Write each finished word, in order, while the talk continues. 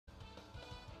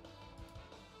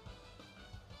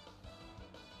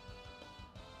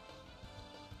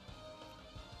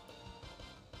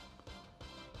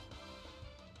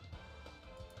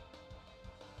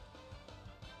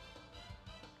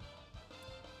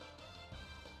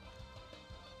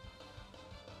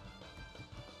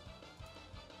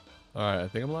Alright, I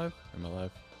think I'm live. Am I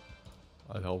live?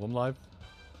 I hope I'm live.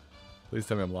 Please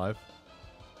tell me I'm live.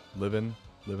 Living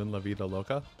La Vida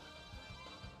Loca.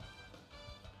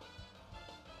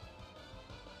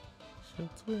 She'll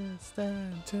twist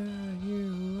and turn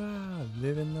you out.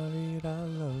 Living La Vida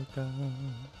Loca.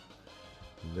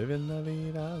 Living La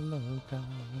Vida Loca.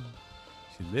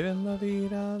 She's living La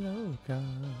Vida Loca.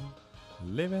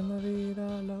 Living La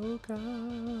Vida Loca.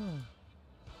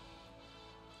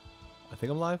 I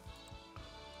think I'm live.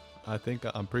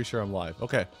 I'm pretty sure I'm live.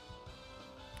 Okay.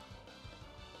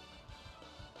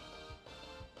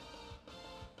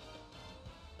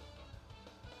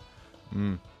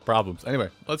 Problems. Anyway,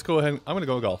 let's go ahead. I'm gonna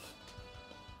go golf.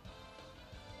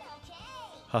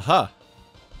 Haha.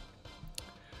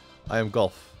 I am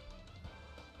golf.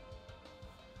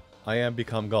 I am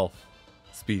become golf.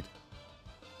 Speed.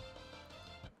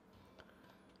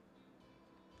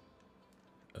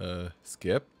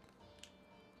 Skip.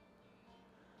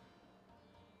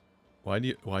 Why do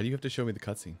you have to show me the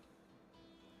cutscene?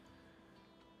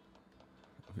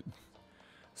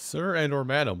 Sir and or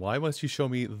madam, why must you show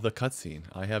me the cutscene?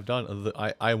 I have done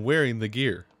I'm wearing the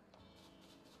gear.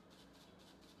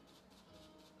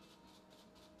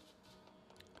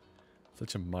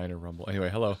 Such a minor rumble. Anyway,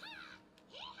 hello.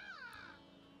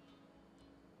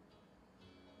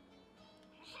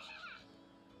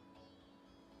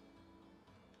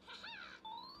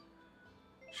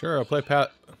 Sure, I'll play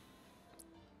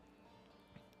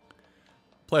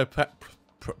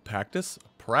practice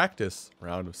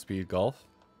round of speed golf.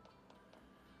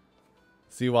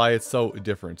 See why it's so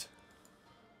different.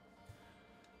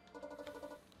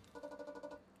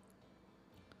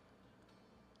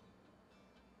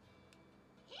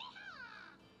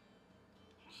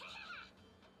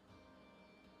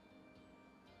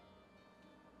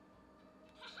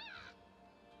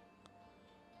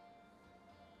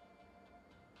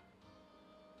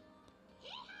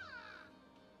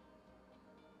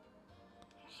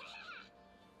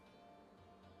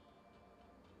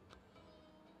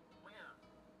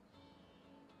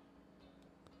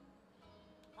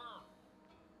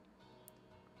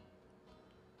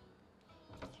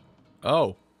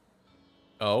 Oh.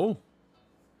 Oh.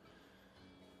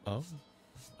 Oh.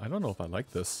 I don't know if I like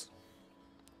this.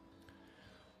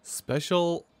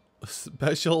 Special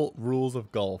rules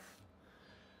of golf.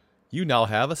 You now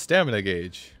have a stamina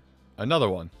gauge. Another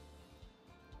one.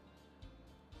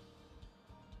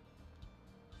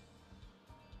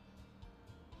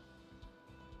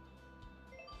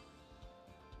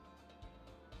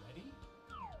 Ready?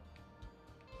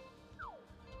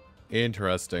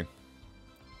 Interesting.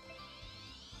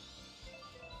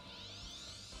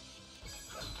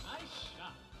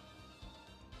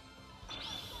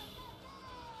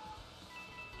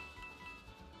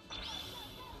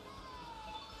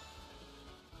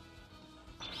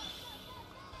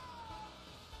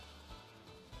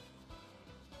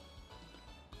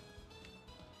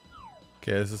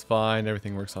 Okay, this is fine.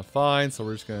 Everything works out fine. So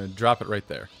we're just going to drop it right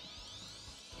there.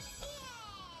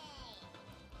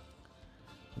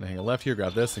 I'm going to hang a left here,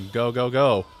 grab this, and go, go,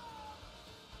 go.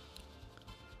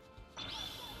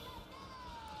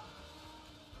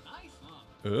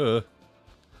 Ugh.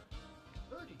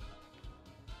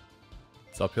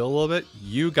 It's uphill a little bit.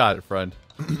 You got it, friend.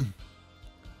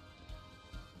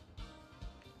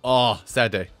 Oh,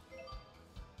 sad day.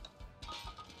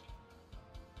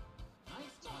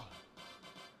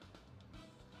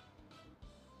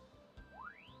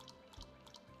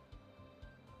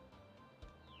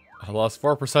 I lost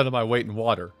 4% of my weight in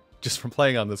water just from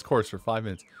playing on this course for 5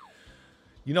 minutes.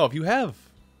 You know, if you have...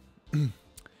 oh,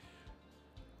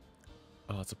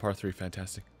 it's a par 3.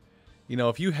 Fantastic. You know,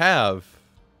 if you have...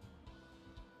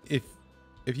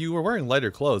 If you were wearing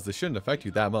lighter clothes, this shouldn't affect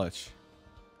you that much.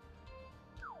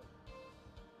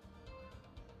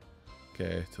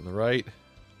 Okay, to the right.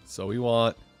 So we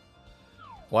want...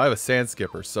 Well, I have a sand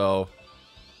skipper, so...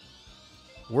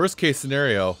 Worst case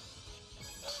scenario,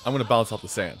 I'm going to bounce off the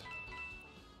sand.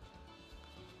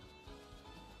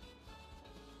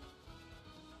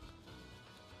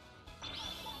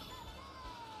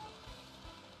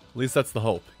 At least that's the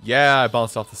hope. Yeah, I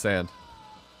bounced off the sand.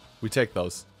 We take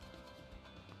those.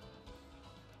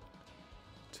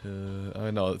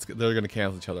 I know they're going to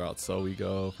cancel each other out, so we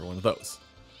go for one of those.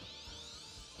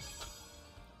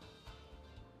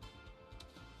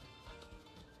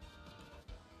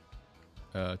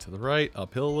 To the right,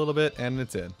 uphill a little bit, and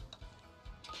it's in.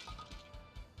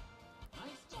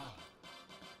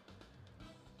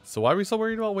 So why are we so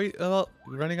worried about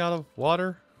running out of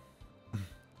water?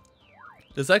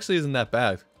 This actually isn't that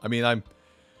bad. I mean, I'm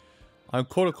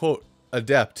quote unquote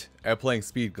adept at playing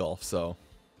speed golf, so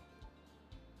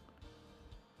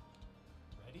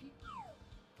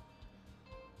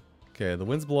Okay, the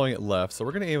wind's blowing it left, so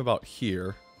we're going to aim about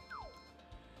here.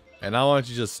 And I want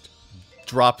you to just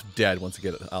drop dead once you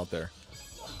get it out there.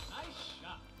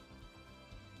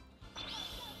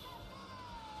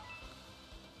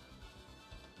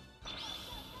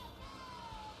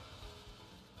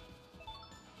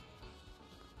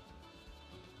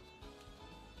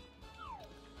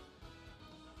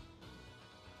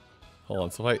 Hold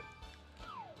on, so if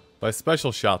I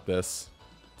special shot this,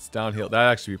 it's downhill.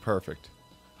 That'd actually be perfect.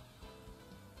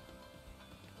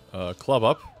 Club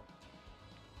up.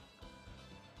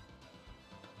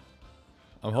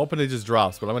 I'm hoping it just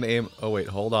drops, but I'm going to aim... Oh, wait,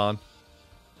 hold on.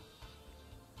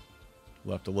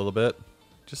 Left a little bit.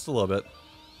 Just a little bit.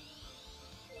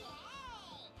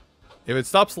 If it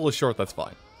stops a little short, that's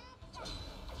fine.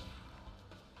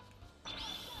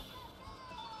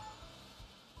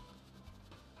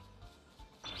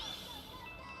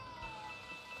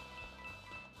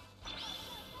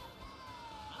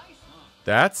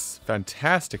 That's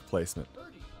fantastic placement.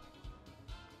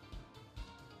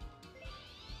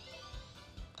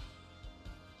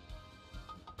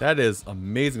 That is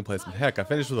amazing placement. Heck, I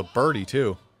finished with a birdie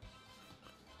too.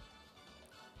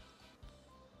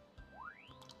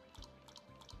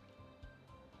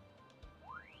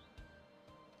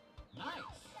 Nice.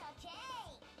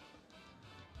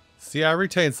 See, I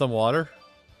retained some water.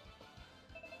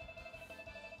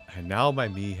 And now my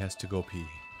me has to go pee.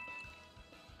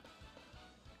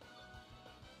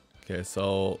 Okay,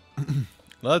 so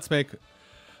let's make...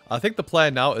 I think the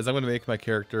plan now is I'm going to make my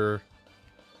character...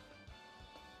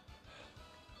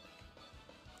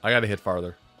 I gotta hit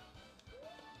farther.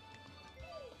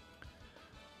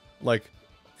 Like,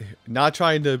 not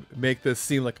trying to make this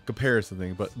seem like a comparison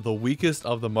thing, but the weakest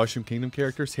of the Mushroom Kingdom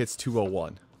characters hits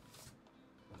 201.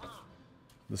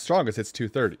 The strongest hits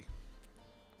 230.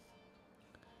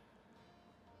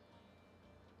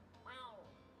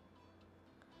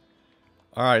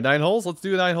 Alright, 9 holes. Let's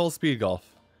do a 9-hole speed golf.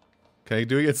 Can I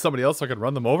do it against somebody else so I can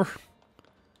run them over?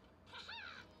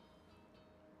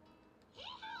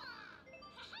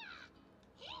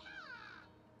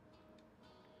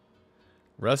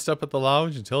 Rest up at the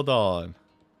lounge until dawn.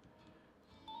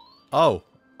 Oh,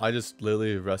 I just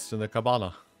literally rest in the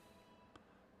cabana.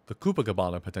 The Koopa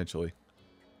Cabana, potentially.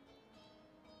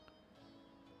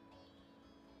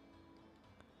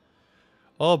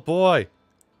 Oh boy.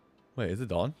 Wait, is it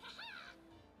dawn?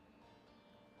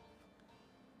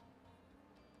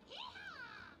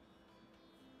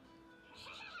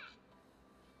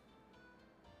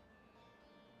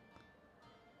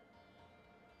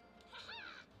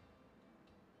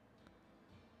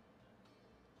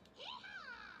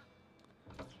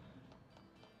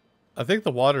 I think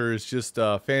the water is just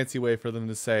a fancy way for them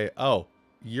to say, oh,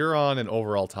 you're on an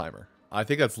overall timer. I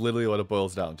think that's literally what it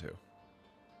boils down to. At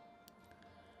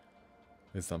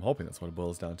least I'm hoping that's what it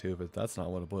boils down to, but that's not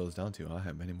what it boils down to. I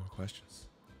have many more questions.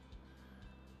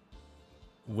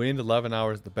 Wind 11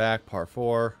 hours at the back, par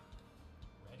 4.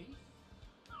 Ready?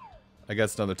 I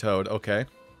guess another toad. Okay.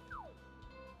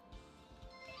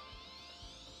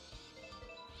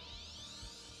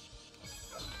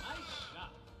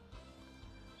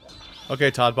 Okay,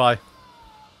 Todd, bye.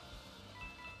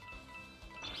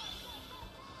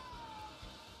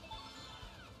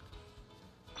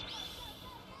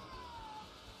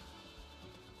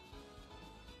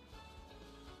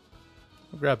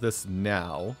 I'll grab this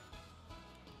now.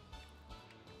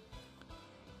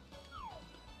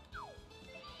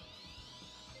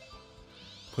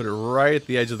 Put it right at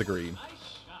the edge of the green.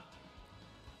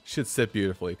 Should sit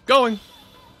beautifully. Going!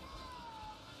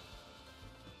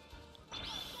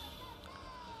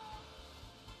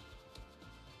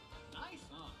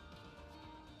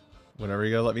 Whenever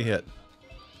you gotta let me hit.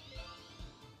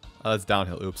 Oh, that's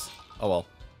downhill. Oops. Oh well.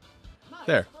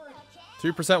 There.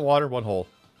 3% water, 1 hole.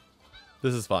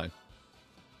 This is fine.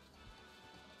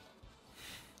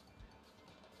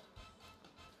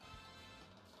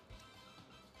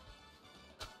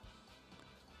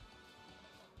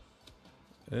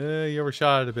 You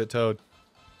overshot it a bit, Toad.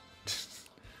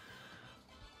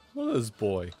 Look at this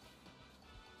boy.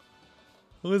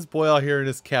 Look at this boy out here in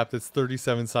his cap that's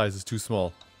 37 size is too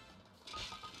small.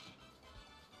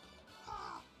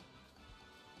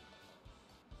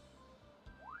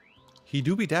 He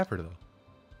do be dapper, though.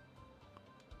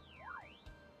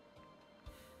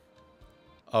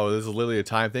 Oh, this is literally a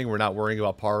time thing? We're not worrying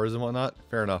about pars and whatnot?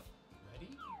 Fair enough.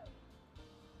 Ready?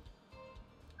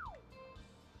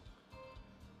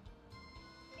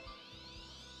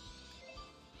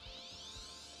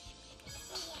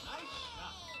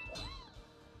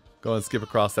 Go and skip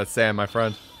across that sand, my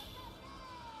friend.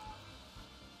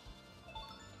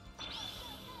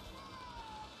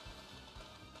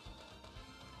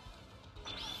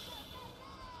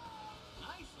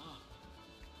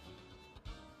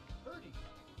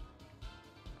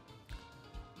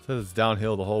 Says it's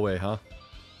downhill the whole way, huh?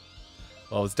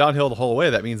 Well, if it's downhill the whole way,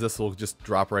 that means this will just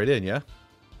drop right in, yeah?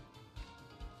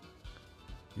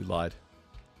 You lied.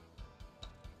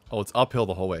 Oh, it's uphill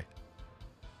the whole way.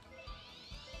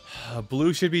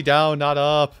 Blue should be down, not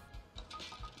up.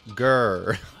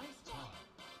 Grr.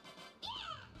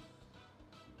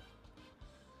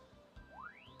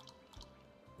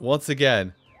 Once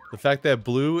again, the fact that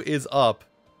blue is up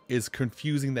is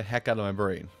confusing the heck out of my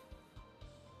brain.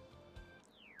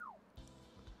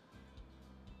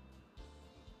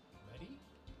 Ready?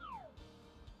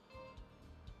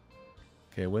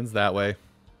 Okay, wins that way.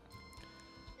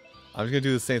 I'm just going to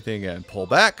do the same thing again. Pull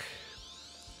back.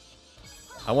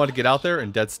 I want to get out there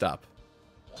and dead stop.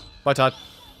 Bye, Todd.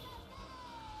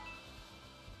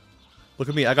 Look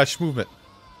at me. I got movement.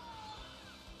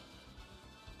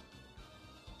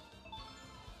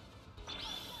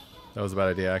 That was a bad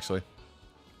idea, actually.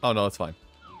 Oh, no, it's fine.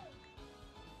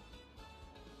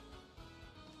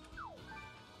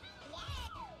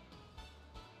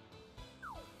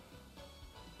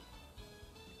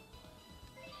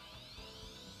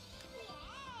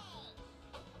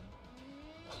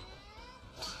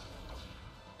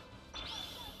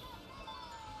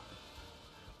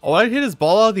 Oh, I hit his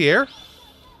ball out of the air?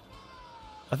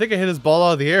 I think I hit his ball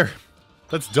out of the air.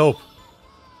 That's dope.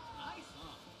 Nice, huh?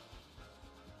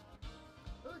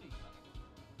 Birdie.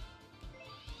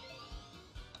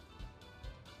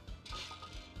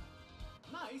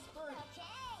 Nice birdie.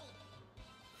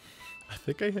 I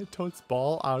think I hit Toad's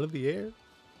ball out of the air.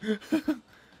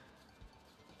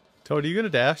 Toad, are you going to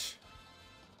dash?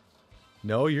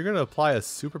 No, you're going to apply a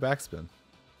super backspin.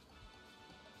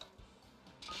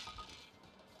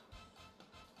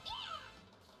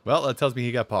 Well, that tells me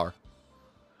he got par.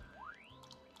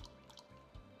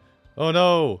 Oh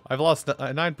no! I've lost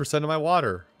 9% of my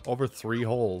water over 3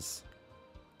 holes.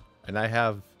 And I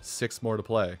have 6 more to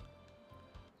play.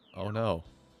 Oh no.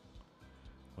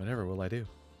 Whatever will I do?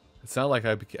 It's not like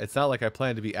I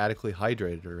plan to be adequately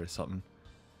hydrated or something.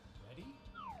 Ready?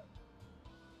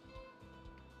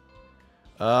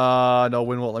 No,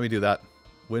 wind won't let me do that.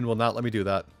 Wind will not let me do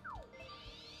that.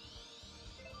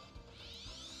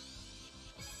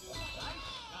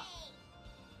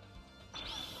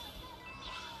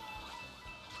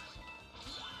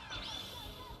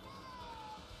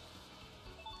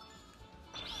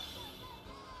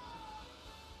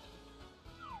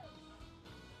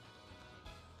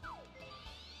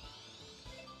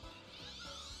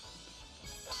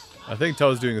 I think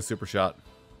Toad's doing a super shot.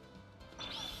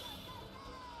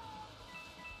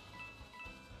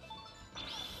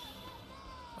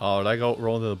 Oh, did I go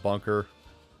roll into the bunker?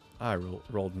 I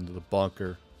rolled into the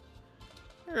bunker.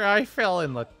 I fell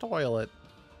in the toilet.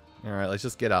 Alright, let's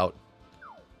just get out.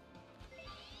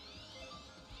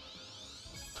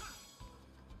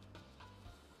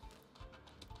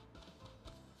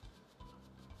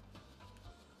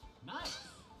 Nice.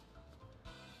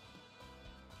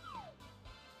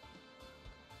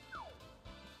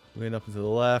 Wind up and to the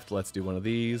left. Let's do one of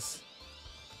these.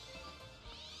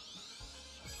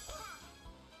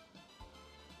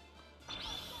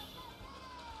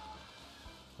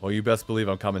 Oh, you best believe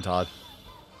I'm coming, Todd.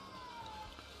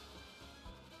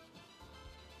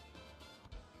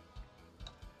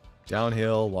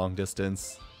 Downhill, long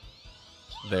distance.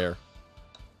 There.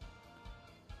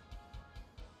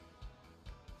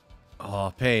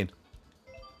 Oh, pain.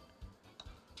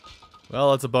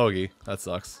 Well, it's a bogey. That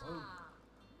sucks.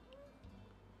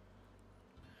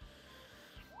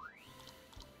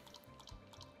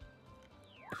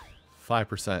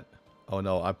 5%. Oh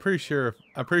no, I'm pretty sure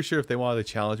if they wanted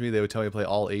to challenge me, they would tell me to play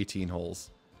all 18 holes.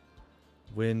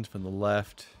 Wind from the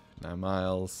left, 9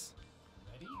 miles.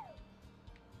 Ready?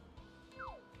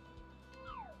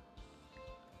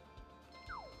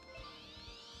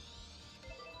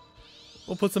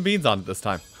 We'll put some beans on it this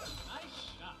time. Nice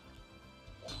shot.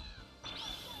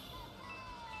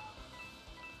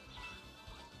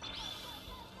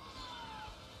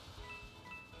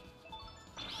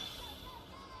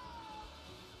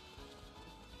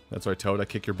 That's right, Toad. I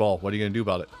kick your ball. What are you going to do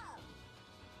about it?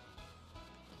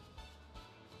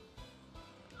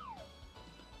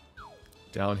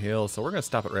 Downhill. So we're going to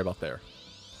stop it right about there.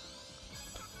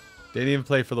 Didn't even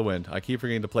play for the wind. I keep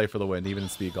forgetting to play for the wind, even in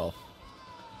speed golf.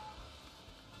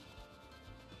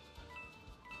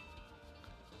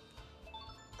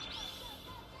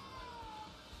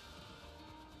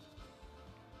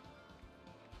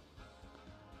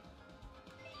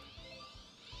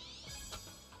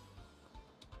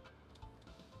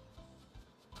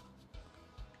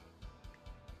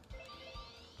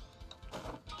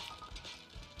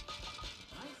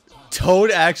 Nice try.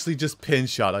 Toad actually just pin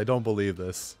shot. I don't believe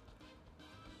this.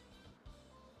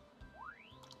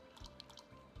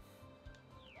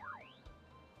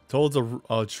 Toad's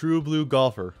a true blue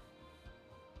golfer.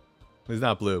 He's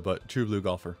not blue, but true blue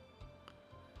golfer.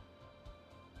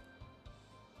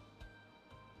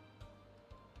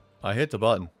 I hit the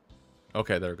button.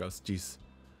 Okay, there it goes. Jeez.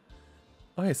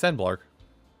 Oh, hey, Sandblark.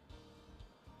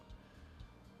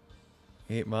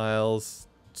 8 miles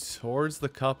towards the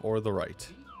cup or the right?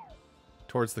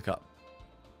 Towards the cup.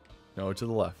 No, to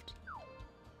the left.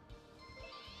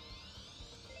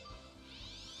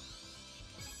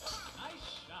 Nice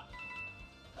shot.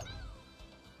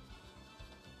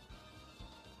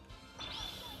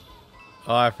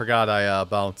 Oh, I forgot I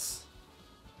bounce.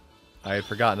 I had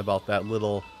forgotten about that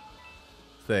little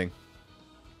thing.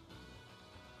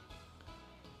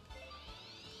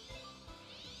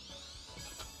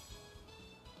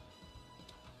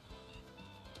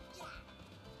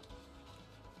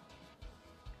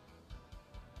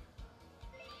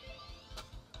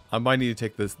 I might need to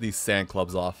take these sand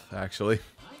clubs off, actually.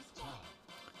 Nice job.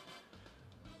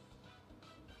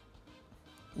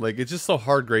 Like, it's just so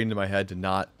hard grained in my head to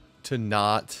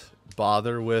not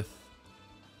bother with.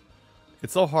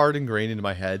 It's so hard ingrained into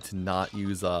my head to not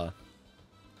use to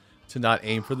not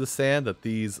aim for the sand that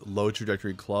these low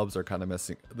trajectory clubs are kind of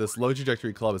messing. This low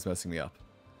trajectory club is messing me up.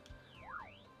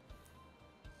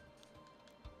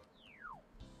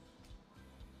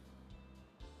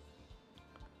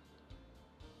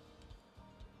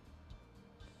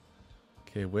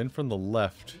 Okay, win from the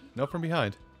left. No, from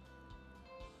behind.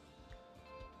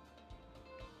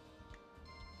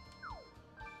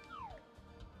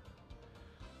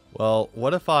 Well,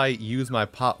 what if I use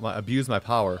abuse my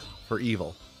power for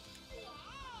evil?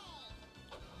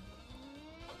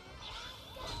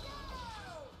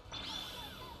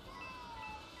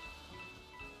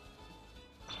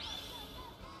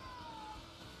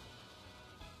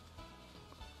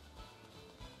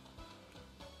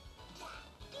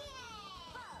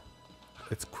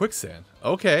 It's quicksand.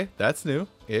 Okay, that's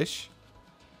new-ish.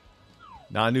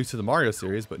 Not new to the Mario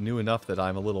series, but new enough that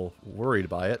I'm a little worried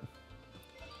by it.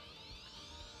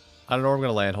 I don't know where I'm going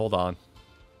to land. Hold on.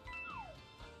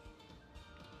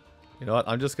 You know what?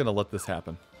 I'm just going to let this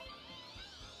happen.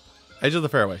 Edge of the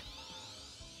fairway.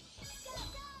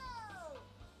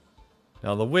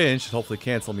 Now the wind should hopefully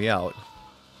cancel me out.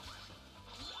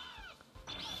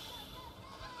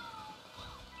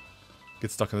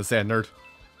 Get stuck in the sand, nerd.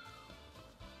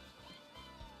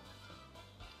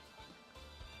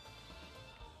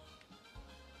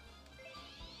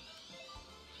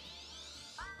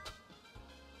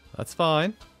 That's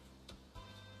fine.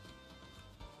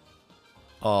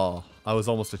 Oh, I was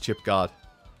almost a chip god.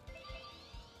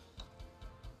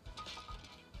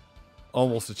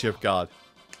 Almost a chip god.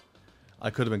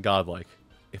 I could have been godlike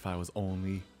if I was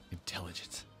only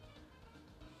intelligent.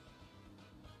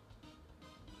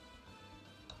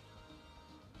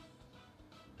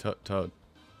 Toad.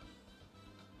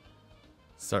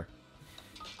 Sir.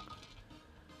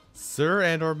 Sir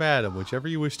and or madam, whichever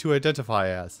you wish to identify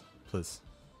as, please.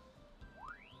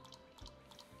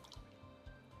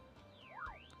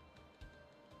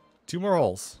 Two more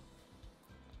holes.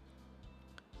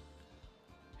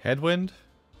 Headwind.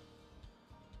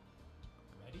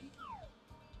 Ready?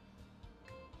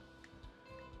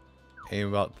 Aim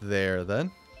about there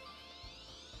then.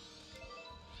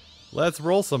 Let's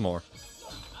roll some more.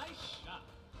 Nice shot.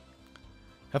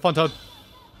 Have fun, Toad.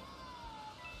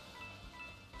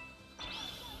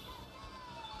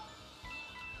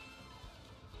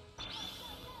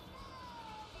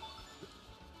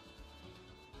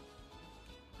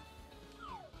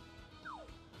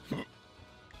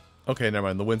 Okay, never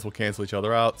mind. The winds will cancel each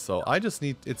other out, so I just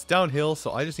need... It's downhill,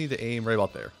 so I just need to aim right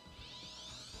about there.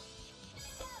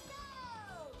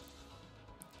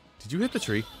 Did you hit the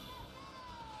tree?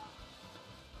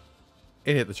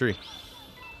 It hit the tree.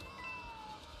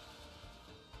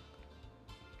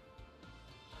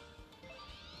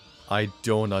 I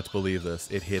do not believe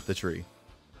this. It hit the tree.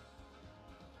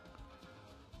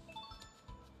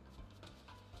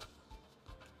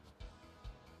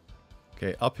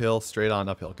 Okay, uphill, straight on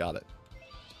uphill. Got it.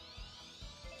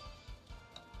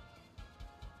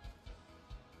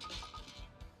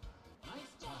 Nice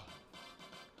job.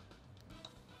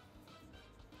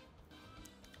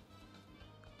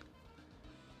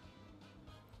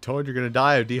 Toad, you're gonna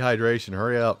die of dehydration.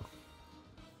 Hurry up.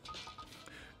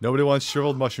 Nobody wants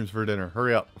shriveled mushrooms for dinner.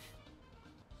 Hurry up.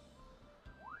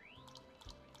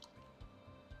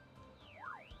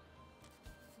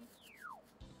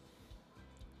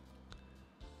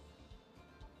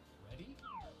 Ready?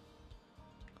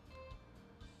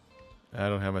 I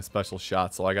don't have my special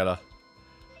shot, so I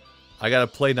gotta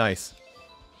play nice.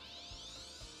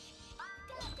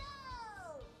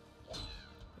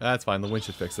 That's fine, the wind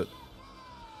should fix it.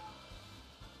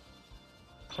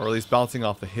 Or at least bouncing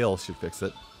off the hill should fix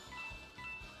it.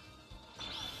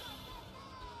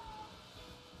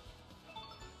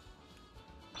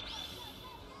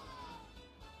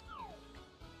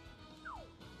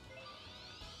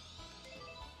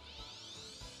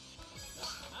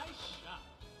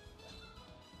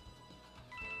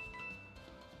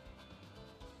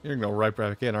 You're gonna go right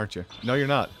back in, aren't you? No, you're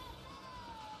not.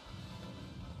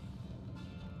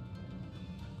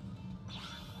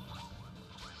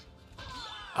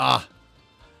 Ah!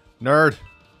 Nerd!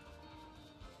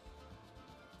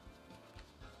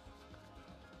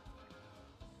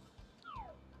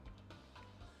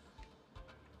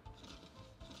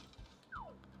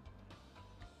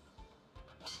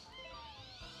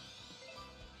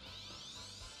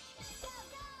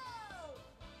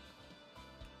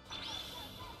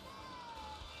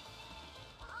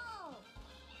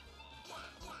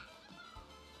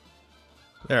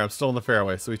 There, I'm still in the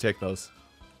fairway, so we take those.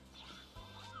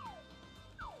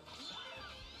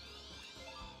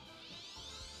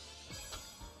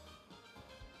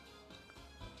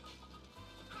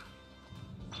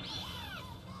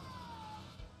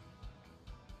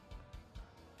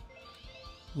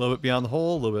 A little bit beyond the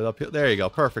hole, a little bit uphill. There you go,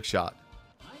 perfect shot.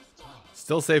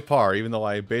 Still save par, even though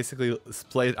I basically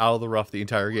played out of the rough the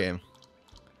entire game.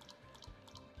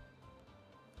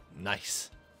 Nice.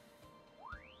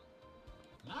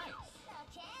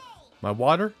 My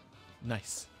water?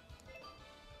 Nice.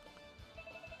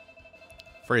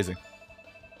 Phrasing.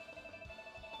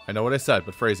 I know what I said,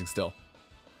 but phrasing still.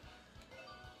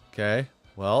 Okay,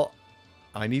 well,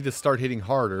 I need to start hitting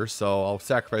harder, so I'll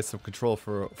sacrifice some control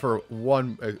for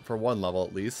one level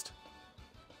at least.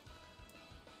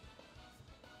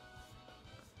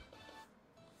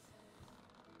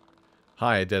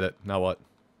 Hi, I did it. Now what?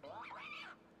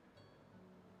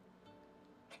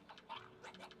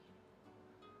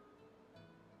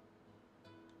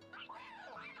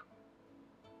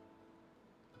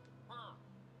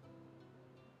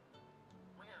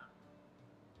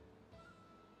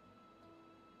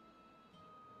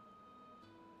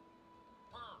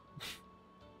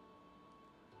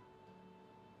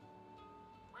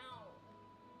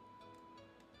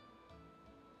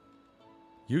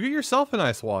 You get yourself a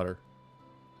nice water.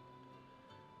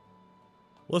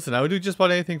 Listen, I would do just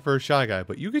about anything for a Shy Guy,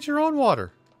 but you get your own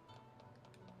water.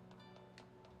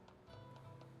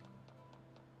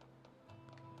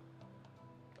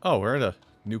 Oh, we're in a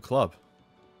new club.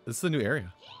 This is a new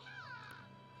area.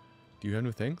 Do you have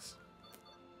new things?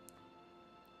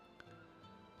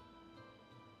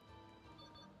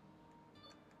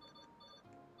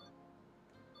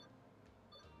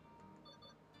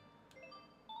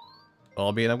 Well,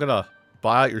 I mean, I'm gonna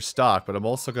buy out your stock, but I'm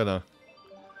also gonna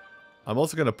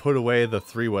put away the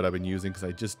 3-wood I've been using because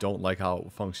I just don't like how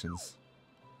it functions.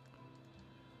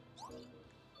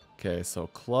 Okay, so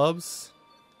clubs.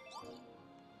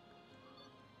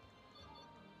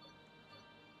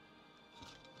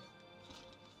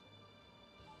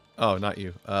 Oh, not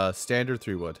you. Standard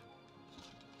 3-wood.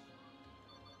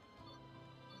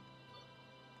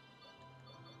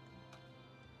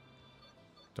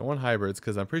 Don't want hybrids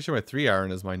because I'm pretty sure my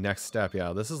 3-iron is my next step.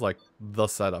 Yeah, this is like the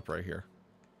setup right here.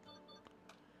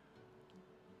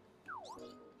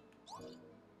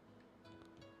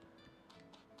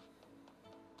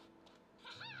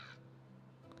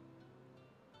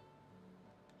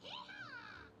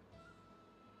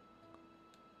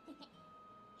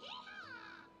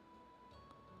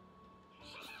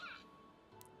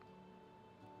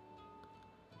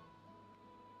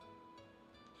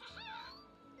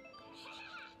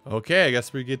 Okay, I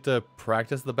guess we get to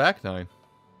practice the back nine.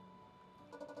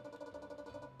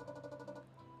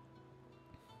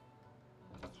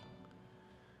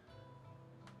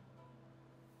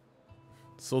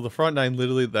 So the front nine,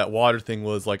 literally that water thing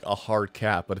was like a hard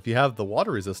cap. But if you have the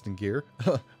water resistant gear,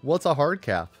 what's a hard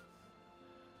cap?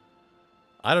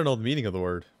 I don't know the meaning of the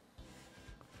word.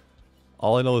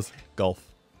 All I know is golf.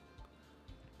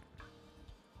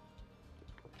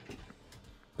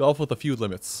 Golf with a few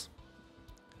limits.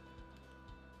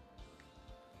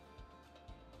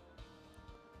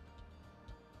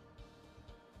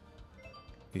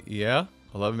 Yeah,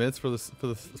 11 minutes for the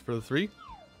 3.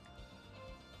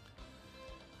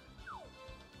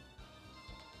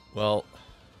 Well,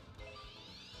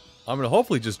 I'm gonna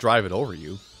hopefully just drive it over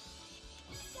you.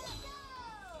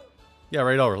 Yeah,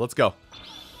 right over. Let's go.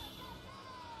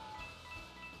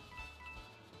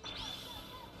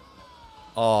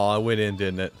 Oh, I went in,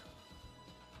 didn't it?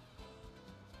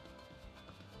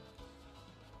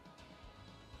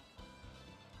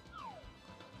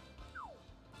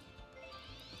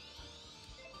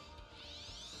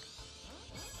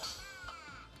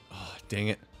 Dang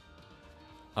it.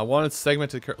 I wanted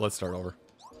segmented curve. Let's start over.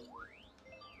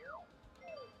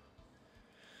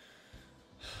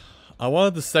 I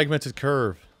wanted the segmented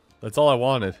curve. That's all I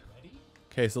wanted.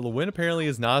 Okay, so the wind apparently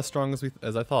is not as strong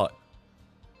as I thought.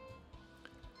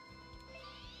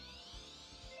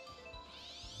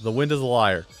 The wind is a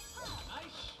liar. Nice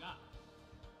shot.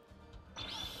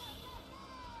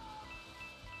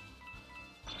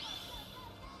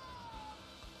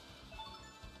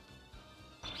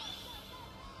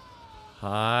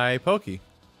 Hi, Pokey.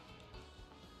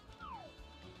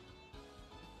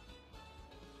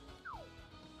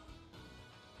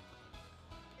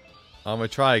 I'm gonna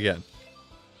try again.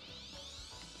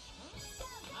 Nice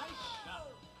shot.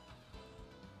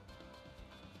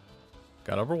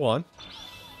 Got over one.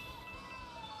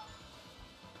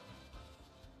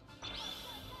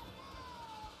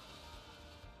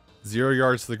 Zero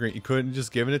yards to the green. You couldn't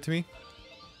just given it to me?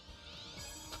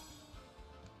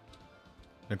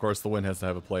 And of course, the wind has to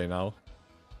have a play now.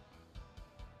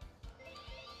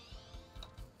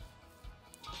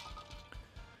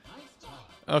 Nice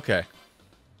ball. Okay.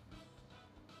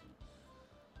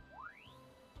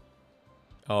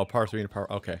 Oh, par 3 and a par...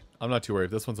 Okay. I'm not too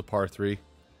worried. This one's a par 3.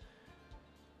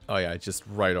 Oh, yeah. It's just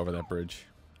right over that bridge.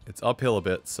 It's uphill a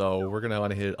bit, so we're going to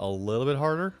want to hit it a little bit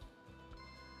harder.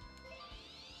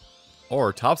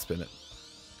 Or topspin it.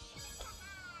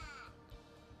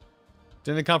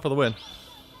 Didn't count for the win.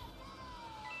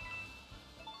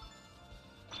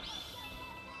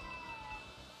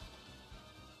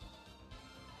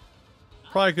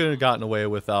 Probably could have gotten away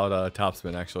without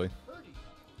topspin, actually. Birdie.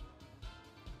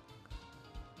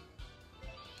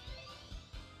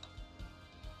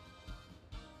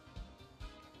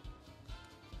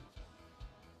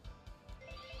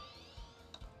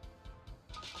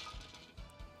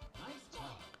 Nice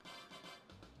ball.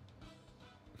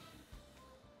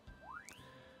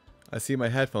 I see my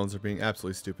headphones are being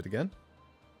absolutely stupid again.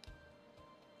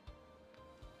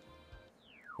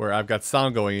 Where I've got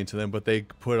sound going into them, but they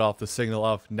put off the signal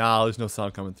of, nah, there's no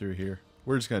sound coming through here.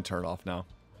 We're just going to turn it off now.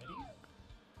 Ready?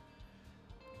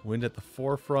 Wind at the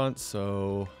forefront,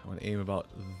 so I want to aim about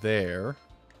there.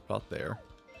 About there.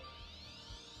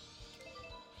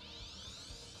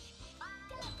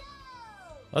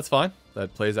 That's fine.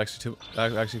 That plays actually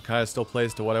kind of still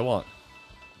plays to what I want.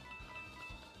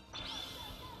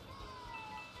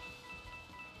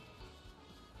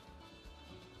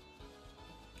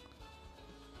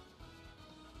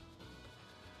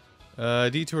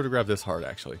 Detour to grab this hard,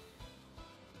 actually.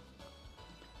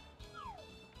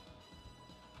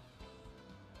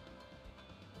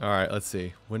 Alright, let's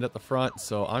see. Wind at the front,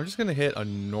 so I'm just going to hit a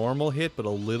normal hit, but a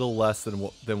little less than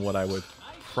what I would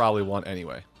probably want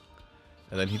anyway.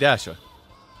 And then Hidasha.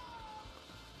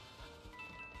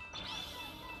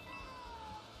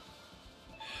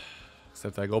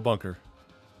 Except I go bunker.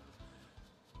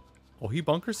 Oh, he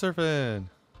bunker surfing.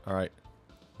 Alright.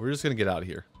 We're just going to get out of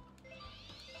here.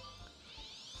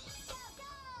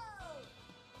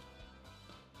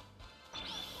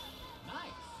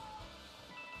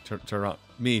 Nice. Turn around.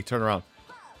 Me, turn around.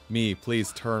 Me,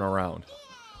 please turn around.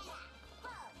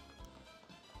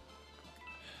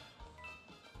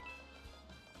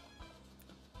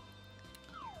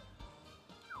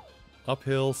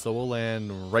 Uphill, so we'll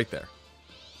land right there.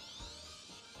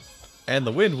 And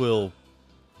the wind will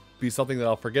be something that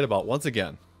I'll forget about once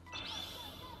again.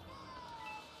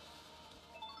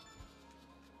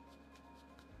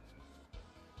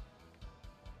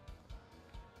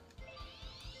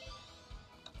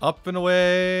 Up and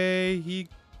away he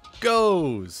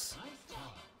goes. Nice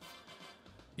ball.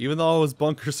 Even though I was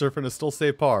bunker surfing, it still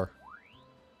stayed par.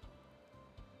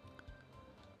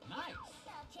 Nice.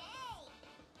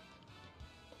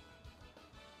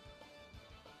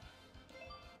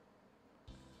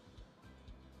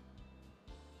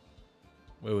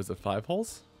 Wait, was it 5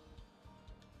 holes?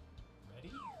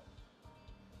 Ready?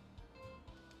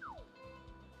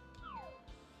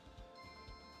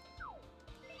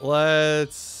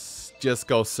 Let's just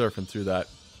go surfing through that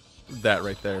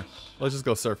right there. Let's just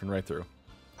go surfing right through.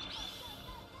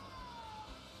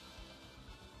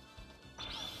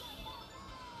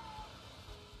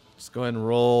 Just go ahead and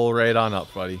roll right on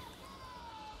up, buddy.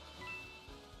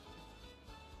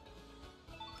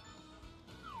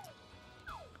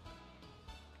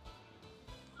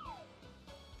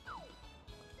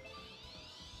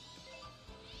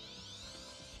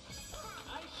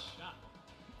 Nice shot.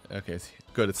 Okay,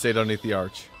 good. It stayed underneath the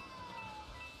arch.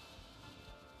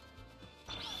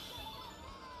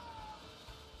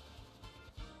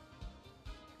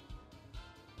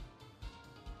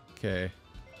 Okay.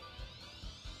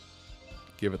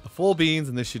 Give it the full beans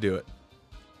and this should do it.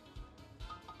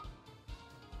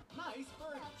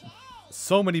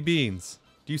 so many beans.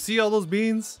 Do you see all those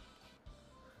beans?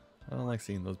 I don't like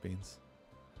seeing those beans.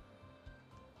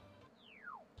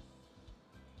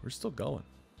 We're still going.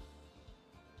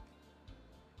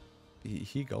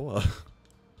 He go up.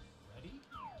 Ready?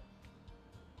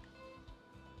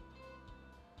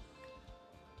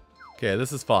 Okay,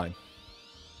 this is fine.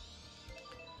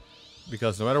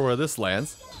 Because no matter where this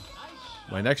lands,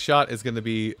 Nice. my next shot is going to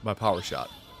be my power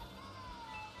shot.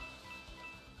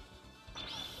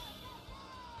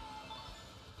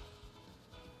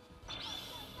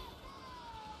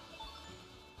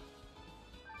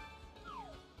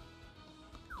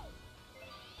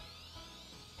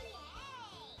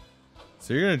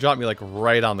 So you're going to drop me like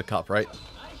right on the cup, right? Nice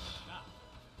shot.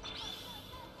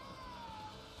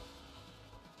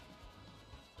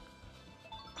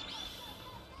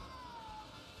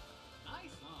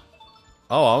 Nice on.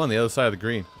 Oh, I'm on the other side of the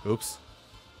green. Oops.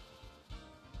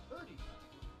 Birdie.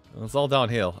 It's all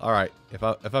downhill. All right. If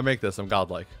I make this, I'm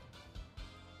godlike.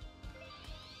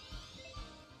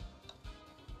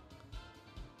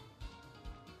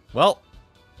 Well,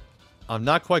 I'm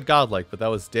not quite godlike, but that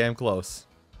was damn close.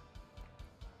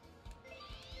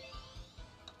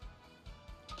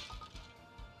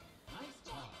 Nice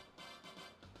job.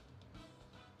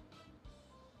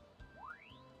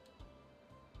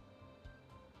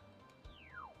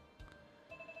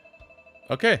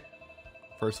 Okay.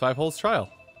 First 5 holes trial.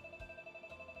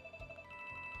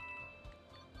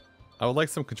 I would like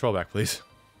some control back, please.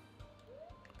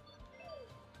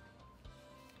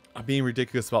 I'm being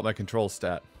ridiculous about my control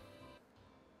stat.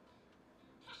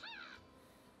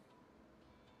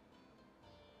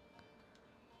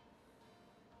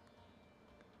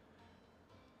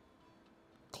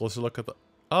 Closer look at the...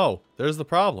 Oh, there's the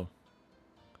problem.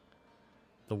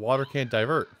 The water can't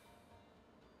divert.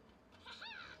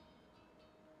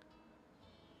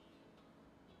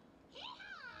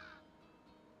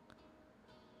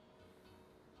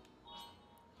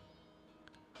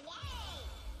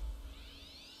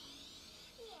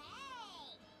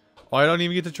 Oh, I don't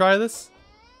even get to try this?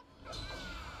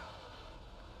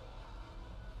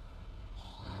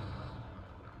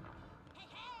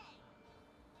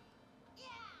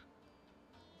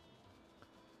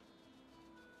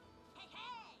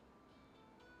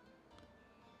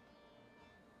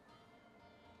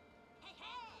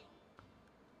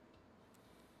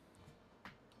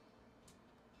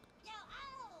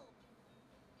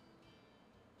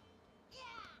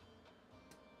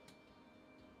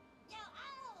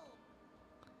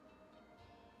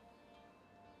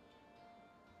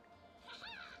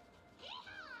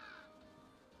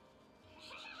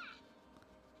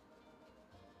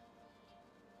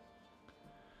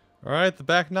 Alright, the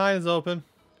back 9 is open.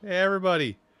 Hey,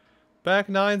 everybody. Back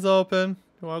 9's open.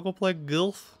 You wanna go play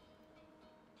golf?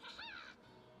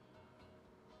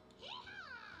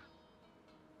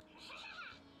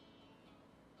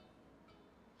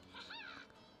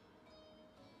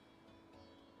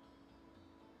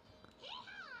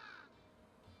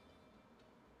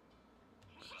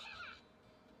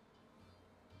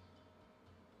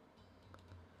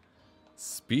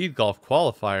 Speed golf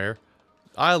qualifier.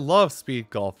 I love speed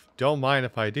golf. Don't mind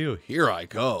if I do. Here I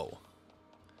go.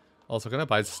 Also, can I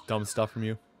buy dumb stuff from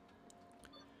you?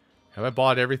 Have I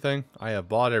bought everything? I have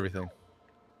bought everything.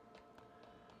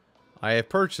 I have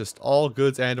purchased all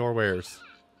goods and or wares.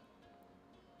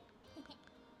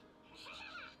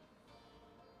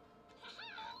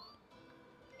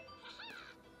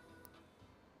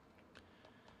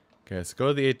 Okay, let's go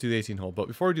to the 18 hole. But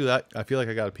before we do that, I feel like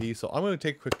I gotta pee. So I'm going to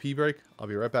take a quick pee break. I'll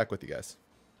be right back with you guys.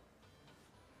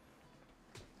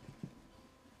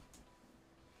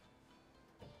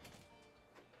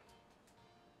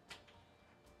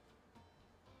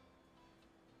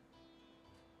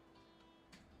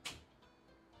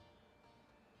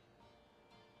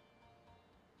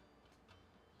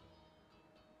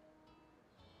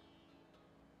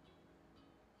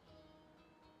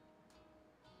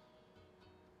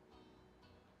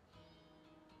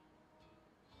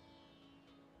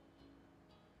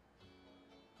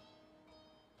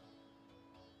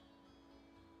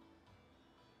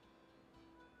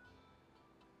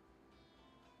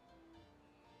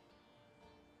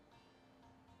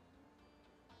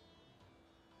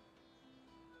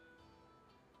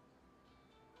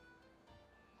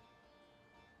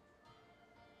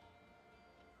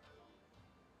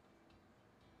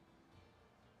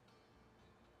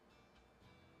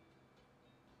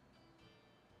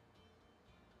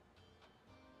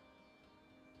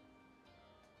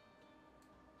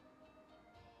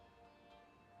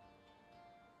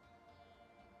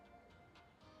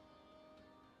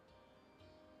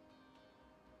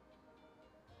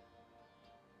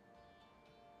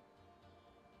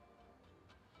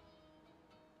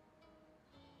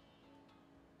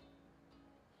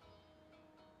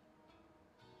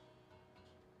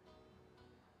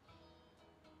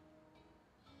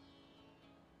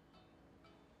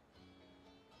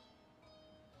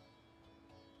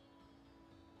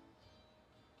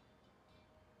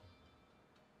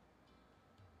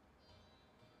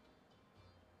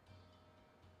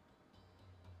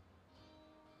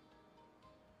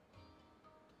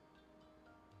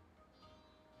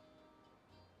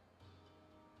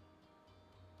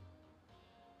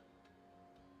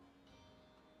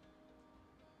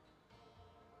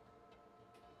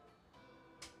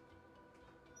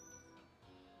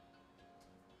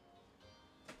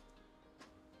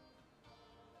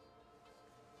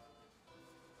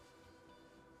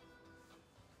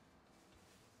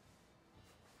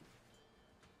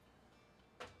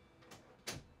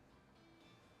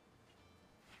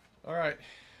 All right.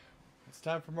 It's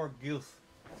time for more goof.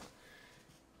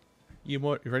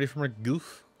 You ready for more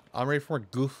goof? I'm ready for more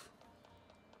goof.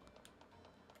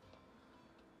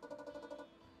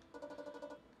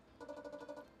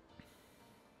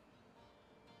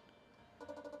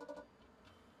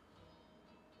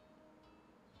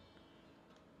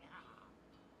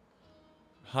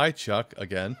 Hi, Chuck,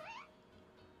 again.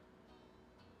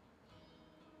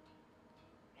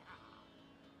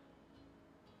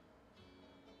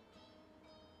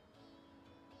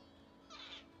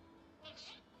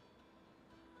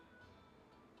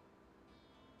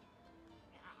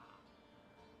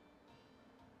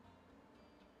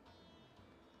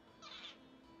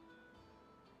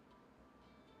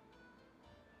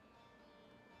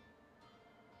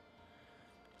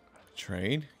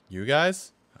 Train? You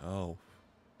guys? Oh,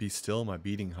 be still my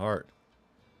beating heart.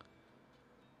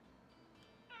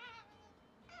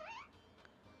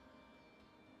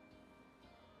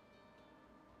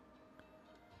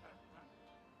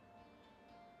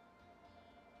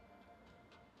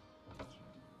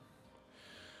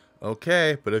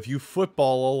 Okay, but if you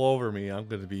football all over me, I'm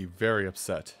going to be very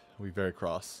upset. I'll be very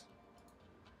cross.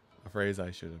 A phrase I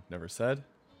should have never said.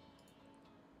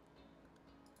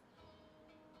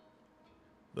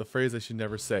 The phrase I should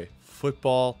never say.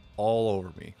 Football all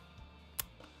over me.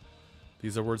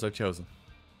 These are words I've chosen.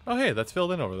 Oh, hey, that's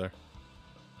filled in over there.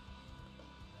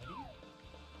 Ready?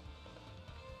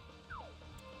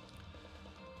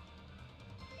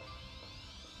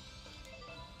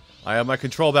 I have my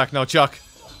control back now, Chuck.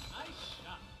 Nice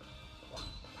shot.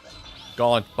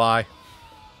 Gone. Bye.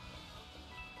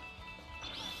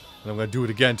 And I'm going to do it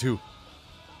again, too.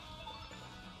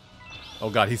 Oh,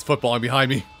 God, he's footballing behind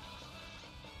me.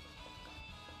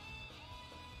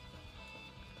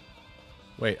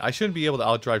 Wait, I shouldn't be able to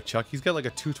outdrive Chuck. He's got like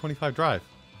a 225 drive.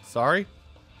 Sorry?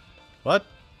 What?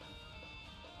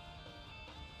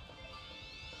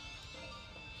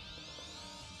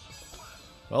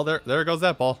 Well, there goes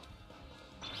that ball.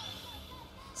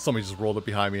 Somebody just rolled it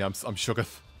behind me. I'm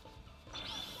shooketh.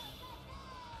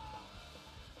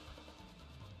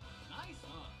 Nice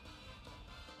on.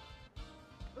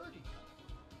 Birdie.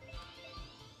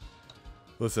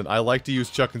 Listen, I like to use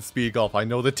Chuck in speed golf. I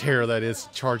know the terror that is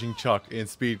charging Chuck in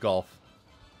speed golf.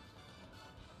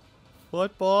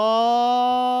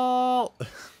 Football!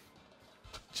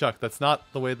 Chuck, that's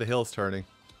not the way the hill's turning.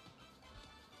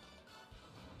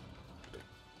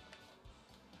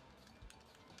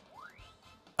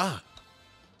 Ah!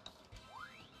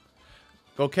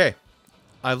 Okay.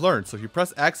 I've learned. So if you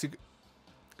press X, you...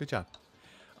 Good job.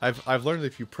 I've learned that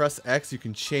if you press X, you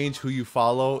can change who you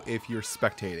follow if you're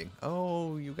spectating.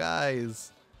 Oh, you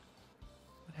guys.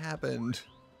 What happened?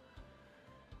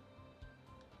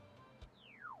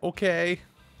 Okay.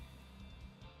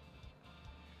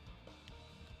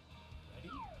 Ready?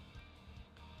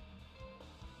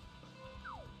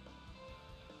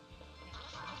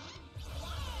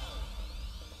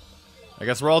 I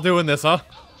guess we're all doing this, huh?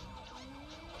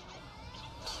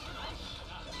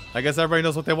 I guess everybody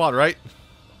knows what they want, right?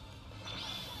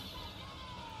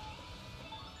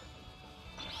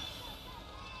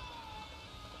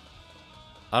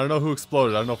 I don't know who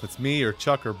exploded. I don't know if it's me or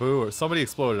Chuck or Boo or somebody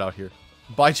exploded out here.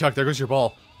 Bye, Chuck. There goes your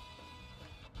ball.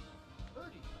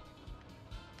 Birdie.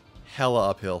 Hella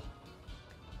uphill.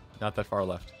 Not that far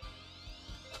left.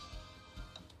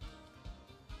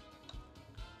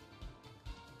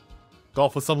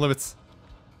 Golf with some limits.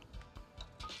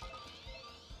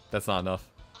 That's not enough.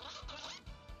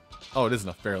 Oh, it is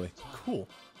enough, barely. Cool.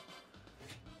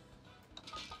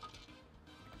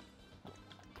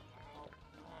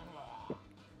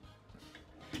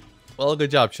 Well,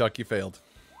 good job, Chuck. You failed.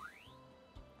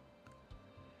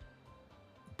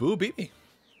 Boo beat me.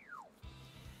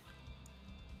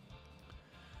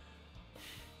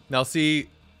 Now, see,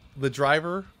 the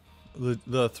driver,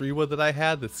 the 3-wood that I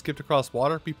had that skipped across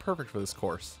water, be perfect for this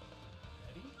course.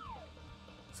 Ready?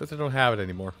 Except I don't have it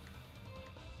anymore.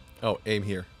 Oh, aim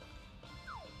here.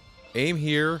 Aim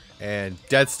here and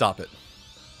dead stop it.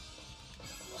 Nice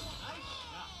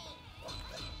shot.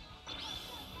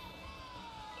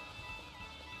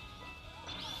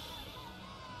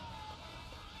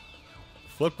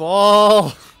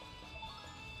 Football!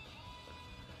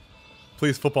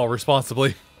 Please football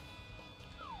responsibly.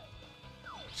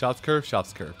 Shots curved,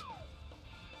 shots curved.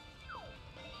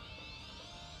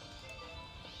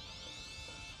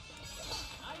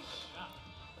 Nice shot.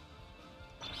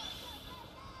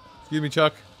 Excuse me,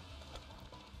 Chuck.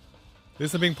 At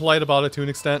least I'm being polite about it to an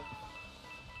extent. Nice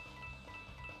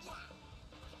on.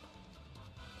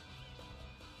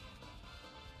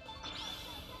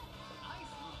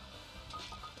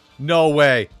 No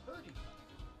way. Birdie.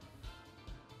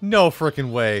 No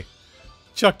frickin' way.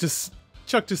 Chuck just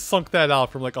sunk that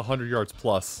out from like 100 yards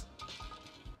plus.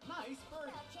 Nice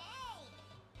birdie.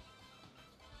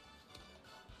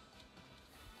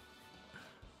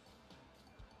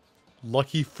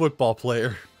 Lucky football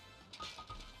player.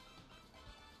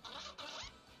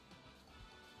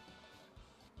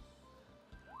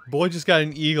 Boy just got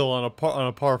an eagle on a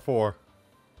par 4.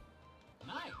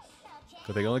 Nice.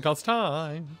 Good thing it only costs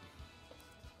time.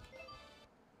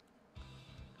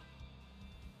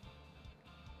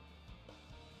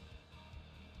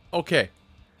 Okay.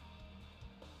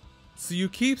 So you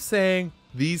keep saying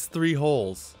these 3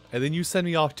 holes, and then you send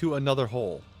me off to another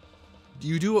hole.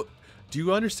 Do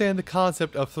you understand the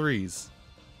concept of 3s?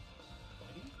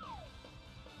 Ready?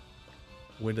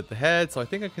 Wind at the head, so I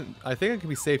think I can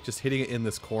be safe just hitting it in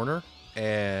this corner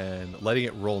and letting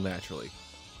it roll naturally.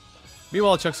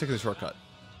 Meanwhile, Chuck's taking the shortcut.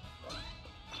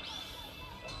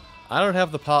 I don't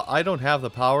have the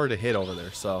power to hit over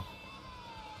there, so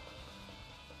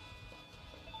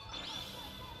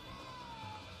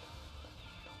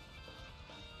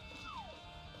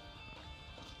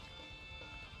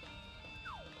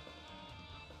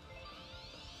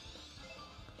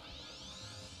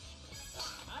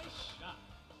Nice shot.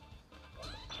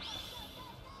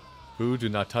 Boo, do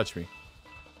not touch me.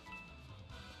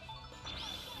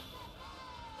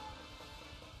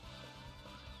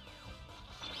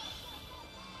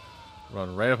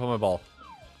 Run right up on my ball.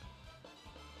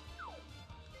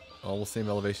 Almost same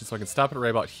elevation, so I can stop it right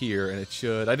about here, and it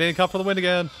should. I didn't come for the wind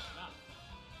again.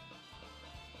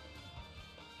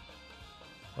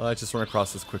 Well, let's just run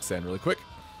across this quicksand really quick.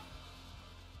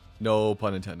 No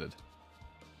pun intended.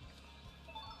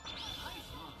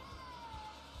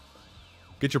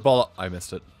 Get your ball up. I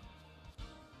missed it.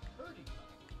 Birdie.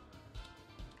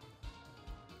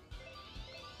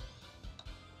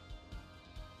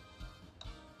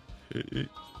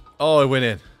 Oh, it went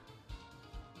in.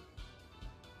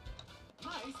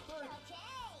 Nice birdie.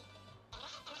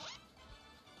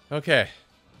 Okay.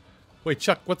 Wait,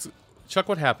 Chuck, what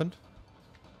happened?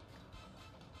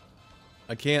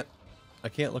 I can't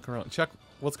look around. Chuck,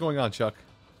 what's going on, Chuck?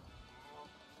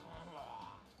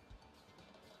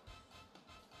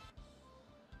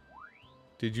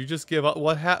 Did you just give up?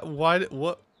 What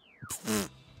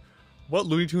What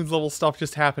Looney Tunes level stuff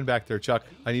just happened back there, Chuck?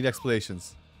 I need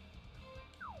explanations.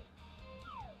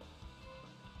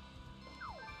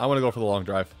 I want to go for the long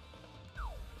drive.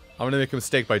 I'm gonna make a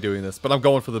mistake by doing this, but I'm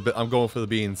going for the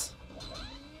beans.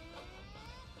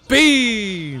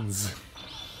 Beans!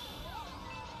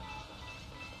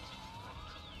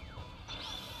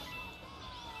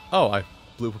 Oh, I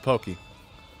blew Popoki.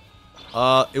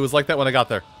 It was like that when I got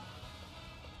there.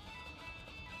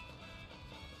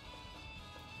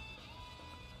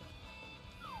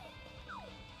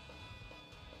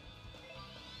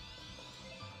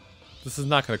 This is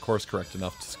not going to course correct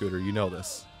enough to Scooter. You know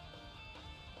this.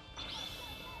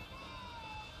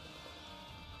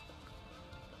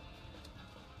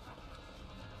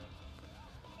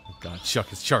 Oh God,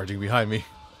 Chuck is charging behind me.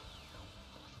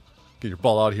 Get your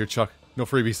ball out of here, Chuck. No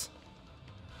freebies.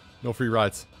 No free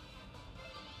rides.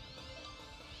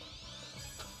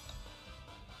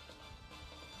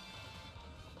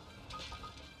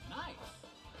 Nice.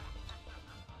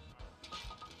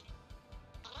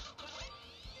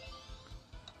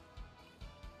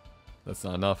 That's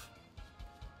not enough.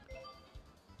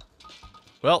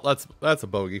 Well, that's a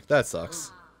bogey. That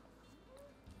sucks.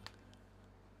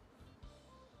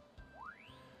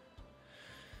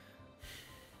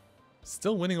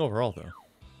 Still winning overall, though.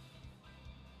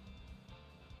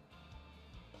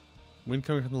 Wind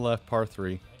coming from the left, par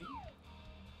 3. Ready?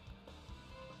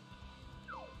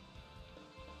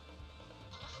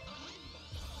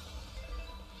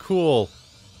 Cool.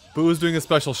 Boo's doing a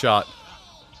special shot.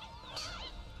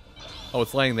 Oh,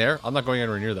 it's laying there? I'm not going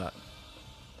anywhere near that.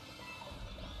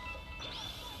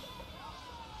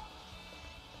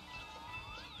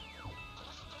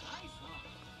 Nice one.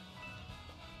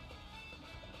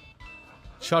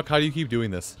 Chuck, how do you keep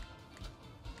doing this?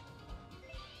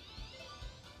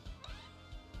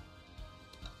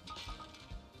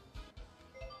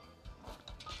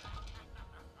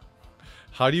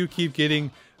 How do you keep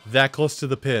getting that close to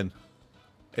the pin?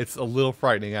 It's a little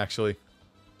frightening, actually.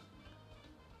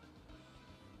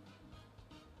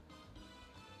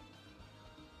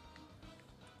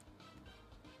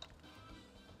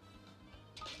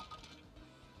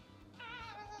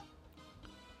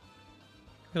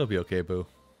 It'll be okay, Boo.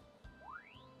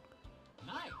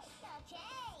 Nice.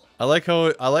 I like how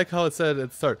it said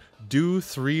at the start. Do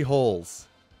 3 holes.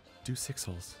 Do 6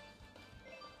 holes.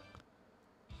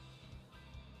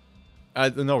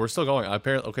 No, we're still going.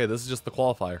 Apparently, okay, this is just the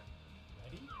qualifier.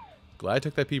 Ready? Glad I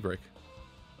took that pee break.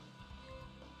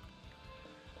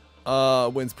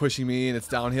 Wind's pushing me and it's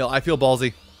downhill. I feel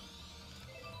ballsy.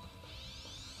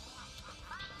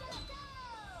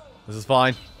 This is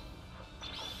fine.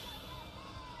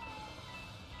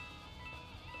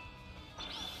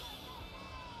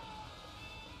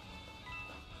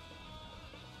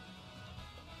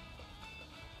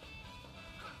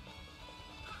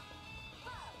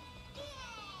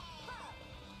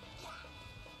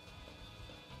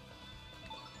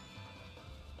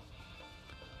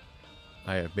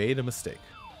 I have made a mistake.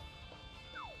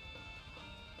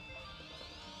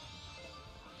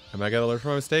 Am I gonna learn from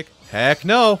my mistake? Heck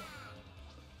no!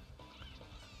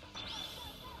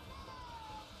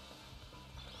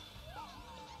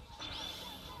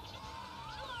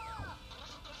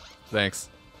 Thanks.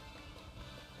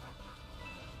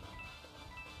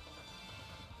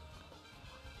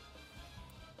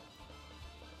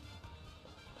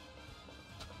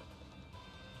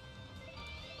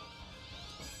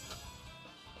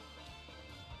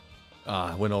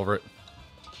 Ah, I went over it.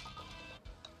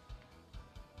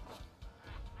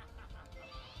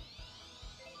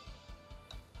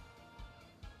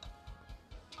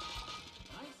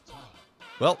 Nice job.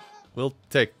 Well, we'll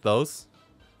take those.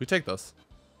 We take those.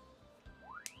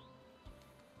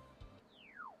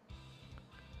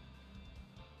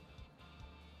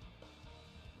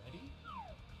 Ready?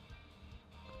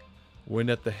 Wind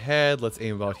at the head. Let's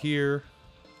aim about here.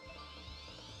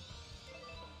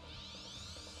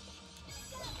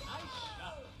 Nice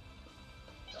shot.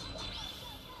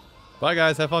 Bye,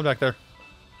 guys. Have fun back there.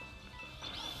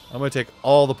 I'm going to take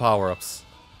all the power-ups.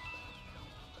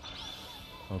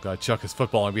 Oh, God. Chuck is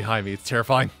footballing behind me. It's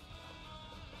terrifying.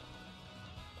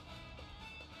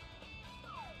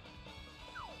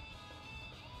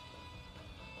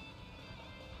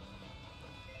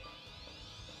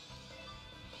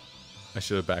 I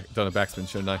should have done a backspin,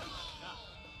 shouldn't I?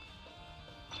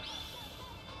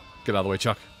 Get out of the way,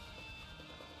 Chuck.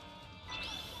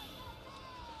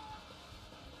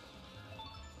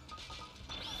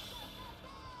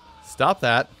 Stop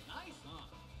that. Nice on.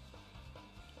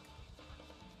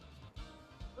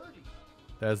 Birdie.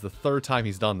 That is the third time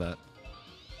he's done that.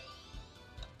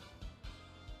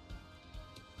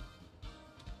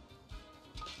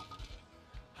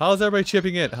 How's everybody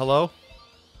chipping in? Hello?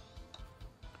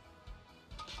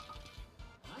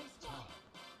 Nice job.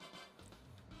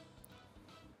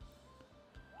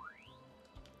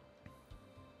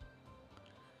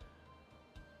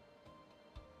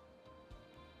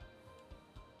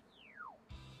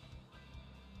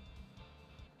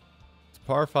 It's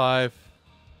par 5.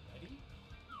 Ready?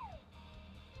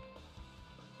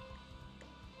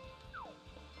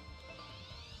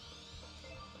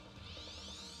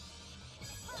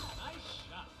 Nice shot. Nice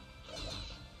shot.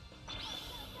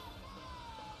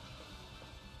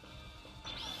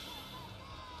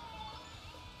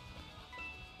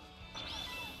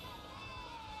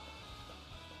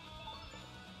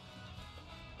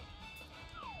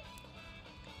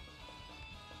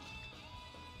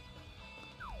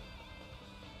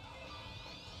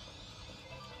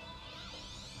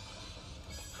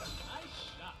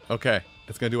 Okay,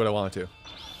 it's gonna do what I want it to.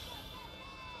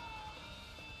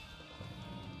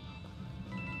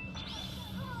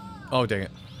 Oh, dang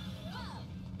it.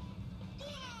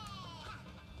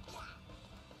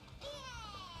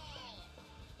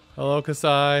 Hello,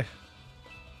 Kasai.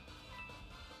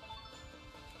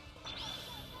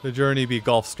 The journey be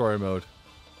golf story mode.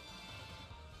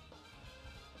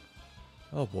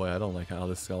 Oh boy, I don't like how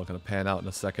this is all gonna pan out in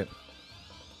a second.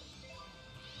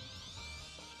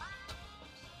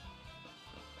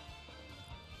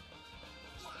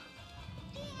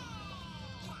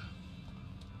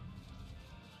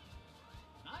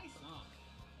 Nice on.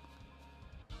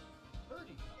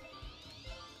 Birdie.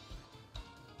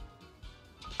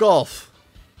 Golf!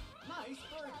 Nice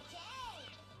birdie.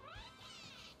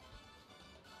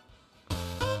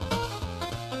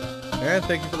 And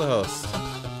thank you for the host.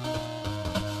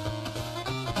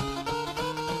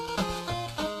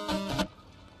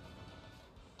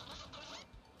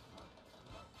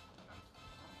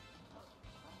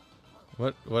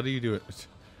 What are you doing?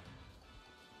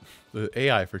 The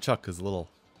AI for Chuck is a little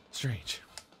strange.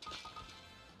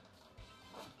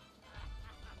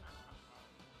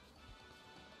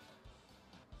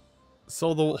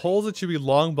 So the holes that should be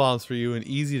long bombs for you and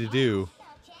easy to do,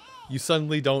 you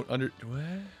suddenly don't what?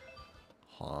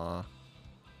 Huh.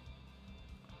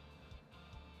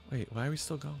 Wait, why are we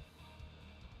still going?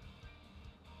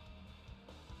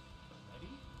 Ready?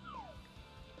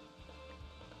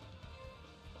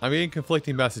 I'm getting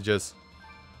conflicting messages.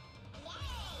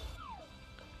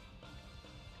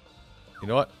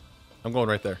 know what? I'm going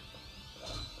right there.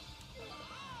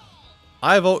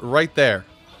 I vote right there.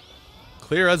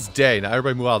 Clear as day. Now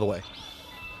everybody move out of the way.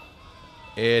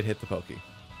 It hit the pokey.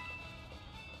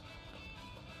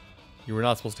 You were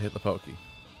not supposed to hit the pokey.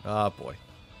 Ah, boy.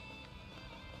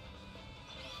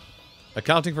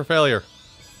 Accounting for failure.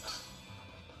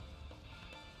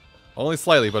 Only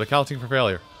slightly, but accounting for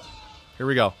failure. Here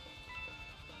we go.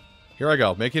 Here I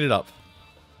go, making it up.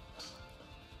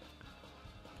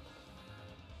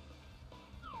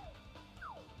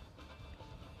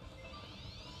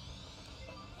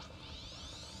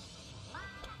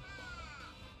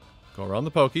 Go around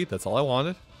the pokey, that's all I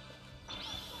wanted.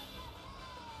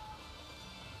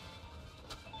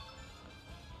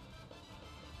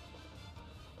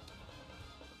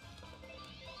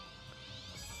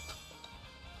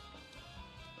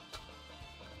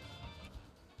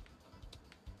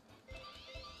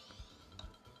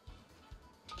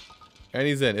 And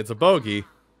he's in. It's a bogey,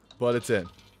 but it's in. And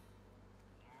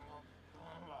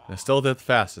I still did the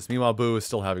fastest. Meanwhile, Boo is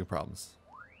still having problems.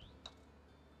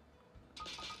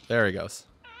 There he goes.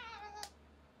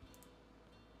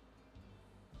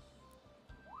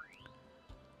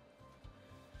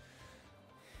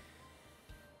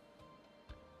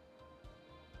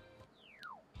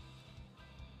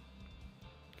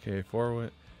 Okay,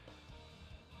 forward.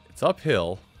 It's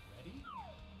uphill. Ready?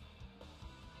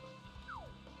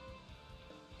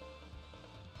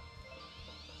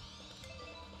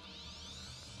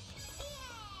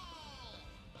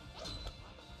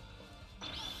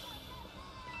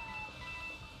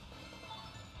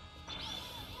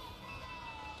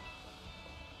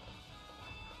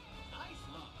 Nice,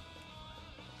 huh?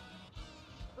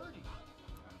 Birdie.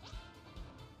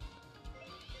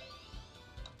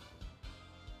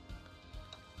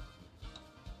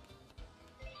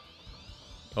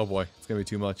 Oh boy, it's gonna be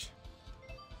too much.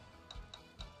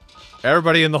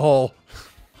 Everybody in the hole.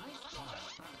 Nice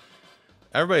try.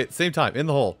 Everybody at the same time, in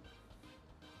the hole.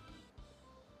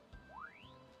 Ready?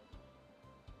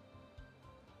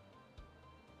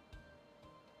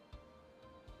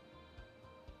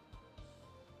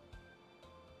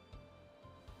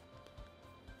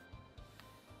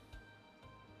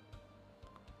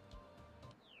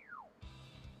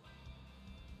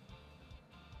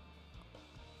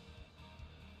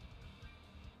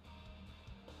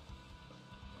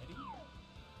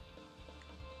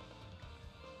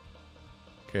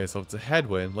 Okay, so if it's a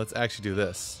headwind, let's actually do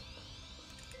this.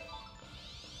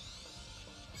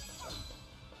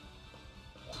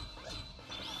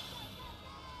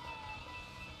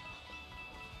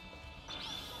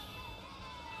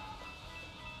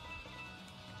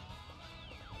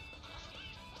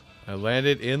 I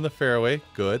landed in the fairway.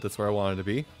 Good, that's where I wanted to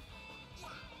be.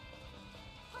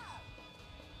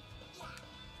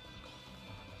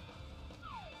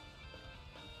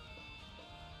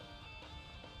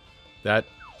 That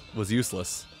was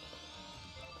useless.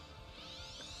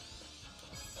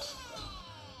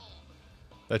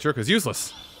 That trick was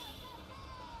useless.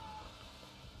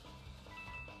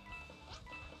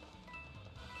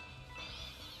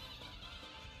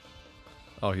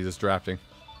 Oh, he's just drafting.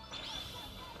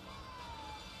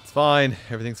 It's fine.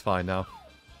 Everything's fine now.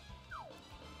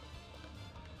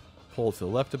 Pull to the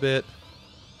left a bit.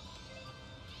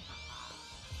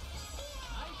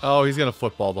 Oh, he's gonna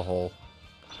football the hole.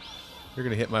 You're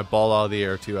gonna hit my ball out of the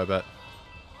air too, I bet.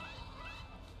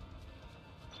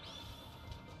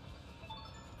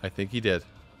 I think he did.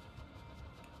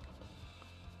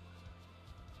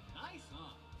 Nice, huh?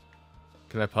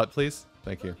 Can I putt, please?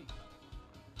 Thank you. Birdie.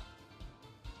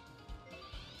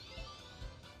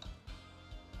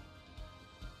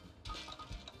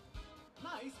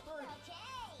 Nice birdie.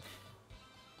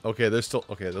 Okay, they're still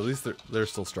okay. At least they're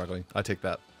still struggling. I take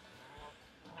that.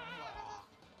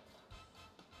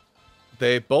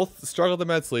 They both struggled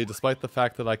immensely, despite the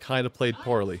fact that I kind of played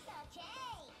poorly.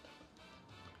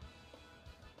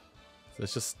 So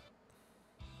it's just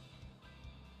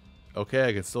okay.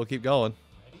 I can still keep going.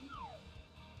 Ready?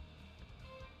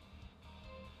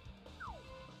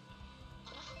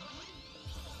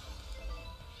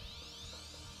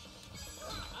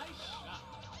 Nice shot.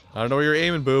 I don't know where you're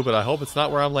aiming, Boo, but I hope it's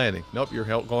not where I'm landing. Nope, you're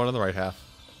going on the right half.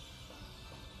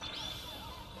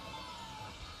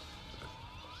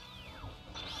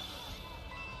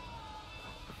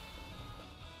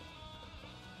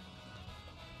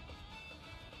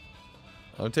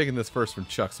 I'm taking this first from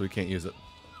Chuck, so we can't use it.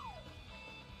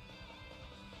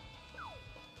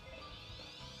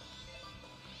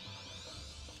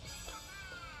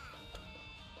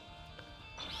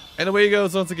 And away he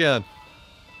goes once again.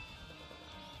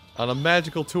 On a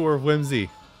magical tour of whimsy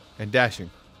and dashing.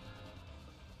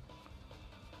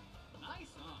 Nice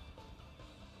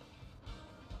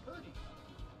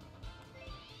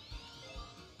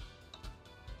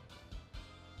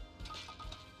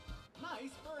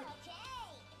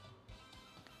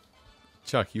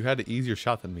Chuck, you had an easier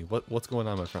shot than me. What's going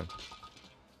on, my friend?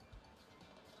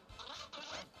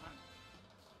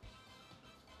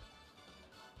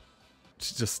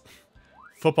 It's just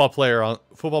football player on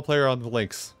the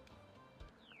links.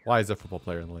 Why is there football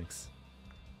player on the links?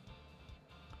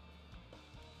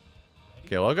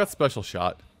 Okay, well I got special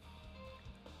shot.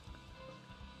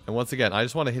 And once again, I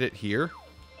just want to hit it here.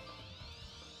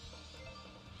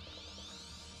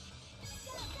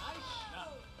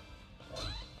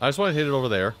 I just want to hit it over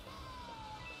there.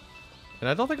 And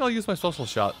I don't think I'll use my special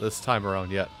shot this time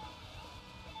around yet.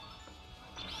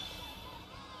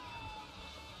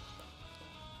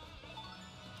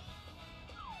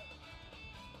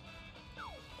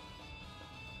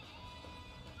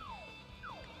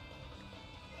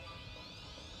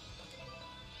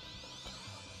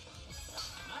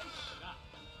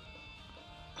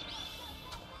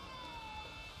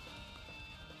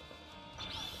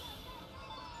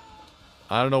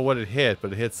 I don't know what it hit,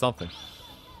 but it hit something.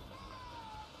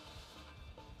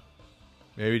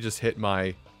 Maybe just hit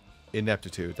my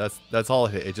ineptitude. That's all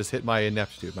it hit. It just hit my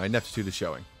ineptitude. My ineptitude is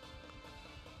showing.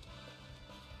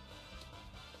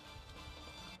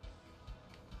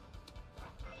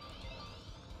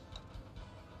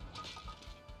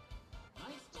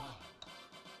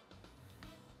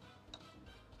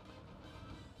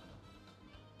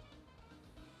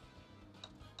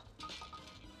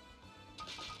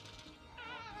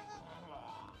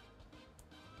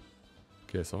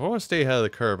 Okay, so if I want to stay ahead of the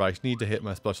curve, I need to hit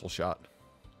my special shot.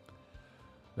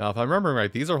 Now, if I'm remembering right,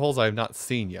 these are holes I have not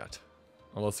seen yet.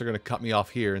 Unless they're going to cut me off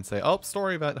here and say, oh,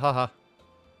 story event, haha.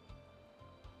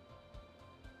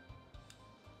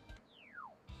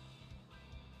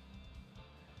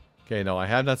 Okay, no, I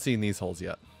have not seen these holes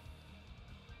yet.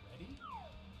 Ready?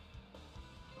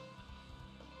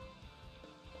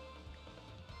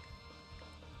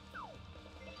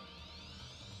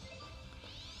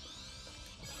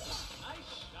 Nice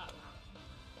shot.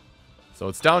 So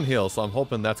it's downhill, so I'm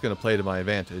hoping that's going to play to my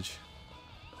advantage.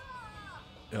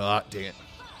 Ah, dang it.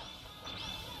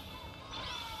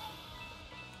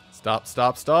 Stop,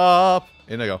 stop, stop!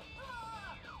 In I go.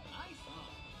 Nice on.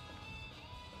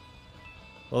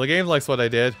 Well, the game likes what I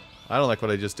did. I don't like what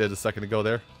I just did a second ago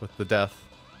there with the death.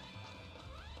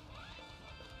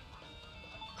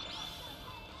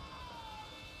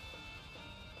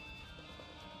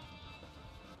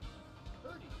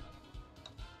 Birdie.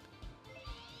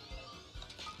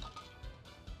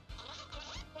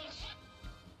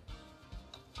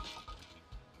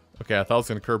 Okay, I thought it was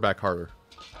going to curve back harder.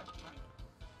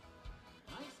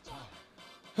 Nice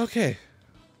ball. Okay.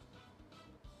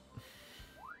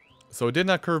 So it did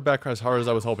not curve back as hard as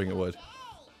I was hoping it would.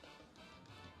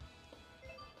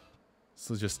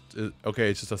 So just,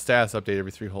 okay, it's just a status update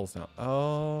every 3 holes now.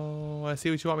 Oh, I see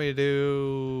what you want me to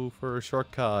do for a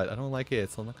shortcut. I don't like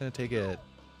it, so I'm not going to take it.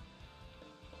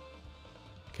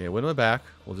 Okay, wind my back.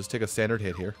 We'll just take a standard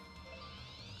hit here.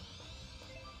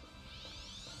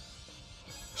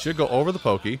 Should go over the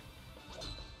pokey.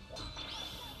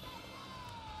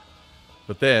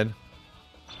 But then,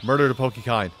 murder the pokey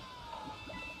kind.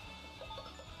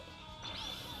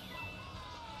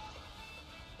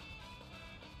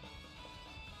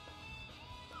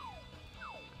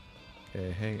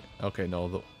 Okay, hang. Okay,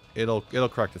 no, it'll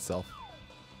correct itself.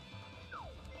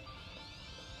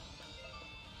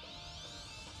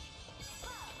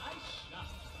 Nice shot.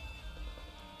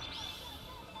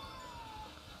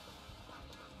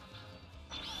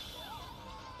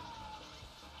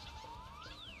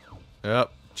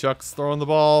 Yep, Chuck's throwing the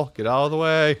ball. Get out of the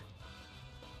way.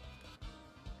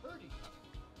 Birdie.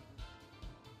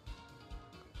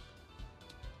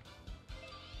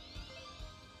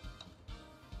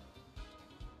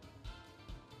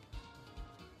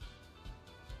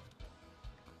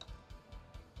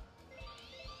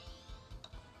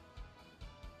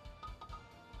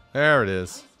 There it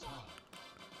is. Nice ball.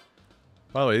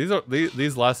 By the way,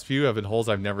 these last few have been holes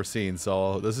I've never seen,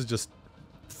 so this is just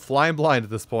flying blind at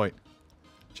this point.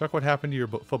 Chuck, what happened to your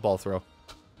football throw?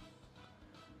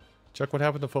 Chuck, what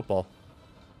happened to football?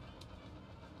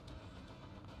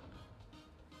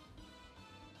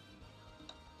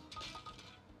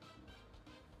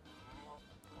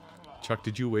 Chuck,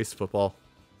 did you waste football?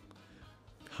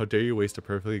 How dare you waste a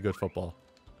perfectly good football?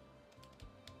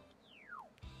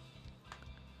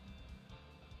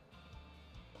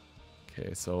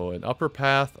 Okay, so an upper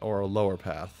path or a lower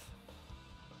path?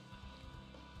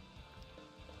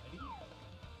 Ready?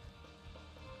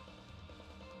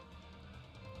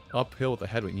 Uphill with a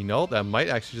headwind. You know, that might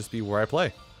actually just be where I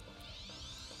play.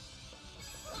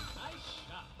 Nice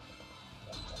shot.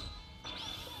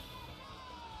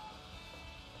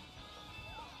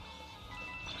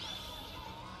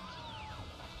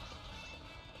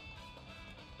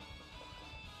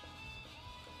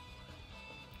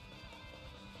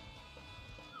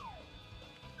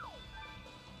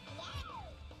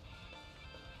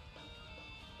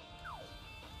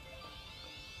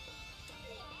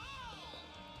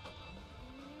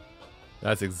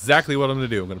 That's exactly what I'm going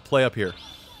to do. I'm going to play up here.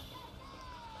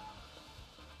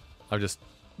 I'm just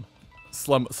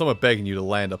somewhat begging you to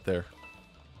land up there.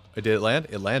 Did it land?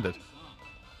 It landed.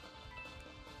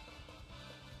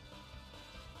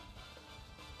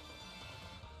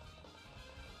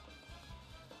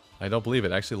 I don't believe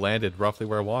it. Actually landed roughly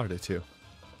where I wanted it to.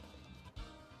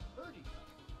 30.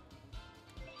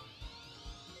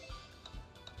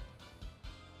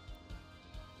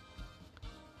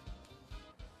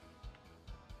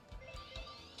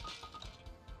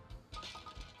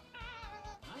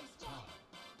 Nice job.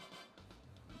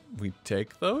 We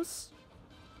take those?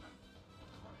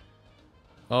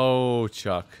 Oh,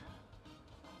 Chuck.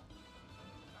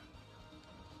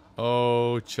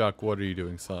 Oh, Chuck, what are you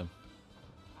doing, son?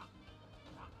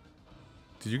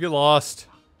 Did you get lost?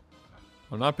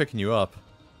 I'm not picking you up.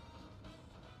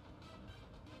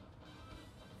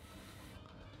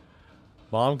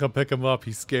 Mom, come pick him up.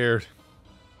 He's scared.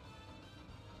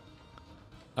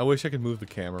 I wish I could move the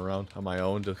camera around on my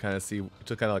own to kind of see,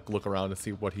 to kind of like look around to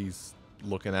see what he's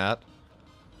looking at.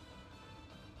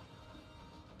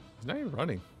 He's not even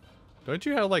running. Don't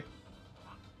you have like...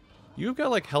 You've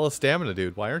got like hella stamina,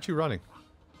 dude. Why aren't you running?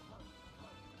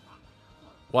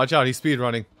 Watch out, he's speed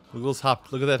running. Look at those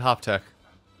hop. Look at that hop tech.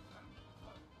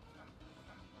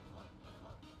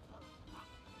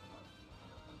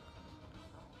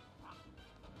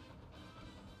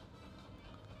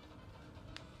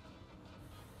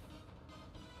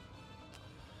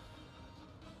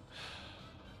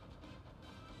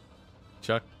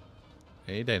 Chuck,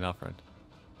 any day now, friend.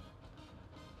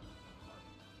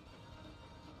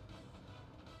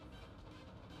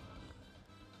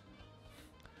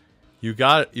 You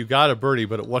got a birdie,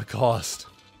 but at what cost?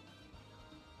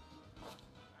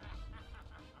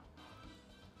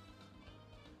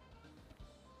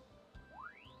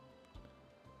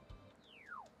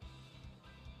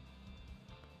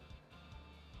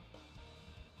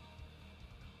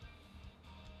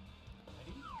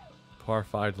 Par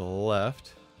 5 to the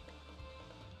left.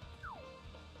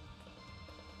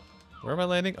 Where am I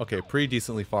landing? Okay, pretty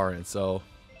decently far in, so...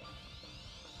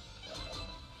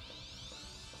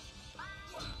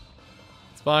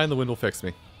 It's fine, the wind will fix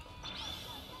me.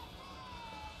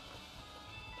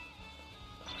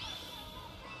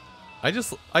 I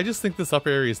just think this upper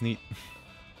area is neat.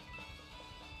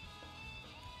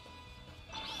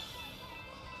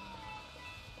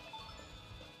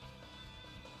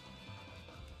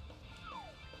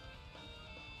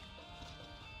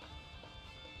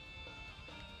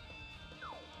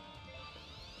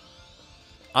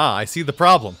 Ah, I see the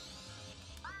problem.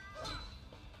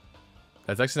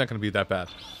 That's actually not going to be that bad.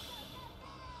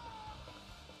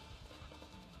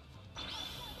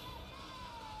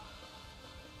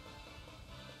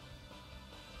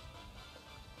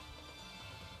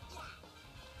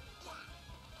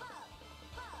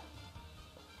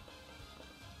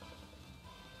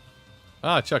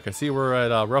 Ah, Chuck, I see we're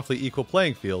at a roughly equal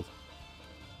playing field.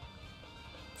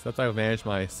 Except I've managed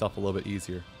myself a little bit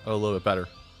easier. Or a little bit better.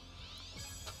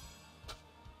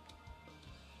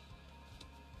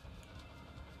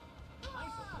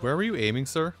 Where were you aiming,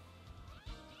 sir?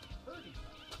 30.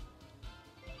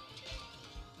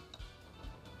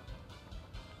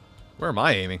 Where am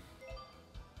I aiming?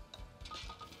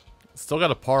 Still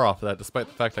got a par off of that, despite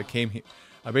the fact I came here.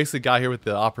 I basically got here with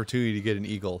the opportunity to get an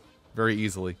eagle very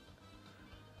easily.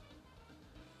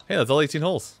 Hey, that's all 18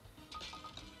 holes.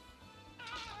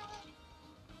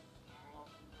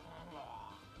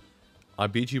 I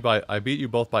beat you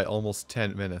both by almost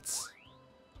 10 minutes.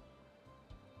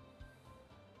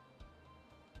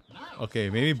 Okay,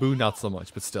 maybe Boo not so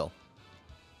much, but still.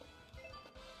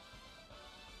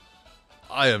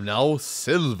 I am now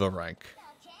silver rank.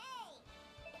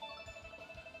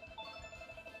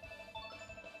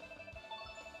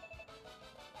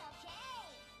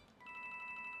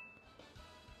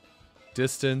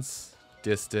 Distance,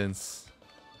 distance,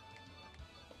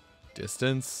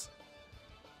 distance.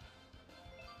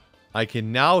 I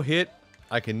can now hit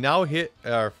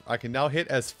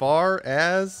as far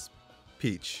as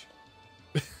Peach.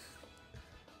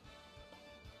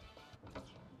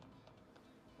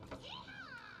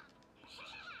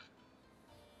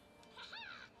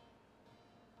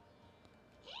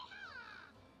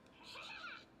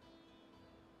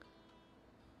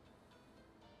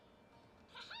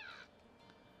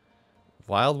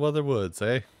 Wild Weather Woods,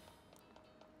 eh?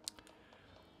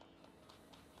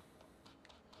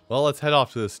 Well, let's head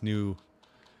off to this new...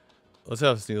 Let's head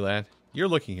off to this new land. You're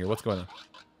looking here. What's going on?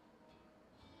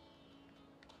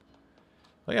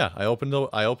 Oh yeah, I opened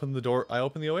the door. I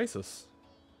opened the oasis.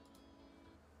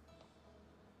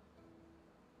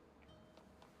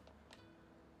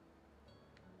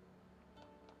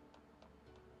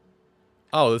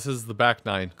 Oh, this is the back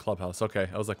 9 clubhouse. Okay,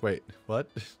 I was like, wait, what?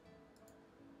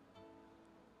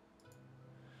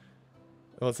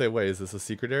 I want to say, wait, is this a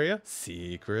secret area?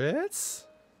 Secrets?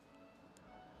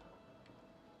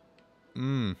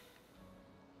 Mmm.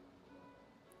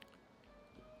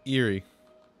 Eerie.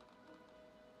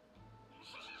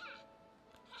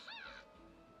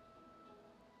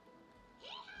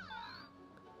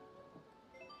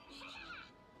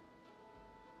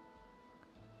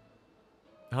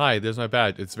 Hi, there's my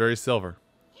badge. It's very silver.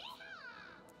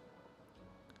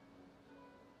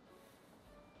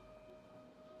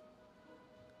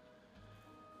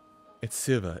 It's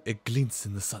silver. It glints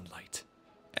in the sunlight.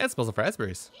 And it smells of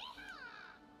raspberries.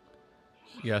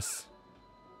 Yes.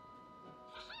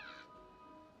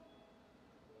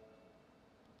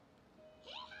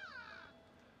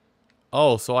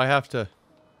 Oh, so I have to...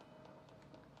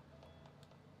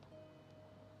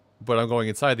 But I'm going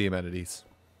inside the amenities.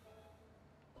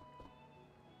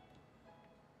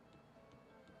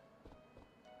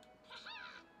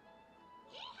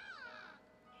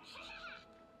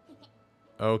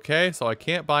 Okay, so I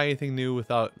can't buy anything new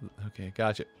without... Okay,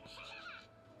 gotcha.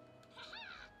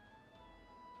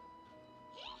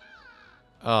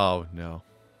 Oh, no.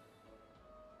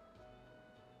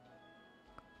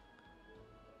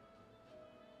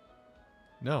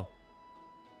 No.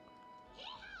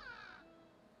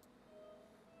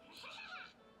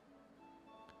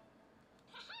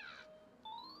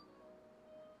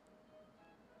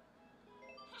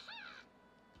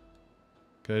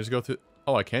 Can I just go through...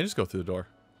 Oh, I can just go through the door.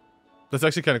 That's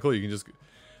actually kind of cool. You can just...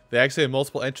 They actually have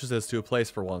multiple entrances to a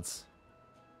place for once.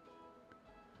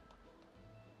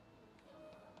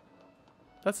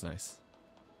 That's nice.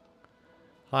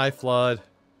 Hi, Flood.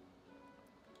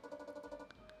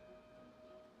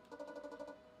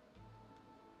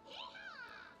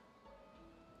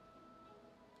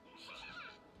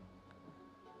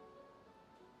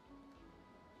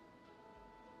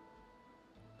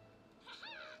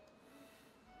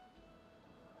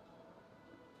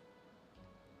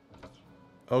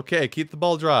 Okay, keep the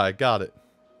ball dry. Got it.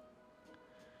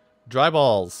 Dry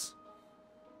balls.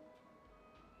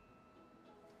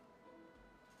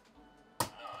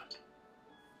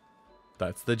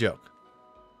 That's the joke.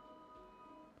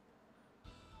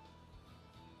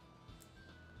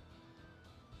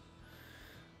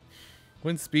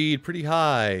 Wind speed pretty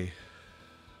high.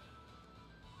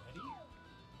 Ready?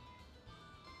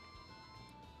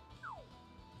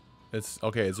 It's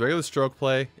okay, it's regular stroke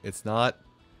play. It's not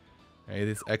any of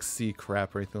this XC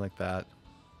crap or anything like that.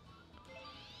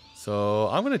 So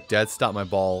I'm gonna dead stop my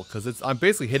ball because I'm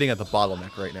basically hitting at the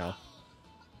bottleneck right now.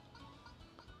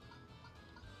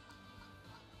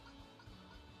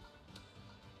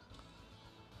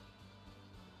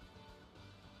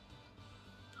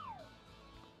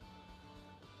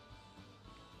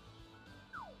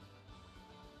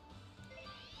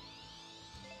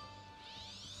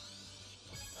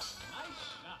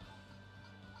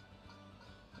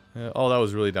 Oh, that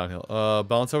was really downhill.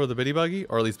 Bounce over the biddy buggy?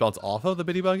 Or at least bounce off of the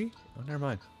biddy buggy? Oh, never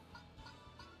mind.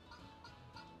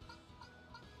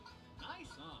 Nice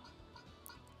on.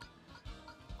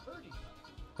 Birdie.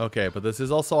 Okay, but this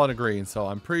is also on a green, so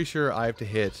I'm pretty sure I have to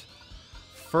hit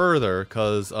further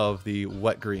because of the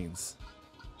wet greens.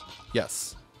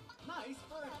 Yes. Nice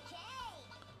birdie.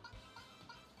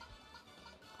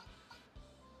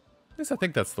 At least I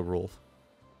think that's the rule.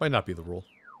 Might not be the rule.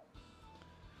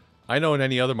 I know in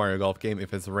any other Mario Golf game,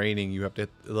 if it's raining, you have to hit,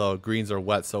 the greens are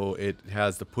wet, so it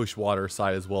has the push water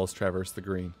side as well as traverse the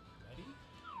green. Ready?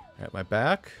 At my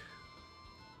back.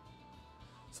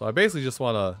 So I basically just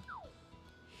want to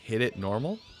hit it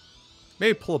normal.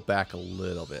 Maybe pull it back a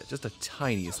little bit, just a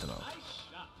tiniest amount. Nice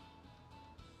shot.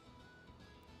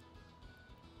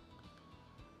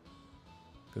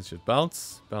 Because just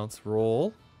bounce, bounce,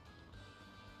 roll.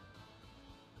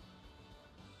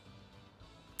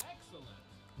 Excellent.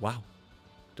 Wow.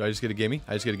 Do I just get a gimme?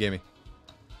 I just get a gimme.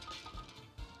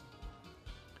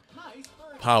 Nice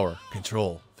birdie. Power,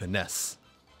 control, finesse.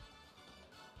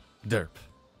 Derp.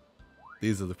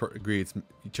 These are the ingredients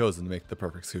chosen to make the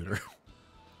perfect scooter.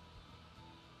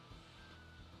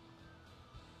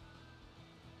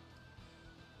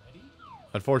 Ready?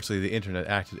 Unfortunately, the internet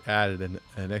added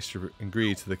an extra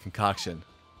ingredient to the concoction.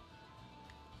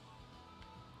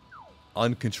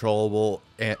 Uncontrollable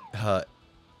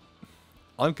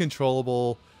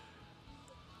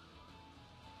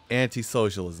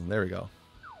anti-socialism. There we go.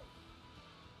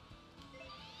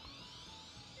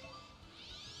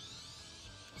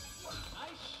 Nice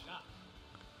shot.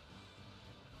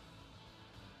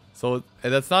 So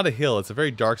and that's not a hill. It's a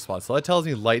very dark spot. So that tells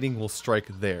me lightning will strike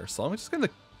there. So I'm just going to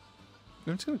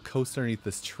I'm just gonna coast underneath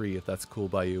this tree if that's cool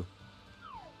by you.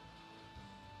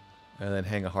 And then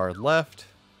hang a hard left.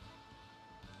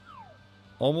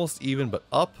 Almost even, but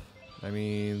up. That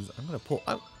means I'm gonna pull.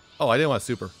 Oh, I didn't want to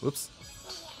super. Whoops.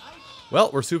 Well,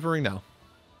 we're supering now.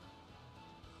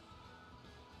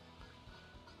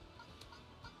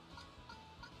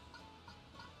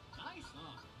 Nice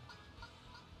on.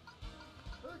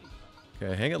 Birdie.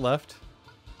 Okay, hang it left.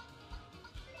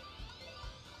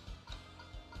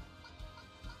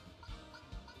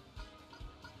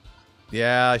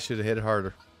 Yeah, I should have hit it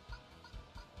harder.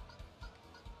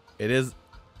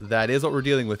 That is what we're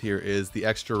dealing with here, is the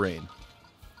extra rain.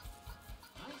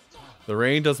 Nice on. The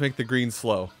rain does make the green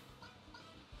slow.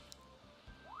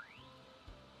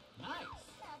 Nice.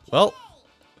 Well,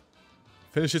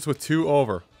 finish this with 2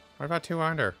 over. What about 2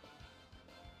 under?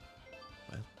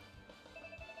 Well,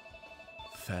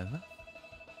 fair enough.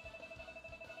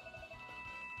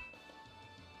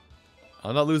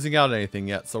 I'm not losing out on anything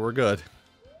yet, so we're good.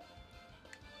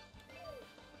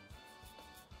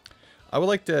 I would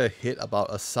like to hit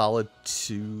about a solid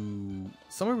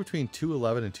somewhere between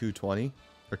 211 and 220,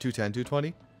 or 210,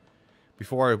 220,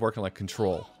 before I work on like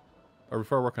control, or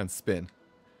before I work on spin.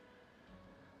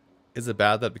 Is it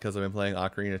bad that because I've been playing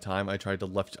Ocarina of Time, I tried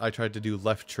to do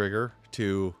left trigger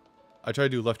to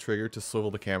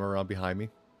swivel the camera around behind me?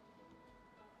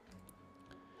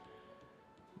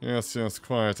 Yes,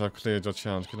 quiet. I've cleared your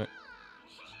challenge. Can I?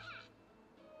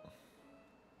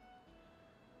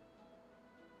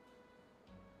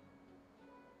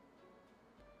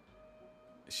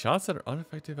 Shots that are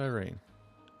unaffected by rain.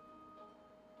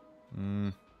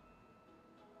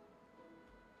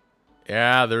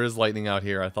 Yeah, there is lightning out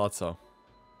here. I thought so.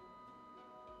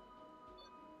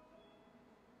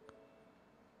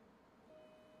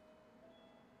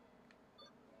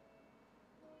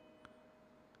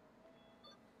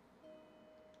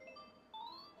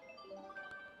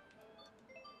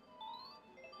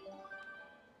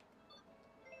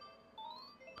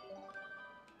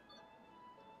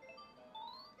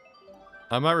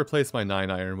 I might replace my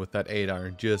 9-iron with that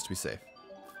 8-iron just to be safe.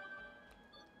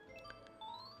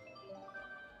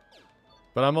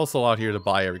 But I'm also out here to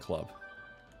buy every club.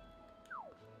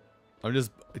 I'm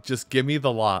just give me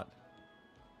the lot.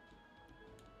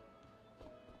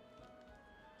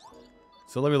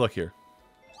 So let me look here.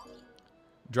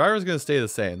 Driver's gonna stay the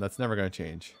same. That's never gonna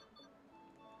change.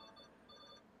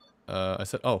 I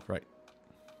said, oh, right.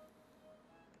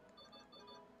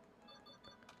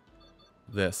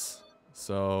 This.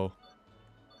 So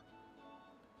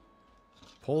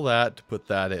pull that to put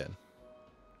that in.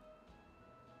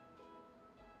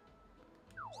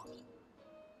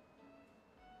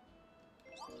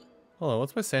 Hold on,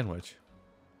 what's my sandwich?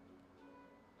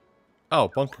 Oh,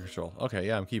 bunker control. Okay,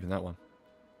 yeah, I'm keeping that one.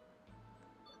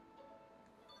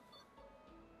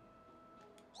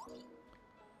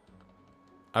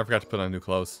 I forgot to put on new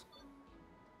clothes.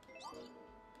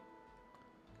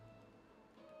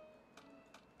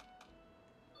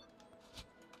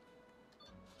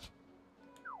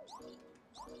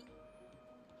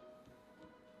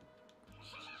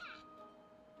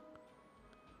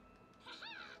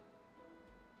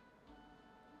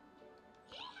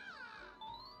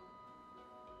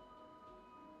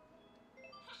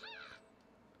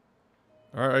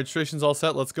 All right, registration's all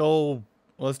set. Let's go.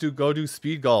 Go do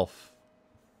speed golf.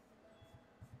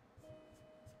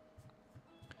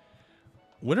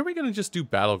 When are we gonna just do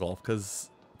battle golf?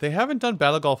 Because they haven't done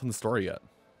battle golf in the story yet.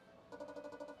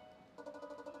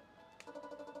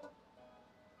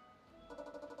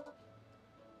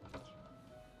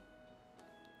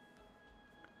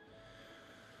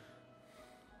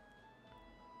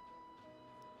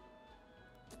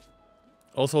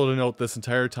 Also to note, this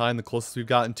entire time, the closest we've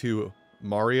gotten to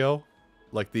Mario,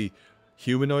 like the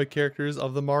humanoid characters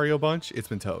of the Mario bunch, it's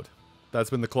been Toad.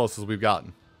 That's been the closest we've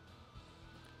gotten.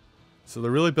 So they're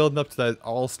really building up to that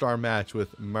all-star match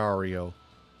with Mario.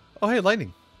 Oh, hey,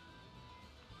 lightning.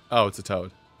 Oh, it's a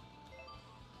Toad.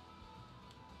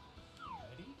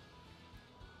 Ready?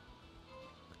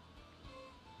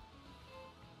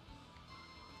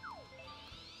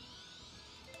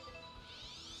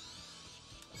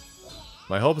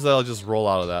 My hope is that I'll just roll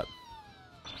out of that.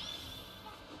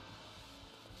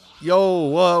 Yo,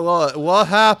 what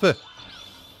happened?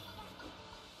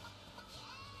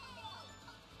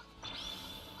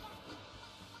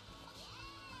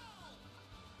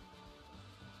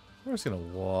 We're just gonna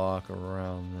walk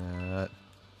around that.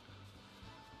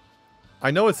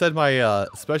 I know it said my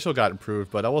special got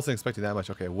improved, but I wasn't expecting that much.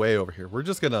 Okay, way over here. We're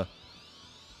just gonna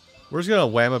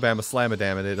whamma bamma slamma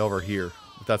damn it over here.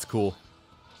 If that's cool.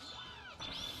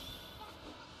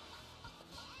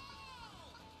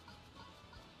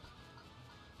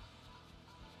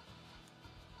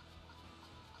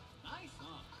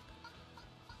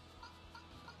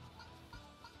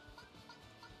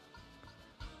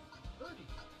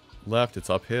 Left, it's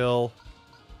uphill.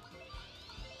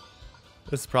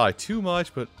 This is probably too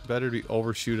much, but better to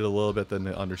overshoot it a little bit than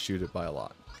to undershoot it by a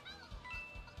lot.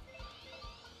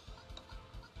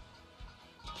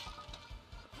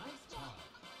 Nice car.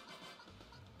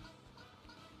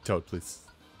 Toad, please.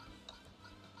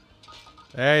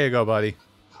 There you go, buddy.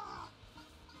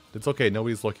 It's okay,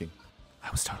 nobody's looking.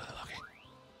 I was totally looking.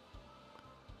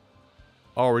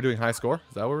 Oh, we're doing high score?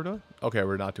 Is that what we're doing? Okay,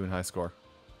 we're not doing high score.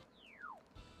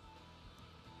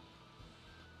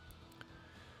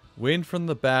 Wind from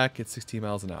the back at 16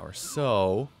 miles an hour.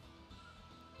 So...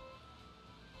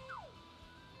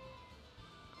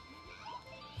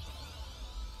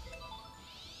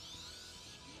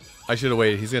 I should have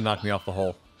waited. He's going to knock me off the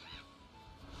hole.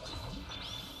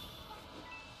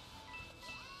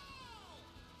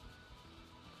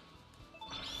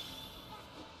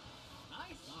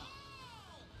 Nice car.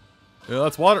 Yeah,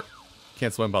 that's water.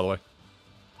 Can't swim, by the way.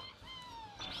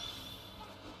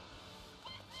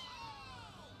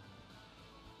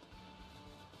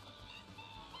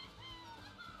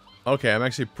 Okay, I'm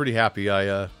actually pretty happy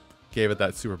I gave it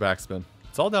that super backspin.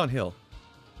 It's all downhill.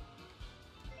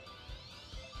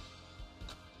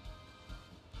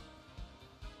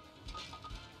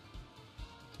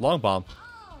 Long bomb.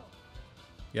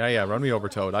 Yeah, run me over,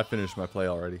 Toad. I finished my play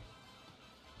already.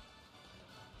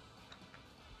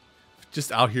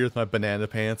 Just out here with my banana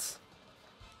pants.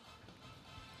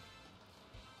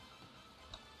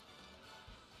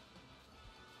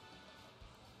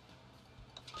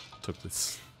 Took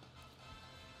this.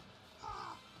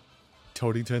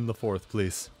 Toadington the fourth,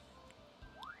 please.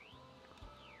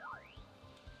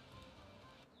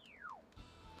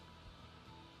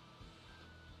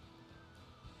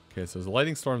 Okay, so there's a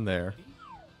lightning storm there.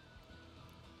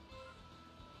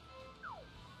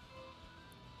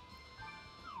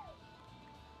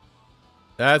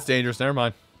 That's dangerous. Never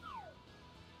mind.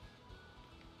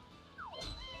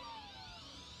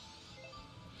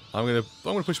 I'm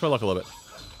gonna push my luck a little bit.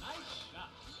 Nice shot.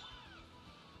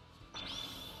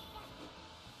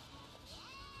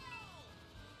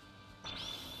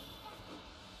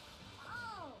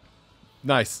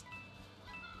 Nice.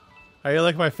 How you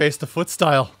like my face to foot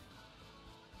style?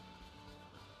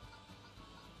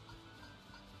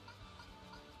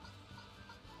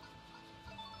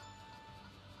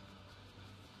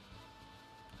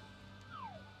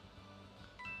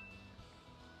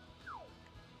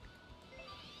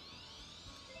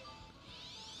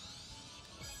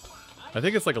 I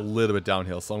think it's like a little bit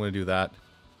downhill, so I'm going to do that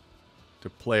to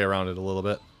play around it a little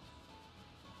bit.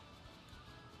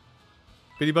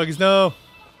 Bitty Buggies, no!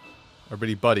 Or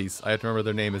Bitty Buddies. I have to remember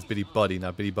their name is Bitty Buddy,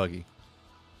 not Bitty Buggy.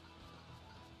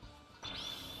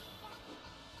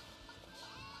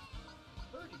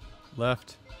 Birdie.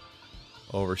 Left.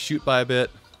 Overshoot by a bit.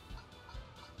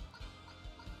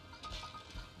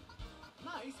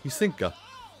 Nice. Yusinka.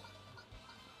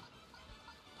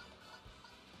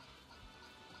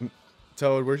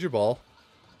 Toad, where's your ball?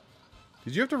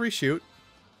 Did you have to reshoot?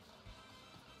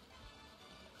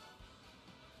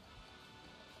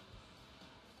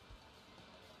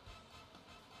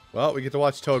 Well, we get to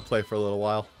watch Toad play for a little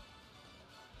while.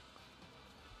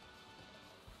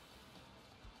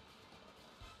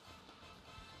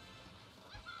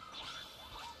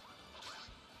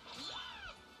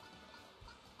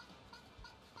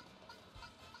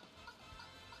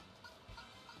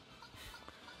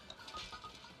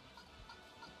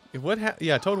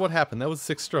 Yeah, Toad, what happened? That was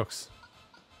 6 strokes.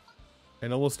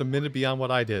 And almost a minute beyond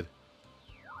what I did.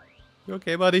 You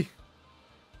okay, buddy? Do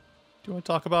you want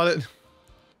to talk about it?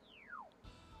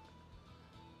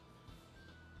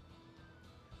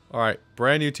 Alright,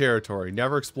 brand new territory.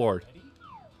 Never explored. Ready?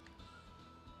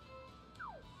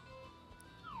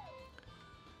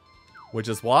 Which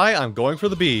is why I'm going for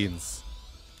the beans.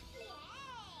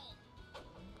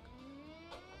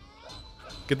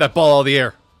 Get that ball out of the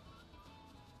air.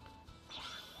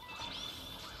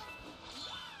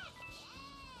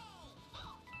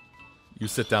 You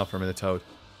sit down for a minute, Toad.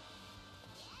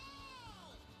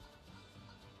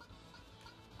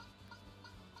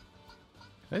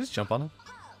 Can I just jump on him?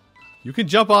 You can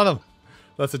jump on him!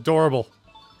 That's adorable.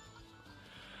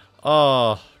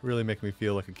 Oh, really making me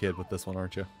feel like a kid with this one,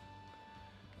 aren't you?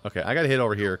 Okay, I gotta hit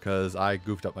over here because I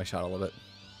goofed up my shot a little bit.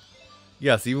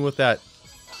 Yes, even with that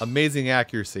amazing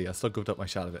accuracy, I still goofed up my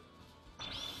shot a bit.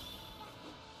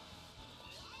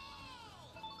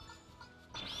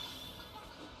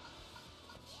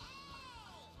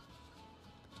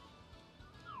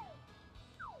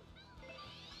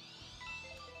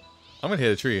 I'm gonna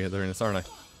hit a tree during this, aren't I?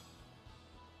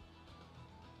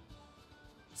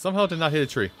 Somehow did not hit a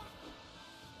tree.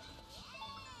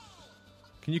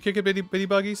 Can you kick it, bitty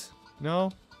buggies? No?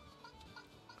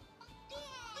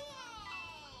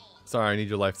 Sorry, I need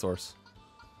your life source.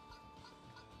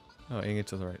 Oh, aiming it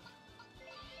to the right.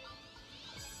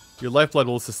 Your lifeblood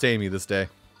will sustain me this day.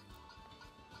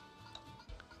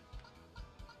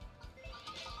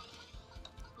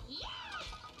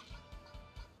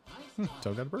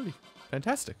 Toad got a birdie.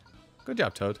 Fantastic. Good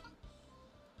job, Toad.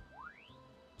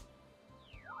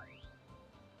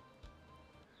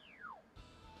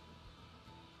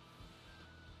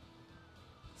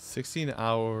 $16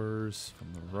 hours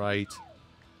from the right.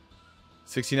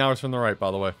 16 hours from the right, by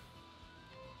the way.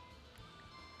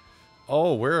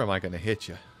 Oh, where am I going to hit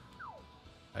you?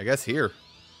 I guess here.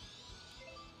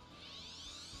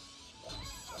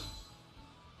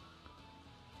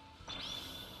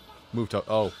 Move to...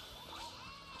 Oh.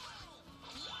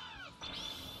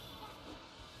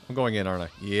 I'm going in, aren't I?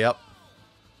 Yep.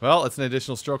 Well, it's an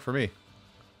additional stroke for me.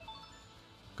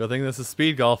 Good thing this is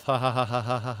speed golf. Ha ha ha ha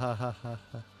ha ha ha ha ha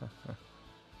ha.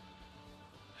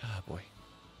 Ah, boy.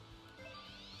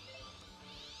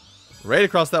 Right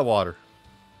across that water.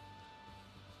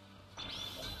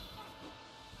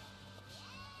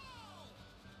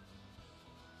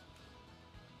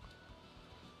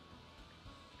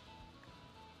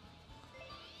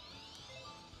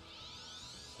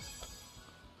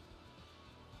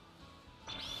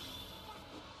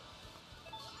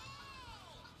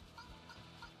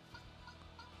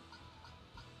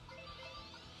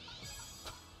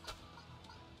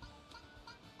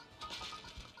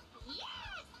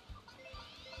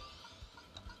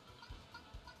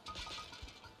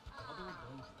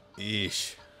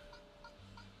 Eesh.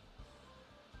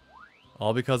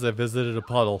 All because I visited a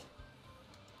puddle.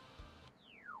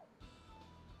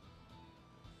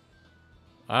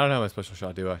 I don't have my special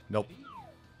shot, do I? Nope.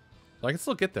 I can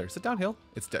still get there. Is it downhill?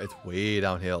 It's way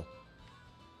downhill.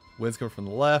 Wind's coming from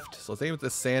the left, so let's aim at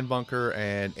this sand bunker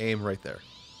and aim right there.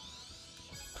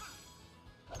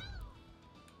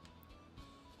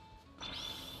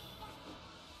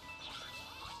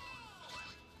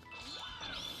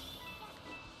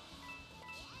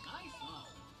 Nice one.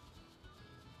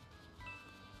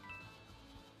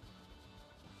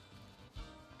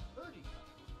 Birdie.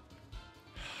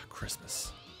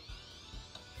 Christmas.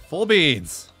 Full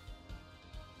beans.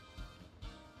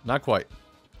 Not quite.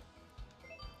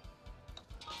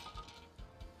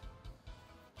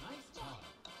 Nice job.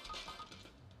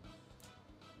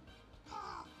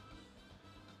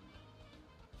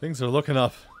 Things are looking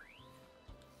up.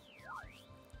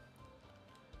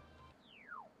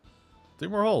 3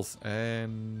 more holes,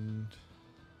 and...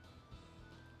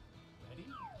 Ready?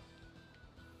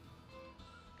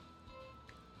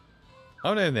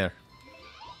 I'm in there.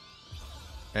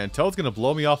 And Toad's gonna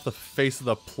blow me off the face of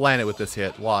the planet with this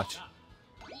hit. Watch.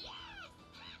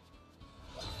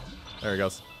 There he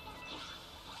goes.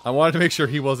 I wanted to make sure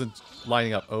he wasn't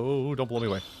lining up. Oh, don't blow me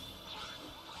away.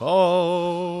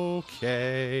 Okay.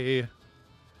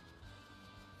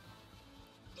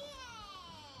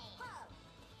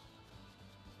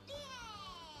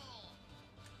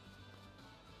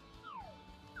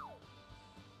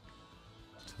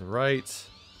 To the right.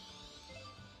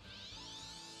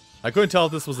 I couldn't tell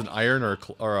if this was an iron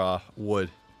or wood.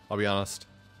 I'll be honest.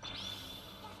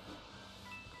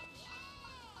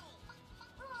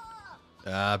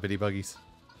 Ah, bitty buggies.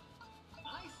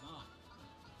 Nice one.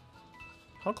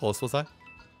 How close was I?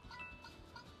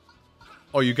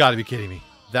 Oh, you gotta be kidding me.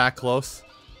 That close?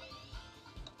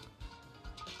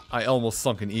 I almost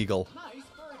sunk an eagle. Nice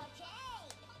birdie.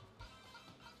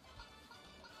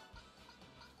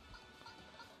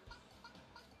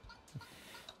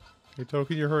 Hey, Toad,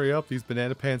 can you hurry up? These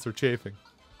banana pants are chafing.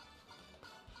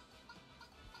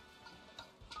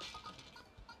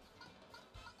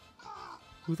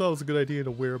 Who thought it was a good idea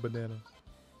to wear a banana?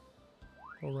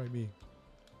 Alright, me.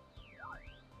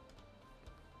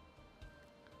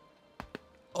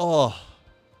 Oh.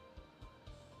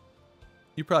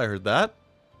 You probably heard that.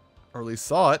 Or at least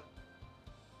saw it.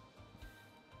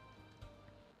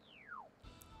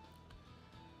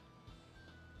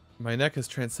 My neck has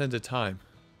transcended time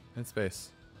and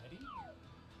space. Ready?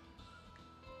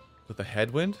 With a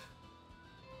headwind?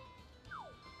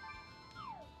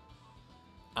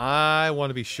 I want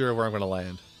to be sure where I'm going to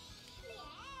land.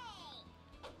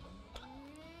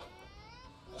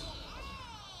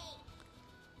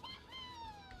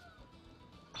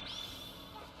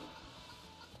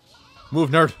 Move,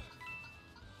 nerd.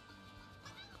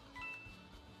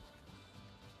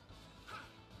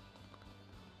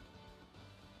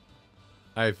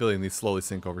 I have a feeling these slowly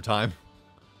sink over time.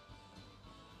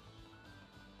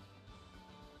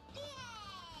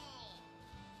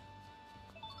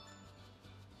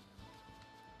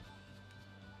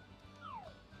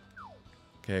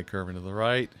 Okay, curving to the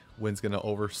right. Wind's gonna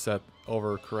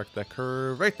overcorrect that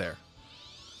curve right there.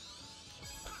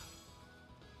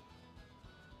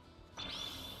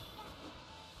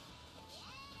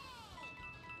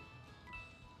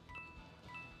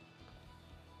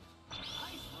 Nice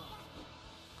hop.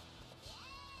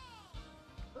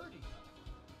 Birdie.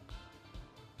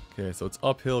 Okay, so it's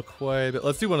uphill quite a bit.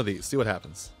 Let's do one of these. See what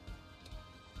happens.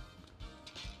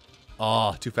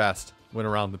 Oh, too fast. Went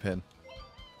around the pin.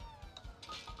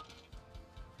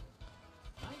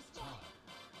 Nice hop.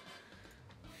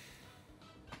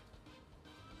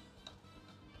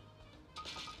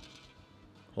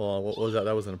 Hold on, what was that?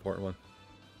 That was an important one.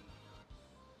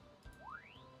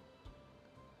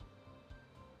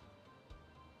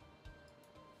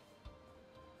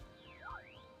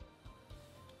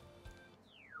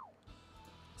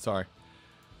 Sorry.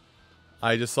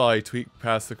 I just saw a tweet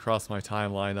pass across my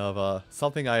timeline of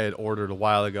something I had ordered a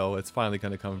while ago. It's finally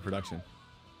going to come in production.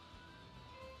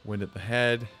 Wind at the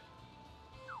head.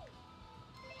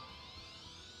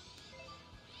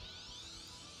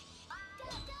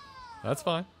 That's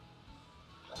fine.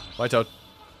 Bye, Toad.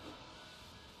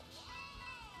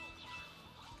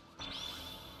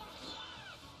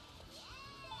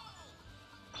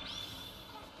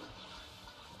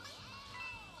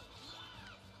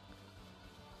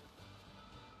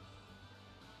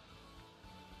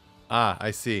 Ah,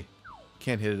 I see.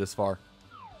 Can't hit it as far.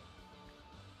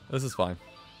 This is fine.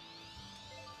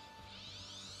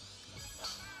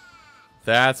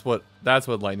 That's what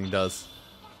lightning does.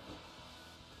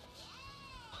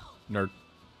 Nerd.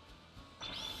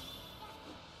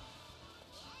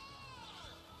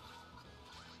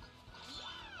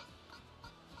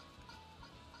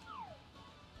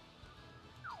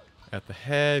 At the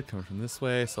head, coming from this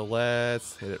way, so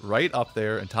let's hit it right up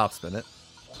there and topspin it.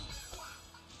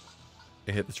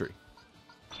 It hit the tree.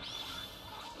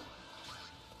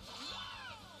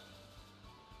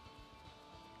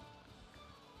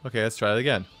 Okay, let's try it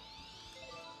again.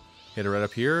 Hit it right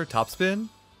up here, topspin.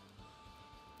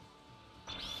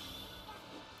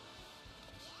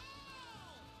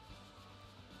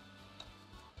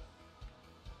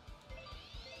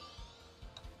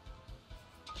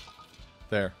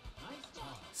 There.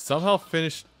 Somehow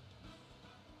finished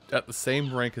at the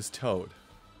same rank as Toad.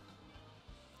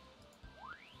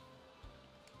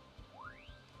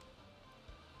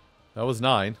 That was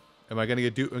 9. Am I gonna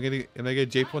get am I gonna get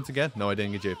japed once again? No, I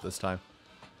didn't get japed this time.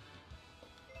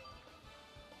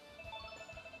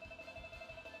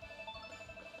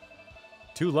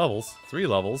 Two levels, 3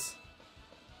 levels.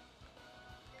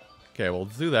 Okay, well,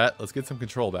 let's do that. Let's get some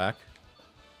control back.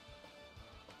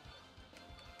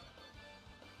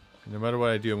 No matter what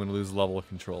I do, I'm going to lose a level of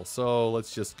control. So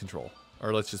let's just control.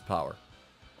 Or let's just power.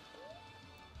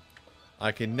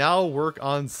 I can now work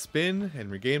on spin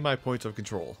and regain my points of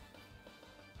control.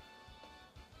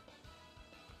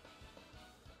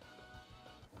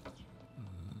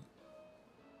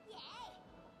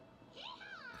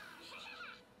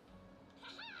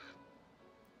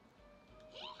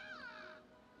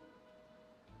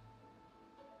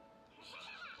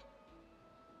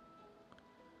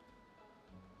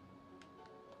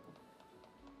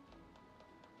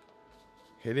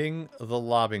 Hitting the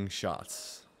lobbing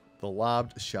shots. The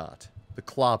lobbed shot. The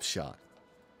clop shot.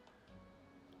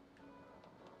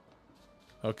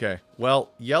 Okay. Well,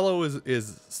 yellow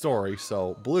is story,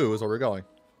 so blue is where we're going.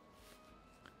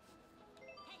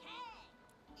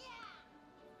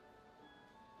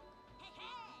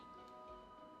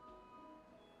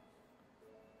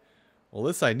 Well,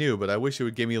 this I knew, but I wish it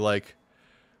would give me like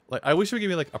I wish it would give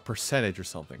me like a percentage or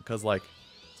something, because like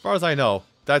as far as I know,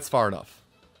 that's far enough.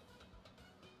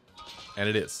 And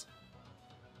it is.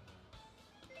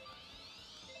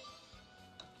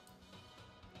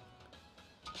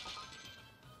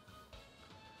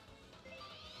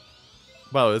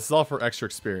 Wow, this is all for extra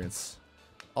experience.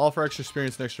 All for extra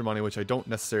experience and extra money, which I don't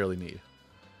necessarily need.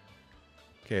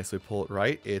 Okay, so we pull it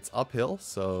right. It's uphill,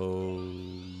 so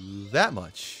that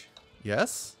much.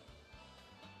 Yes?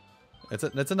 That's a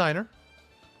 9er.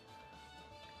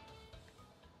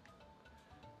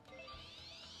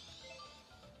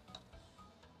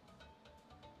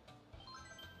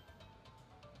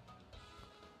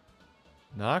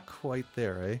 Not quite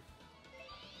there, eh?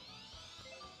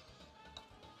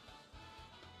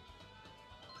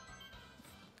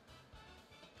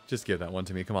 Just give that one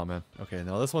to me. Come on, man. Okay,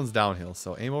 now this one's downhill,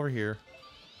 so aim over here.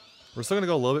 We're still going to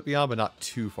go a little bit beyond, but not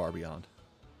too far beyond.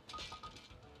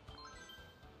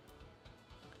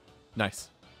 Nice.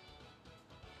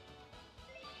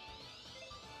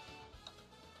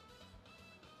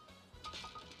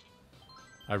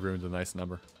 I ruined a nice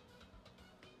number.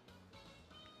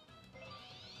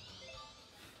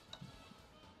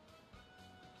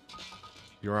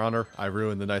 Your Honor, I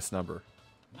ruined the nice number.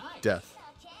 Nice. Death.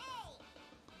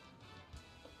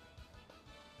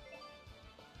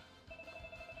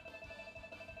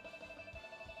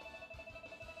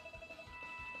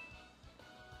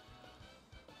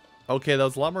 Okay, that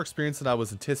was a lot more experience than I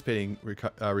was anticipating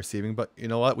receiving, but you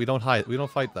know what? We don't hide. We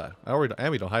don't fight that.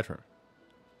 And we don't hide from it.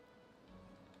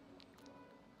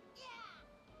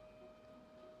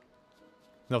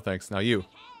 No thanks. Now you.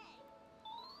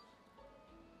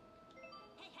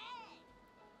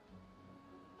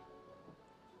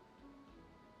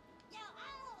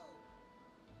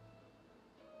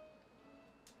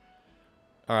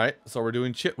 All right, so we're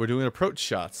doing approach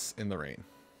shots in the rain.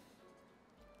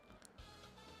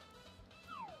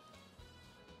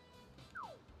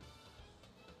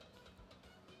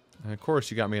 And of course,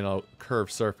 you got me in a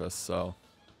curved surface, so.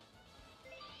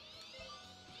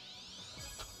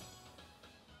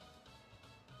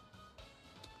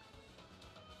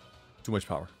 Too much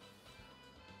power.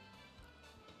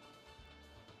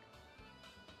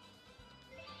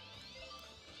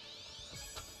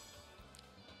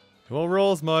 It won't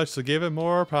roll as much, so give it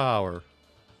more power.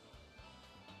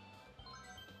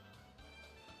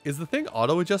 Is the thing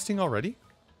auto-adjusting already?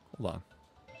 Hold on.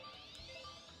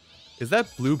 Is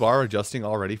that blue bar adjusting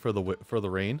already for the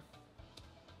rain?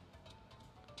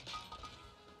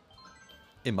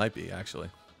 It might be, actually.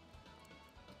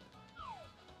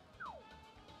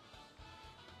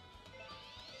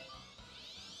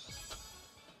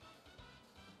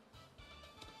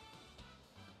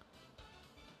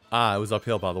 Ah, it was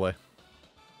uphill, by the way.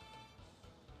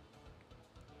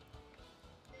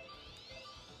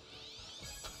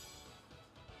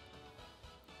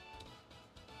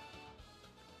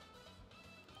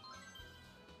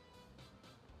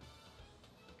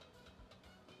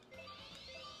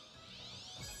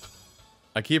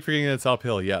 I keep forgetting it's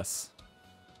uphill, yes.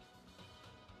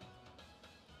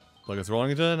 Look, it's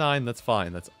rolling into a 9, that's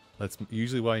fine. That's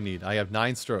usually what I need. I have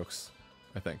 9 strokes,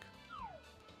 I think.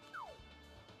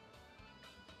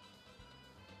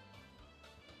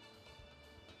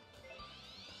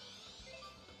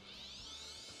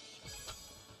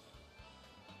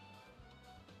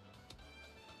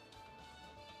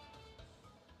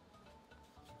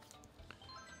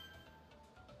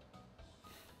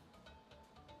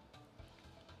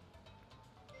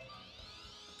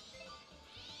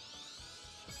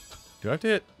 Do I have to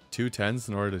hit 2 10s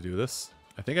in order to do this?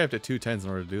 I think I have to hit 2 10s in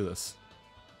order to do this.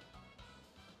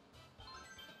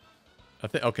 I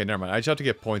think. Okay, never mind. I just have to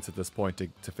get points at this point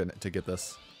to get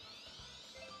this.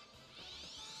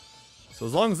 So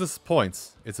as long as this is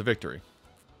points, it's a victory.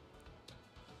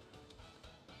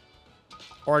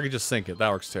 Or I could just sink it. That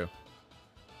works too.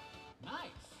 Nice.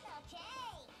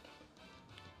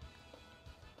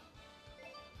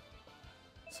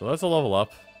 So that's a level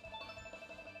up.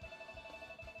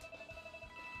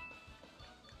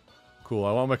 Cool,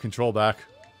 I want my control back.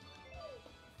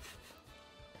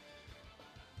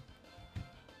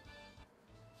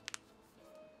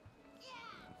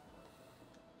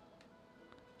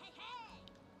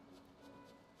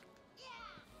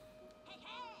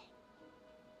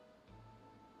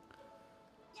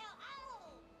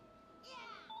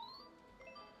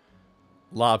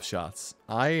 Lob shots.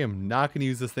 I am not going to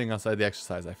use this thing outside the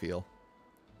exercise, I feel.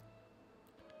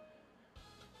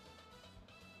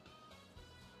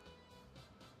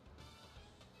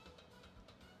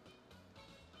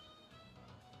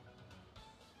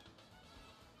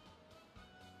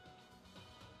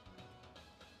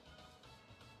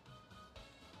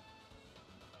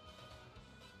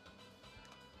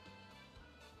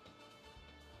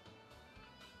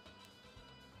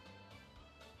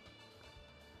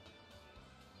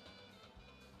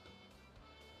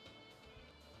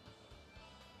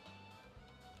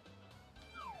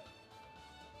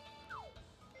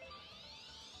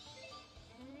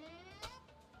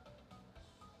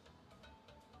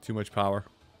 Too much power.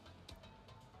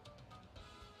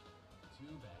 Too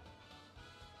bad.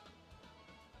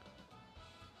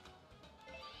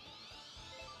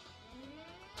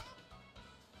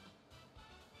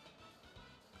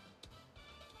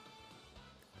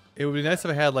 It would be nice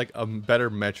if I had like a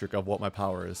better metric of what my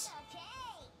power is.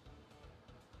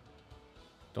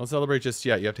 Don't celebrate just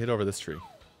yet. You have to hit over this tree.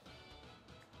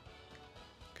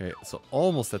 Okay, so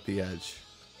almost at the edge.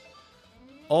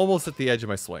 Almost at the edge of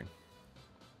my swing.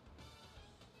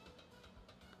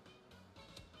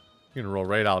 You're gonna roll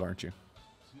right out, aren't you?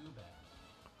 Too bad.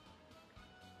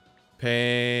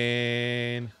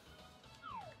 Pain.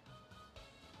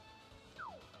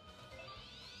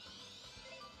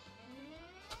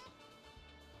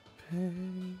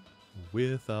 Pain.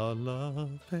 Without love,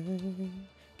 pain.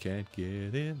 Can't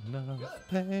get enough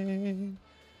pain.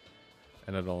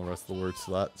 And I don't know the rest of the words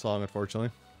to that song,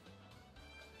 unfortunately.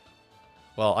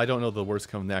 Well, I don't know the words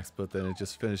come next, but then it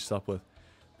just finishes up with,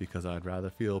 because I'd rather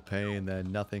feel pain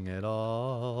than nothing at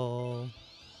all.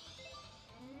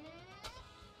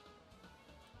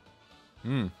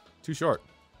 Too short.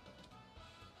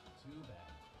 Too bad.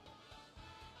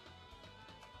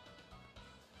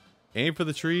 Aim for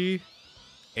the tree.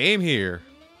 Aim here.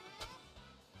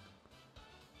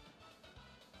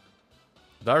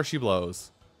 There she blows.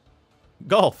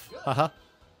 Golf. Haha.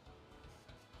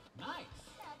 Nice.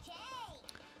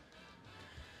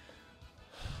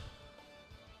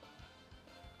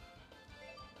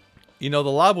 You know,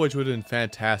 the lob wedge would have been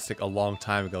fantastic a long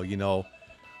time ago. You know,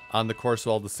 on the course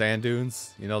of all the sand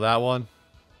dunes. You know that one?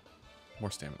 More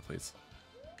stamina, please.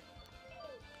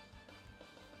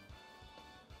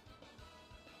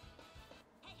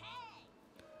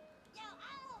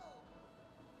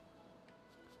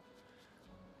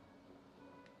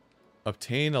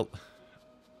 Obtain a...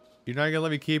 You're not gonna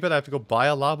let me keep it? I have to go buy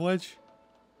a lob wedge?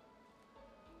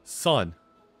 Son.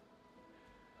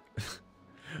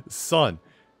 Son.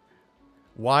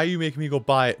 Why are you making me go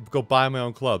buy my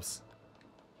own clubs?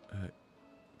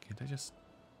 Can't I just...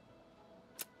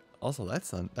 Also,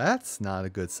 that's not a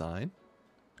good sign.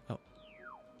 Oh.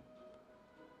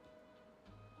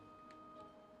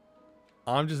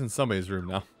 I'm just in somebody's room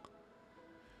now.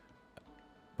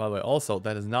 By the way, also,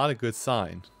 that is not a good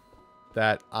sign.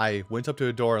 That I went up to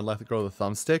a door and let go of the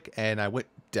thumbstick, and I went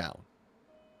down.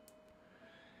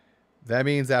 That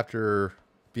means after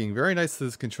being very nice to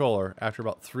this controller, after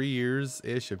about 3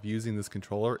 years-ish of using this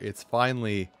controller, it's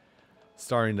finally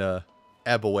starting to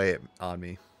ebb away on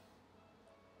me.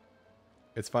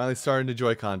 It's finally starting to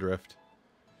Joy-Con drift.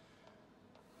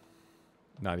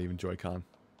 Not even Joy-Con.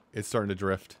 It's starting to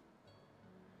drift.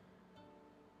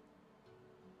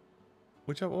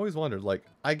 Which I've always wondered, like,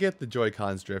 I get the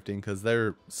Joy-Cons drifting because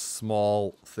they're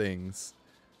small things.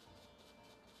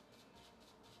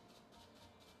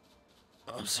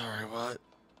 I'm sorry, what?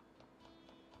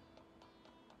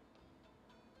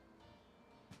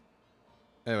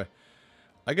 Anyway,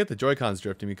 I get the Joy-Cons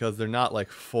drifting because they're not, like,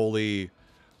 fully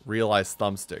realized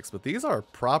thumbsticks. But these are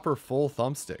proper full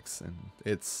thumbsticks, and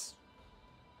it's...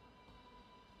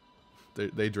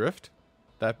 They drift?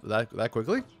 That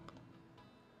quickly?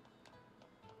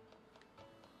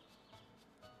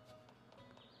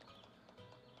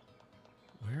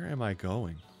 Where am I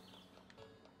going?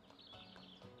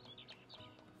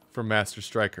 For Master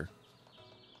Striker.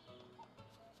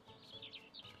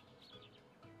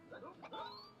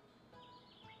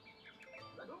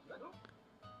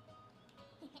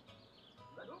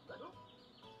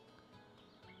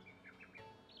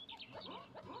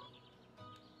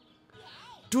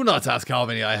 Do not ask how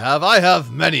many I have. I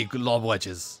have many lob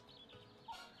wedges.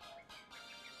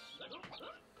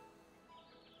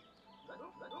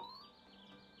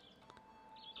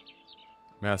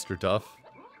 Master Duff.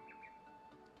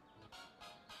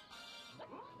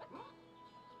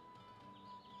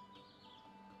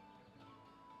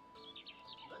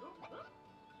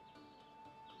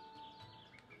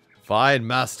 Find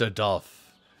Master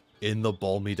Duff in the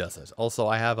balmy desert. Also,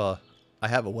 I have a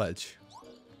wedge.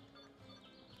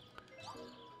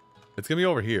 It's gonna be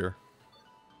over here.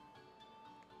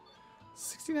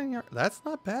 69 yards. That's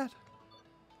not bad.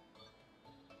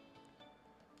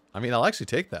 I mean, I'll actually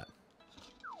take that.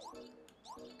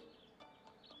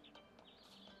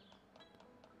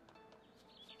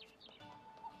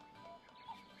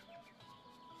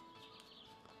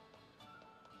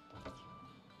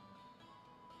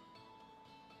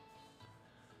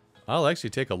 I'll actually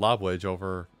take a lob wedge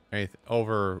over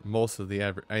most of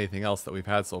the anything else that we've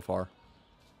had so far.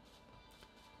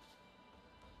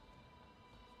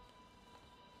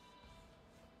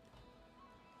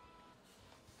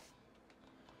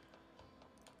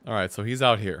 All right, so he's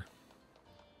out here.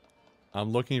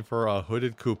 I'm looking for a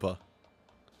hooded Koopa.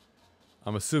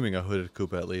 I'm assuming a hooded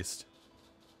Koopa at least.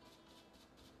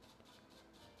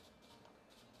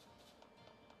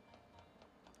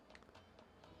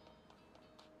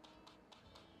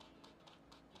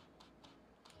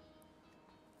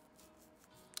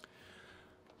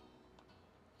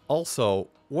 Also,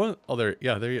 one other,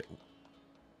 yeah, there you...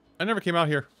 I never came out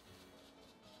here.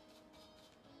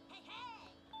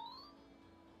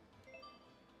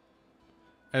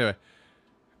 Anyway.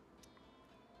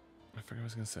 I forgot what I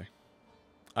was going to say.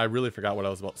 I really forgot what I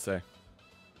was about to say.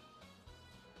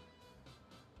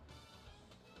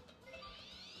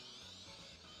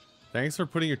 Thanks for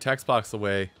putting your text box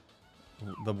away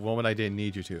the moment I didn't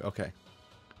need you to. Okay.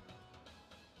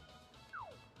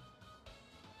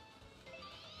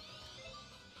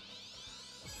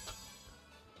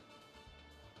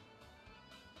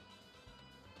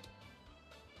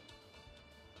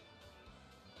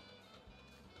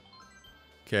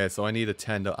 Okay, so I need a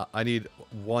 10 to... I need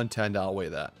 110 to outweigh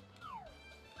that.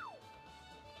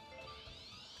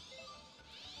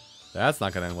 That's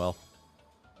not going to end well.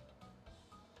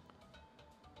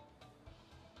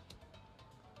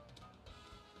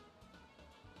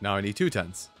 Now I need 2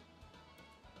 10s.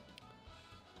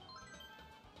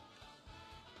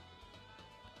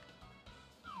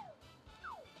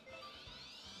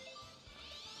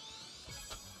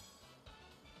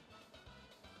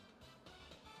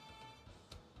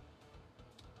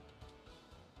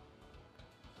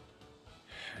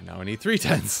 And now I need 3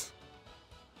 10s.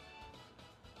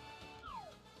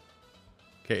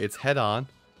 Okay, it's head on.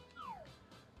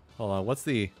 Hold on, what's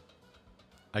the...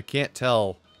 I can't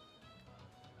tell.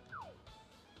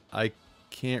 I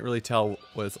can't really tell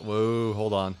what it's... Whoa,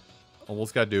 hold on.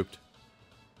 Almost got duped.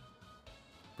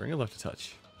 Bring it left to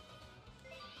touch.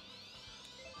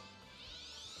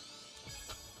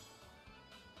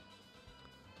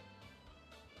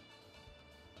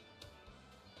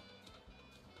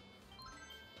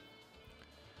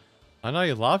 I'm not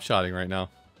even lob shotting right now.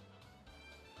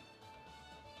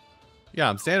 Yeah,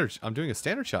 I'm doing a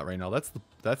standard shot right now. That's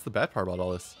the bad part about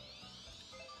all this.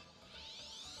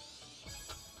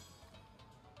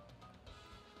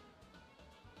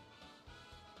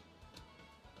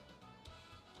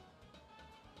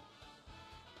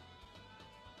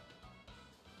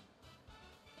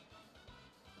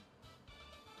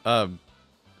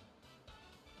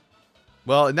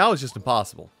 Well, now it's just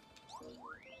impossible.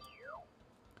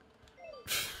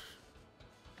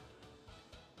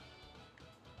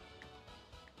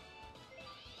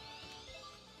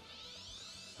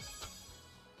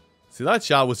 See, that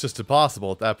shot was just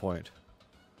impossible at that point.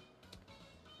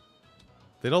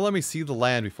 They don't let me see the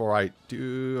land before I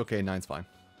do... Okay, 9's fine.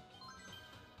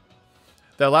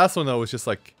 That last one, though, was just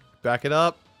like, back it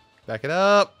up, back it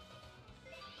up,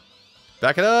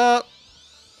 back it up.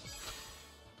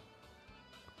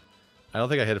 I don't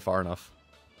think I hit it far enough.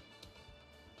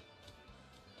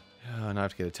 Oh, now I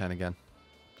have to get a 10 again.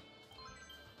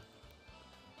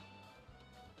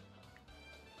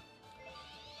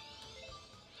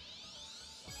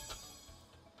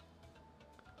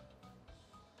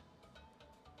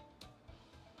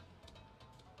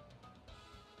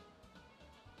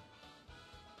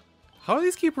 How do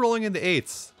these keep rolling into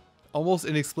 8s? Almost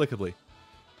inexplicably.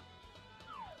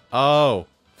 Oh.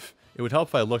 It would help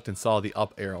if I looked and saw the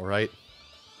up arrow, right?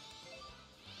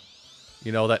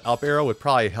 You know, that up arrow would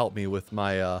probably help me with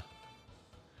my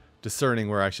discerning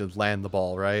where I should land the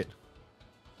ball, right?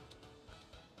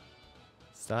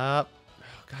 Stop.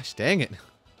 Oh, gosh dang it.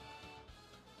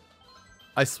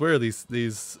 I swear these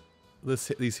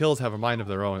hills have a mind of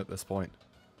their own at this point.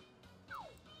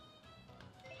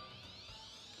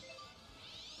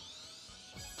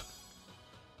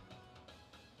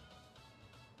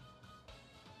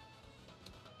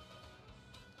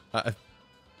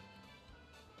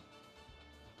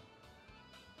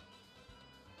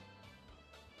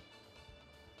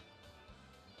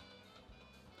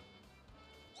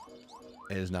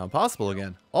 It is now impossible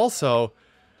again. Also,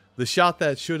 the shot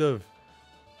that should have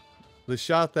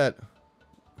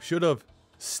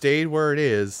stayed where it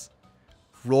is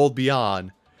rolled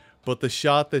beyond, but the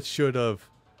shot that should have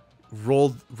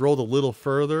rolled a little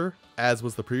further, as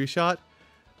was the previous shot,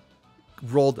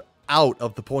 rolled out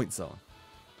of the point zone.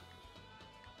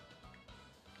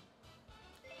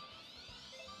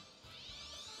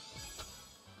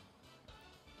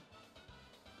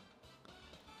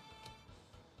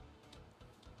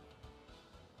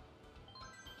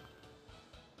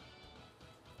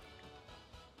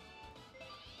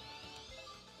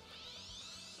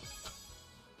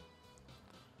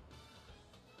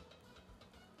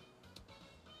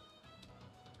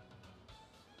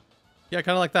 Yeah,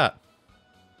 kind of like that.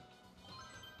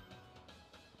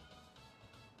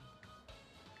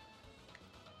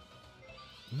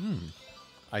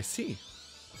 I see.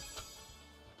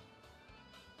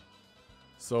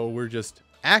 So we're just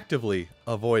actively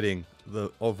avoiding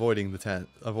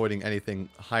anything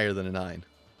higher than a 9.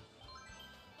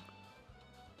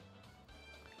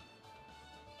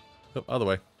 Oh, other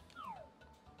way.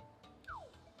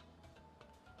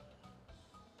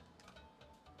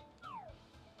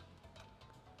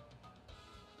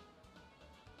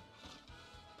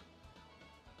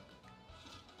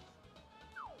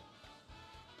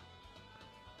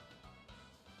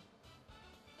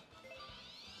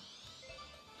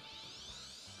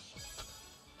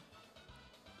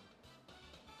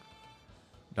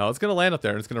 No, it's going to land up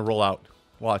there and it's going to roll out.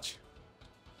 Watch.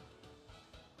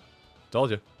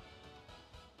 Told you.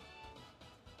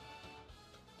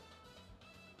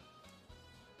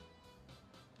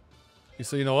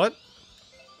 So you know what?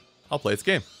 I'll play its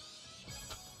game.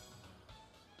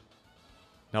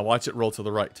 Now watch it roll to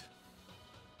the right.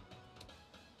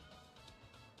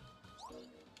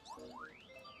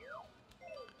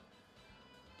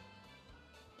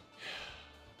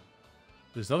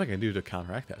 There's nothing I can do to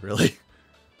counteract that, really.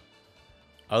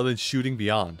 Other than shooting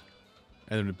beyond.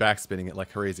 And then backspinning it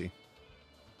like crazy.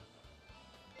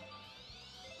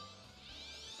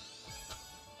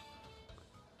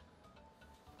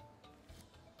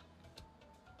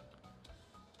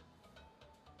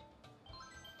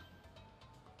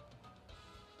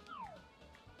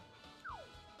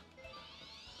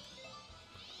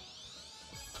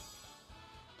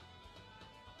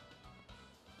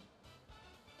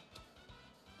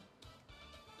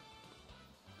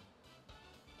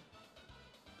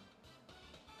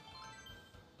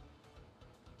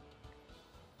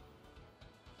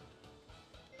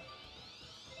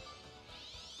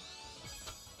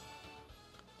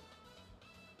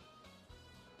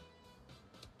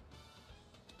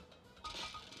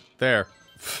 There.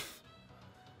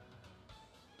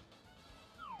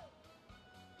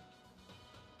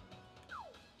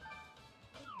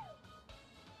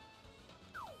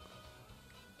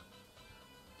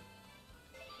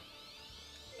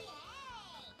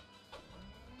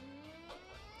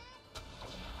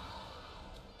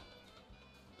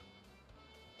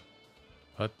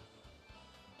 What?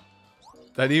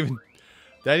 That didn't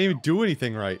even do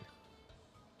anything right.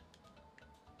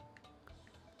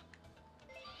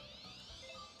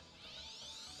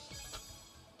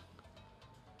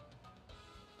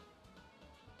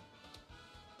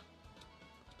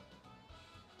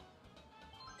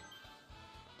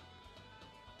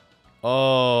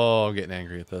 Oh, I'm getting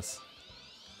angry at this.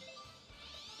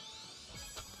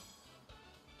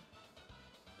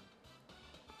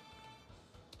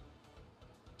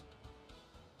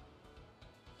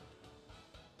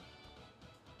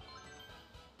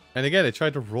 And again, it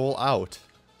tried to roll out.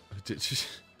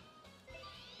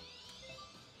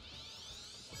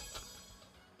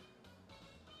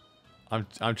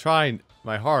 I'm trying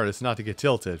my hardest not to get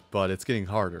tilted, but it's getting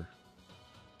harder.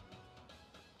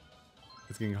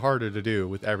 It's getting harder to do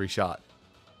with every shot.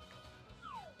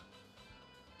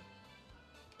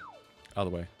 Out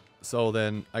of the way. So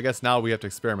then, I guess now we have to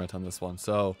experiment on this one.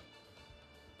 So,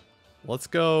 let's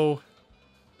go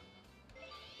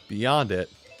beyond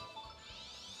it.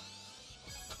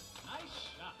 Nice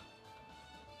shot.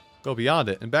 Go beyond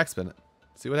it and backspin it.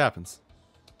 See what happens.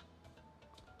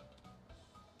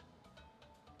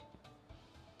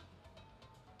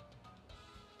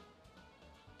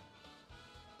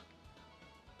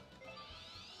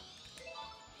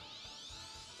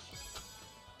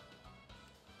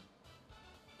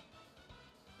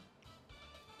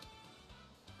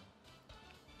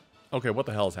 Okay, what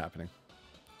the hell is happening?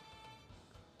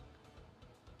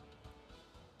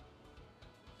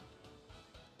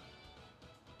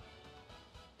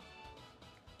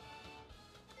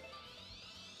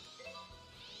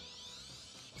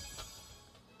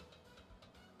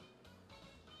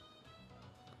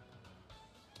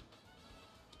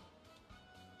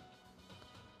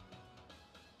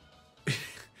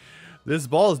 This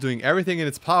ball is doing everything in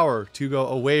its power to go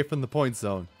away from the point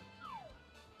zone.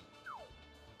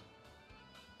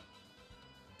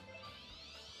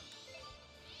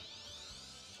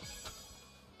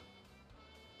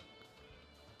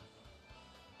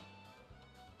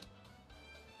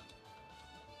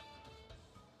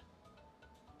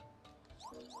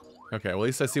 Okay, well at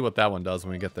least I see what that one does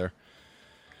when we get there.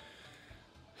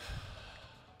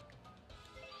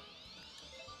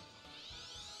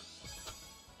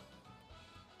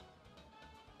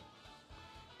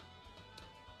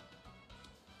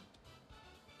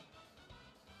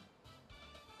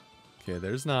 Okay,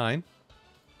 there's 9.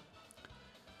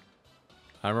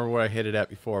 I remember where I hit it at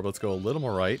before, but let's go a little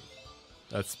more right.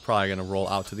 That's probably going to roll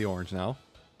out to the orange now.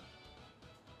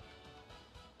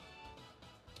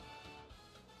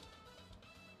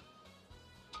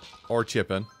 Or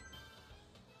chip in.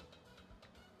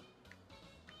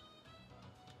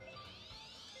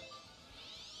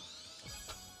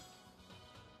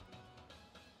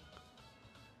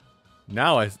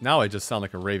 Now I just sound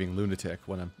like a raving lunatic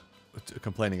when I'm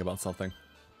complaining about something.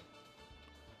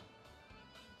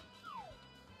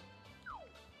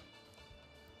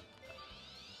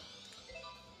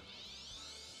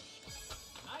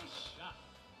 Nice shot.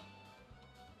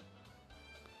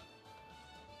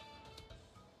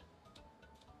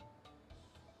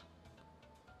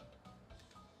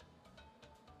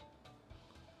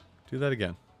 Do that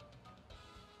again.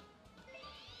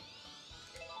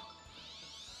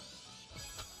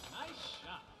 Nice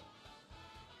shot.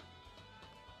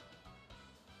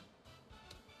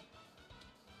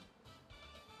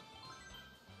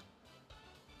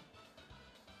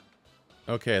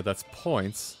 Okay, that's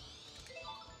points.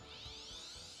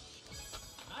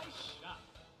 Nice shot.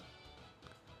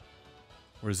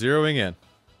 We're zeroing in.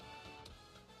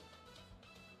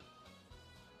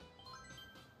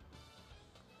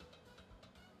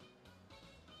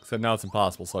 Except now it's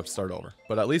impossible, so I have to start over.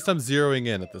 But at least I'm zeroing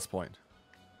in at this point.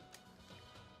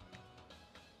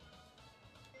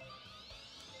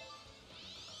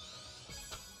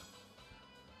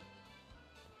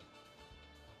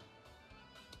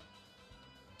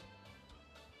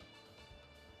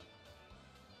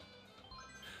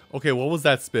 Okay, what was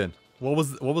that spin? What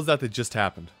was that just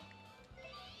happened?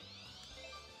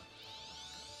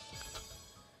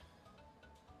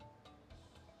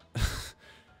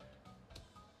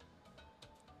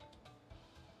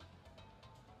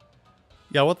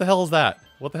 Yeah, what the hell is that?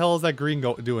 What the hell is that green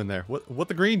doing there? What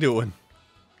the green doing?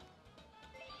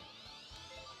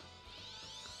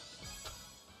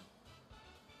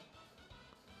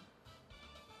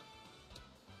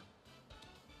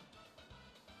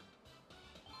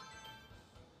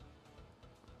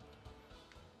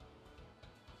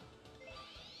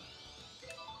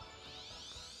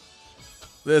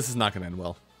 This is not going to end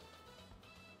well.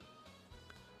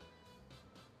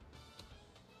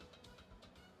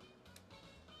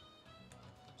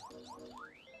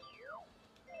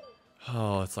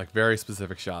 Oh, it's like very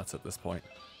specific shots at this point.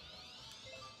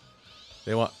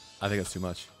 They want... I think it's too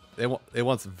much. It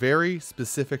wants very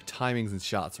specific timings and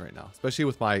shots right now. Especially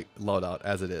with my loadout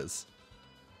as it is.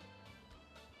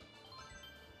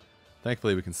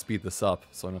 Thankfully, we can speed this up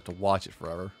so I don't have to watch it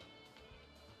forever.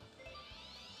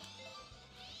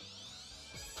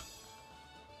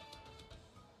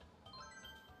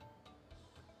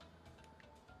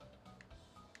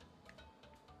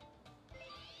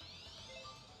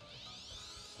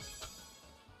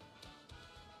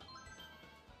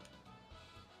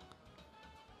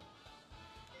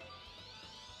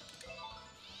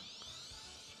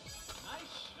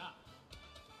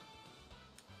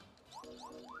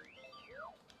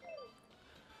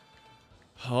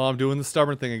 Oh, I'm doing the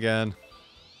stubborn thing again.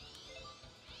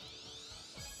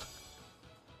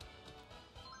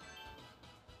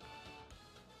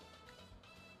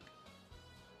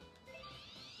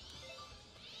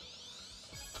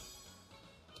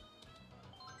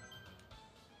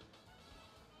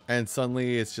 And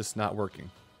suddenly it's just not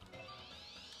working.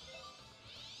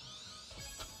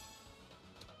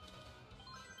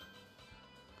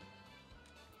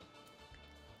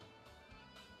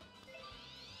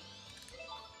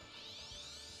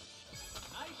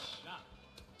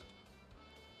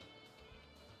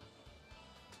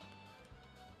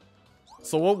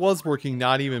 So what was working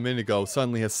not even a minute ago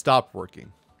suddenly has stopped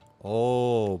working.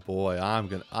 Oh boy,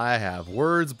 I have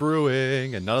words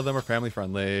brewing and none of them are family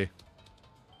friendly.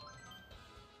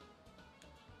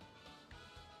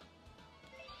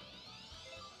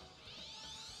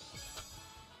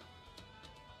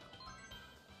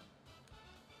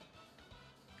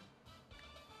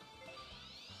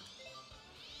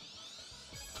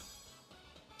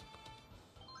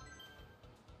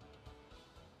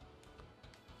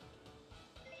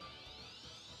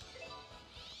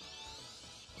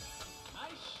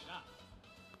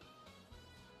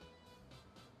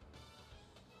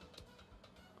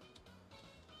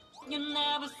 You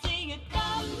never see it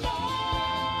coming.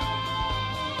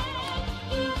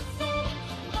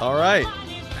 All right.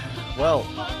 Well,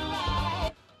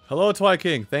 hello, Twi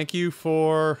King. Thank you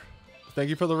for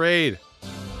the raid.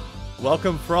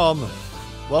 Welcome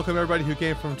everybody who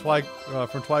came from Twi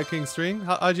King stream.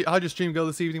 How'd your stream go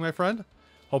this evening, my friend?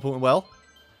 Hope it went well.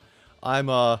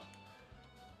 I'm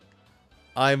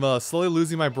slowly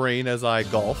losing my brain as I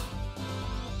golf.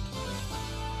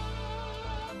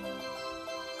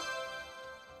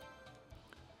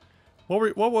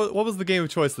 What was the game of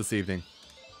choice this evening?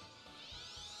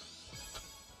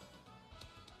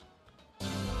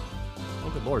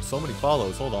 Oh good lord, so many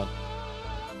follows. Hold on.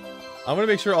 I'm gonna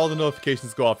make sure all the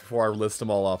notifications go off before I list them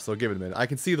all off, so give it a minute. I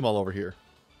can see them all over here.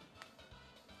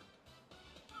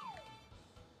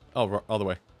 Oh, other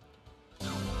way.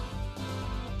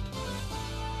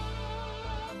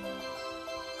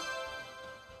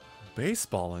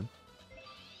 Baseballing?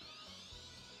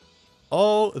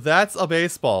 Oh, that's a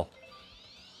baseball.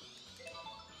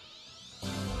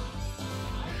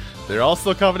 They're all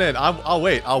still coming in. I'll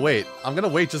wait. I'm gonna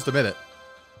wait just a minute.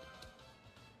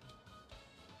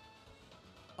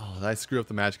 Oh, did I screw up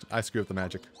the magic? I screwed up the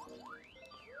magic.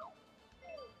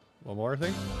 One more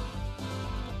thing?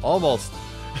 Almost.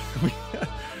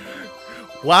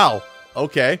 Wow.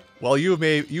 Okay. Well,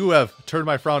 you have turned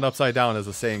my frown upside down, as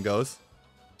the saying goes.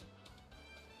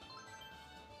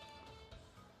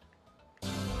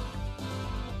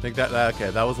 think that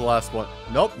okay, that was the last one.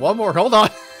 Nope, one more. Hold on.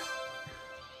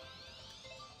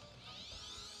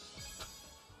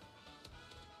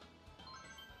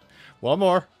 One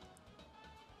more.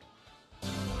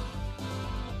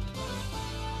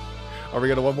 Are we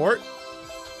gonna one more?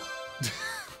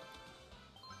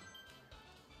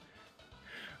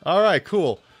 All right,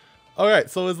 cool. All right,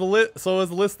 so as the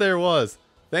list there was.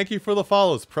 Thank you for the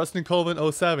follows: Preston Colvin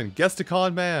 07,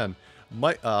 Guesticon Man,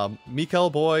 Mikael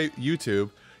Boy YouTube,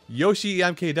 Yoshi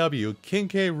MKW, King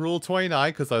K Rule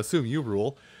 29, because I assume you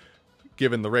rule,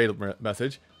 given the raid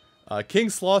message, King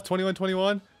Sloth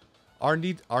 2121,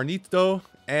 Arnito,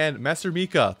 and Master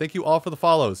Mika. Thank you all for the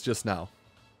follows just now.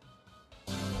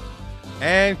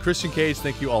 And Christian Cage,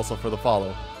 thank you also for the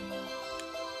follow.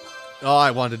 Oh,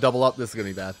 I wanted to double up. This is going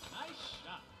to be bad. Nice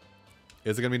shot.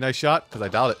 Is it going to be a nice shot? Because I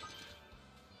doubt it.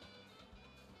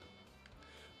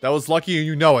 That was lucky and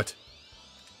you know it.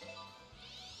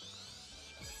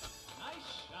 Nice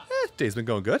shot. Day's been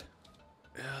going good.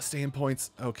 Stay in points.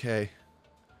 Okay.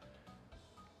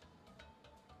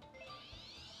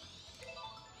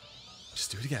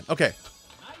 Just do it again. Okay.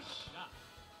 Nice shot.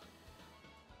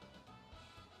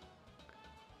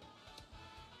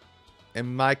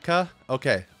 And Micah.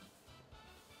 Okay.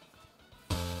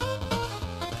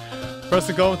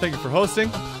 Preston Goen, thank you for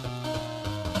hosting.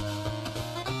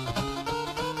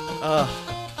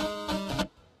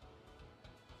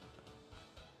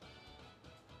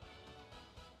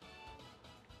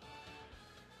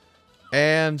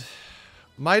 And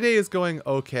my day is going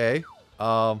okay.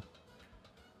 Okay,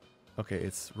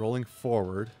 it's rolling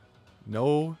forward.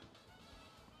 No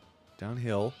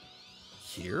downhill.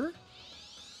 Here?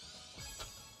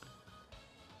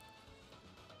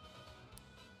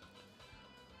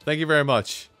 Thank you very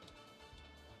much.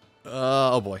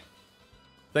 Oh boy.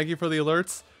 Thank you for the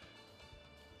alerts.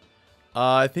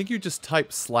 I think you just type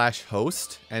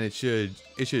 /host and it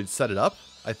should set it up.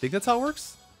 I think that's how it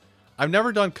works. I've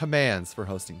never done commands for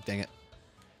hosting. Dang it.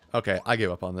 Okay, I give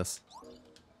up on this.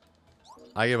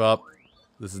 I give up.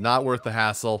 This is not worth the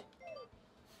hassle.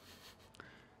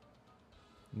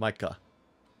 Micah.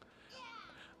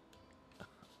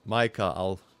 Micah,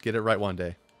 I'll get it right one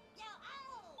day.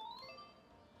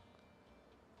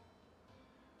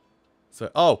 So,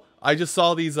 oh, I just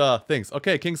saw these things.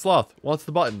 Okay, King Sloth wants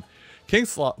the button. King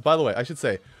Sloth, by the way, I should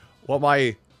say, what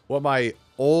my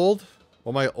old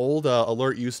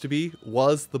alert used to be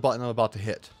was the button I'm about to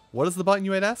hit. What is the button, you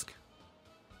might ask?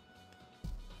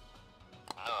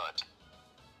 Not.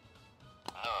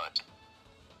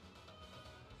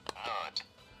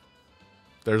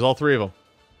 There's all three of them.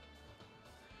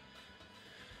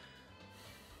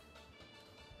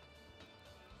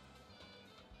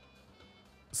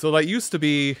 So that used to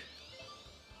be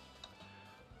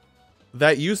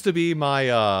my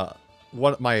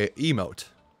my emote.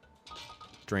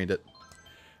 Drained it.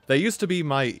 That used to be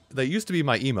my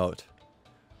emote.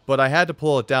 But I had to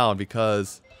pull it down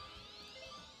because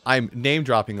I'm name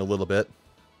dropping a little bit.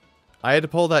 I had to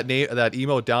pull that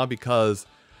emote down because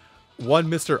one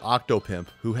Mr. Octopimp,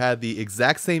 who had the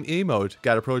exact same emote,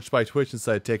 got approached by Twitch and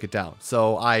said take it down.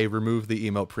 So I removed the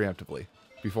emote preemptively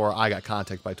before I got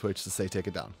contacted by Twitch to say take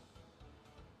it down.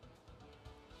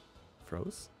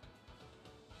 Froze?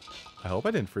 I hope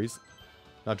I didn't freeze.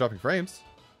 Not dropping frames.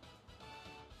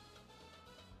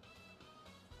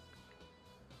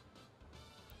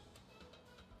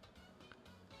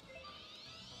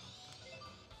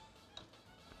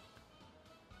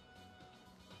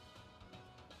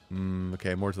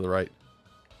 Okay, more to the right.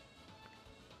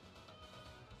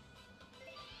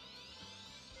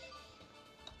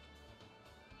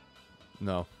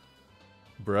 No.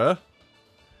 Bruh?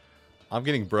 I'm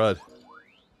getting brud.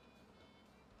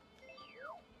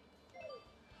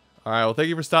 Alright, well thank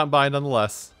you for stopping by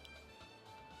nonetheless.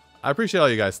 I appreciate all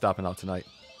you guys stopping out tonight.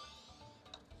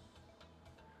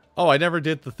 Oh, I never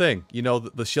did the thing. You know,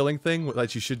 the shilling thing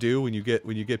that you should do when you get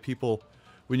people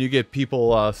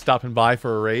stopping by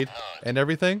for a raid and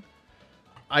everything.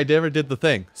 I never did the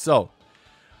thing. So,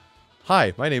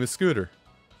 hi, my name is Scooter.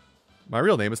 My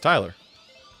real name is Tyler.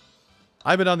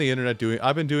 I've been on the internet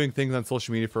I've been doing things on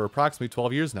social media for approximately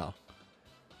 12 years now.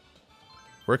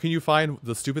 Where can you find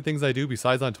the stupid things I do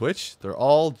besides on Twitch? They're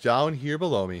all down here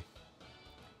below me.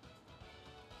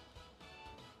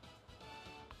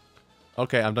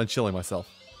 Okay, I'm done chilling myself.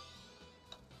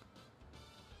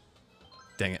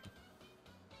 Dang it.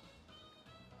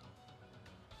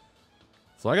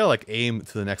 So I gotta like aim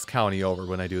to the next county over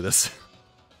when I do this.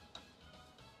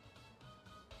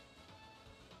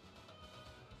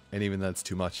 And even that's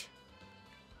too much.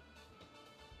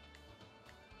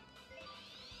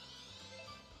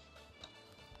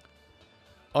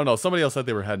 Oh no, somebody else said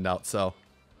they were heading out, so.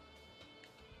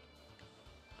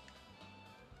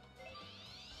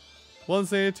 One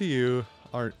say it to you,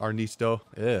 Arnisto.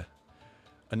 Yeah.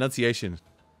 Enunciation.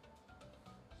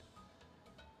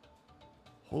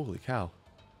 Holy cow.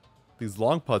 These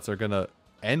long putts are gonna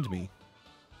end me.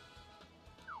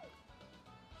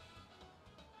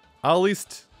 I'll at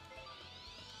least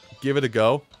give it a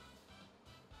go.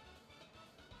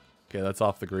 Okay, that's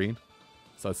off the green.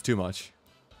 So that's too much.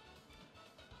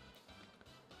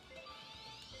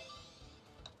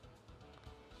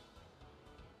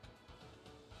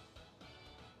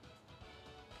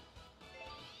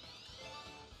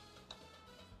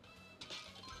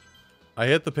 I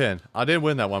hit the pin. I didn't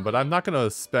win that one, but I'm not going to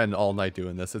spend all night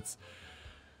doing this.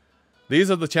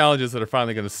 These are the challenges that are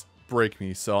finally going to break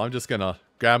me, so I'm just going to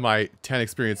grab my 10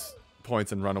 experience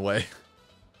points and run away.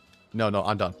 No,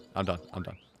 I'm done. I'm done.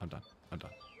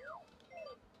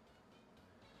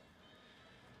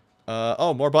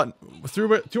 Oh, more button.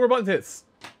 2 more button hits.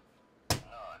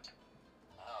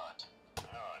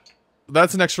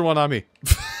 That's an extra one on me.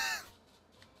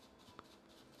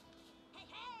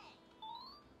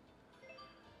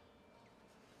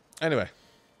 Anyway.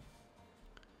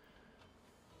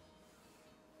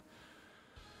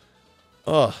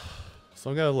 Ugh. So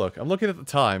I'm gonna look. I'm looking at the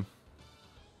time.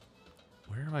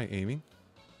 Where am I aiming?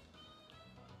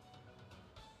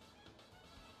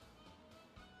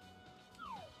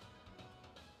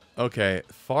 Okay,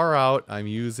 far out. I'm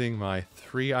using my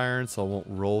 3-iron, so I won't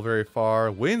roll very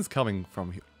far. Wind's coming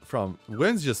from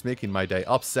wind's just making my day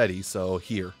upsetty, so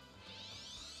here.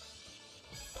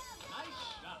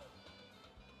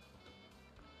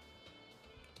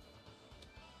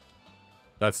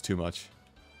 That's too much.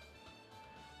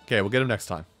 Okay, we'll get him next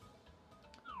time.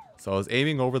 So I was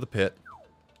aiming over the pit.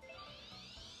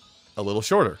 A little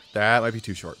shorter. That might be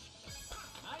too short.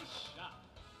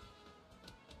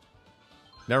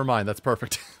 Never mind, that's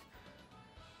perfect.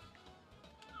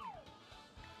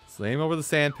 So aim over the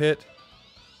sand pit.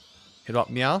 Hit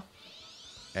up meow.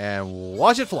 And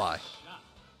watch it fly.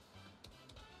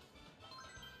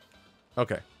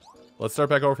 Okay. Let's start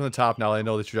back over from the top now that I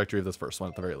know the trajectory of this first one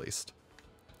at the very least.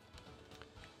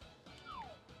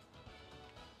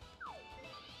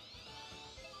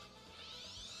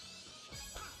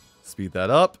 Speed that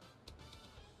up.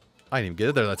 I didn't even get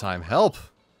it there that time. Help!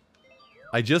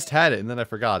 I just had it and then I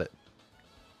forgot it.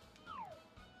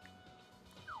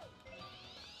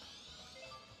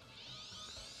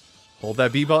 Hold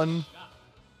that B button.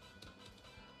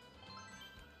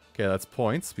 Okay, that's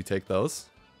points. We take those.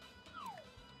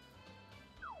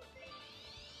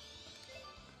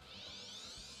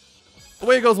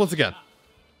 Away it goes once again.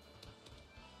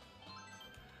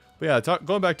 But yeah,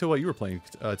 going back to what you were playing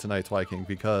tonight, Twyking,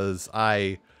 because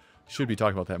I should be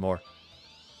talking about that more.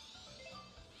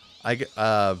 I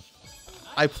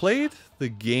played the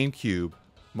GameCube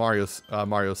Mario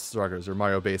Sluggers, or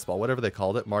Mario Baseball, whatever they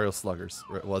called it. Mario Sluggers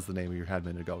was the name you had a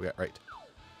minute ago. Yeah, right.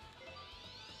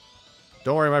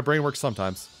 Don't worry, my brain works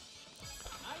sometimes.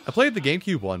 I played the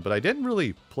GameCube one, but I didn't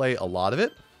really play a lot of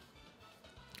it.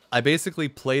 I basically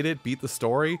played it, beat the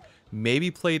story,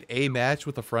 maybe played a match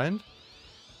with a friend,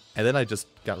 and then I just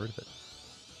got rid of it.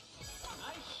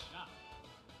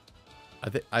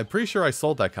 I'm pretty sure I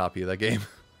sold that copy of that game.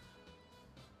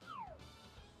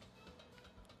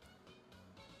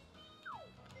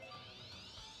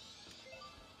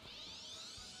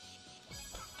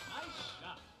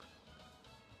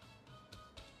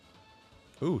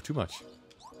 Ooh, too much.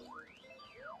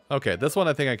 Okay, this one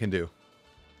I think I can do.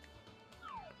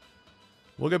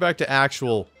 We'll get back to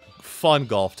actual fun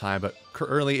golf time, but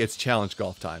currently it's challenge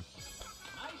golf time.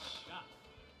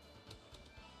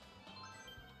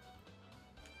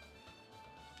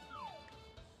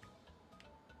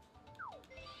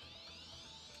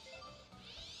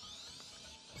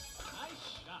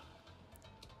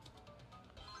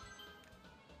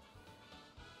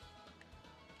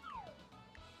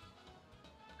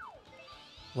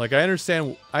 Like, I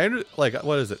understand, like,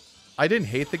 what is it? I didn't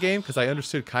hate the game because I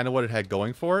understood kind of what it had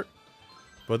going for it.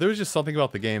 But there was just something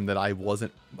about the game that I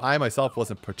myself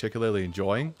wasn't particularly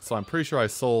enjoying. So I'm pretty sure I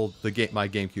sold my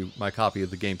copy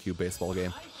of the GameCube baseball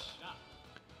game.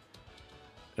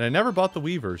 And I never bought the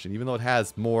Wii version, even though it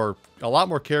has a lot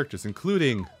more characters,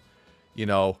 including, you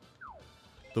know,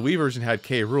 the Wii version had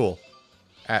K. Rool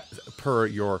per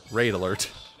your raid alert.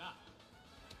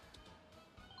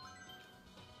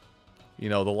 You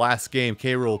know, the last game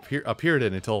K. Rool appeared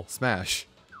in until Smash.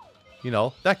 You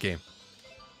know, that game.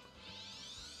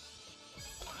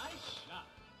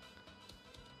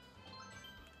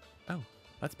 Oh,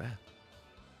 that's bad.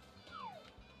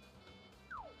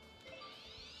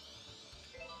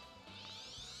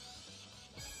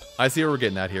 I see what we're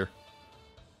getting at here.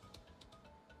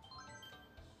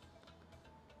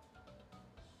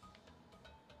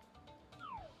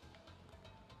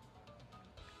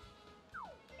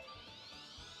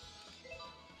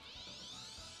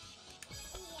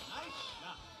 Nice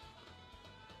shot.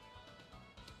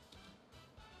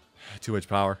 Too much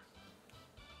power.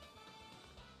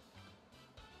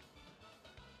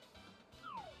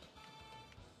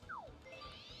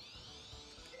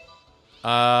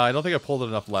 I don't think I pulled it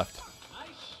enough left. Nice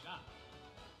shot.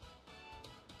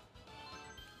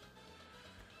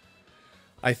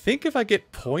 I think if I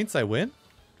get points, I win.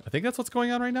 I think that's what's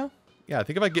going on right now. Yeah, I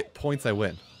think if I get points, I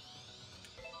win.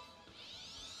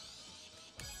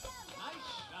 Nice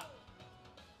shot.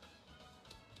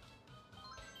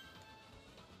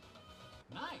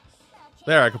 Nice.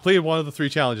 There, I completed one of the 3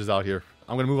 challenges out here.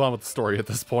 I'm going to move on with the story at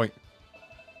this point.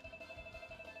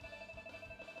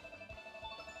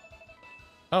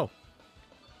 Oh.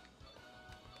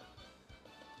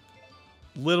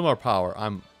 Little more power.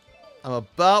 I'm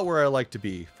about where I like to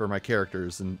be for my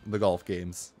characters in the golf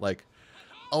games. Like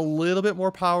a little bit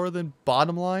more power than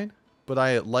bottom line, but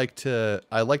I like to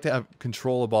have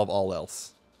control above all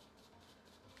else.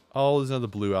 Oh, there's another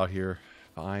blue out here.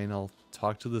 Fine, I'll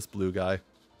talk to this blue guy.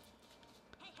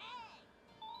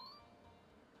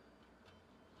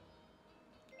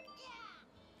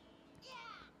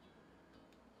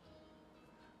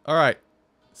 All right,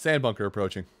 sand bunker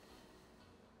approaching.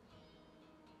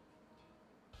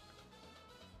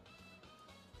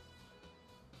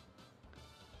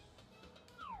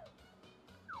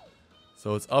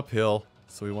 So it's uphill,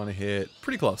 so we want to hit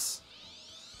pretty close.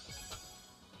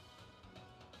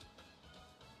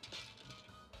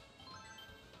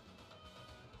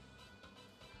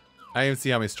 I didn't even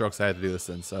see how many strokes I had to do this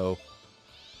in, so...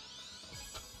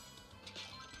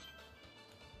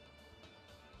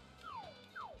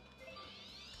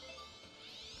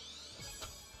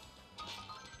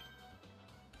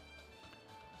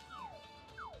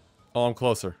 Oh, I'm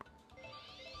closer.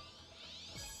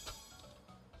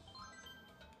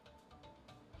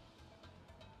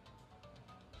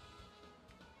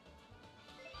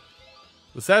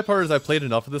 The sad part is I played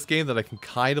enough of this game that I can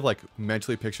kind of like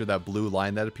mentally picture that blue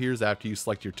line that appears after you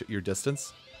select your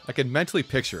distance. I can mentally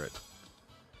picture it.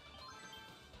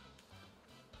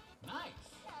 Nice.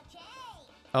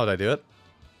 Oh, did I do it?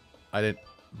 I didn't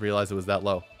realize it was that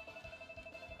low.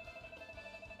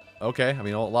 Okay, I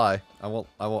mean, I won't lie. I won't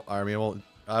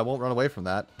run away from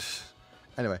that.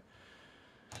 Anyway.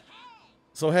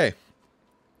 So hey,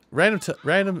 random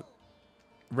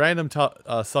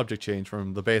subject change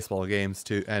from the baseball games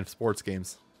and sports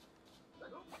games.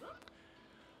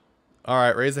 All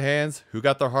right, raise the hands. Who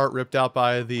got their heart ripped out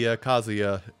by the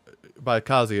Kazuya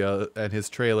and his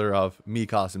trailer of Mii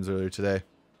costumes earlier today?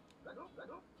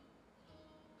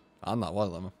 I'm not one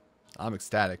of them. I'm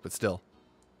ecstatic, but still.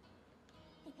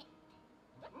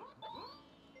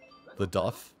 The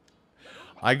Duff.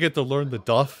 I get to learn the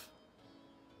Duff.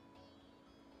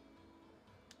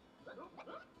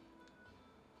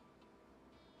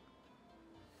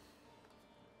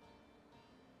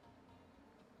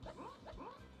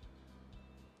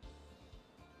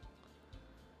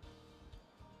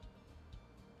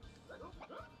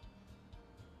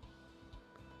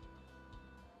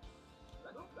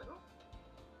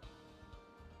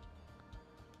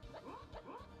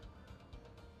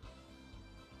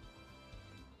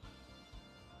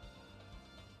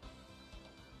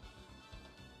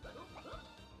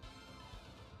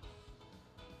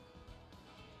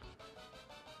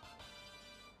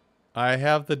 I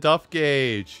have the Duff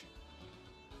gauge.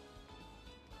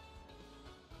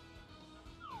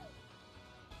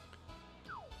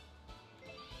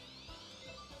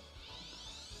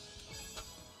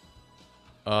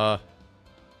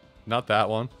 Not that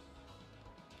one.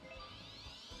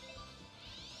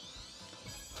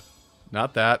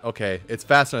 Not that. Okay, it's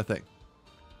faster than I think.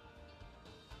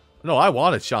 No, I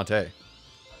wanted Shantae.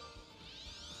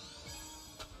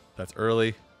 That's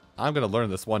early. I'm gonna learn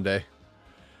this one day.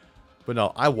 But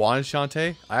no, I wanted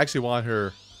Shantae. I actually wanted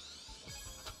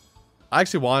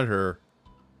her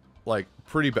like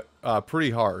pretty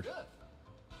hard.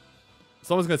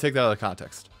 Someone's gonna take that out of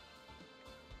context.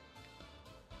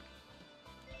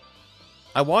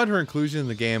 I wanted her inclusion in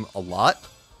the game a lot,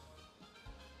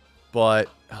 but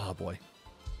oh boy.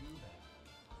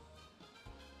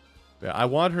 Yeah, I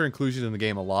wanted her inclusion in the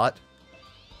game a lot,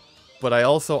 but I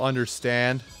also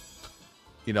understand,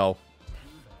 you know,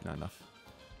 not enough.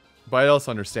 But I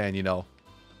also understand, you know,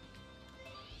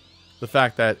 the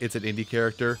fact that it's an indie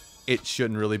character, it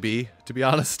shouldn't really be, to be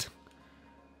honest.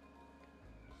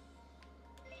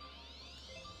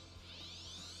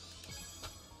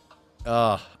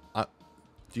 Uh,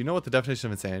 do you know what the definition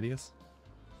of insanity is?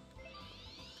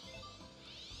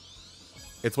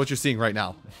 It's what you're seeing right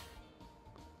now.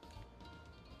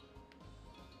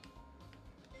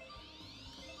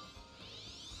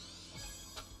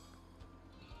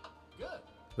 Good.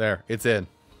 There, it's in.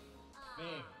 Fair.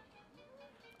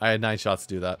 I had 9 shots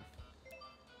to do that.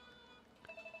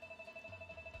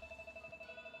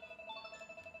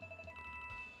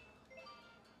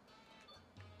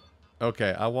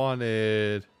 Okay, I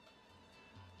wanted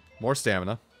more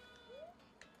stamina.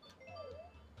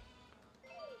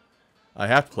 I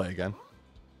have to play again.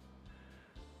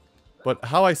 But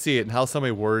how I see it and how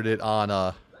somebody worded it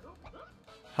on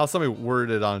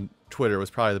Twitter was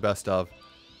probably the best of.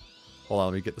 Hold on,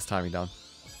 let me get this timing down.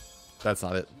 That's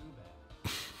not it.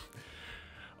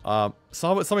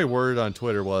 Somebody worded on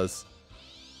Twitter was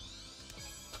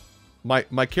my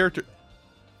character.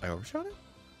 I overshot it?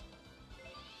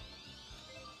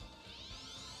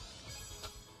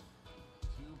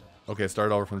 Okay,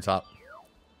 start over from the top.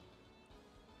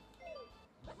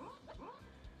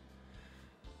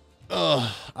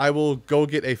 I will go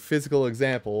get a physical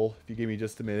example if you give me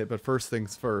just a minute, but first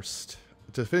things first.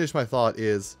 To finish my thought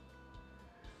is,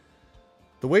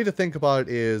 the way to think about it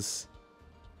is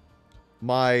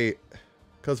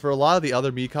because for a lot of the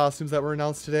other Mii costumes that were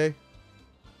announced today,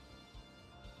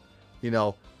 you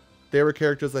know, they were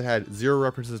characters that had 0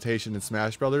 representation in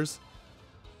Smash Brothers,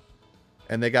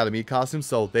 and they got a Mii costume,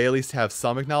 so they at least have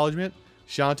some acknowledgement.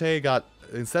 Shantae got,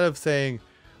 instead of saying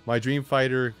my Dream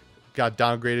Fighter got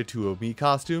downgraded to a Mii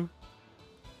costume,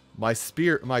 my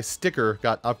sticker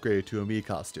got upgraded to a Mii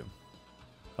costume.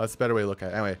 That's a better way to look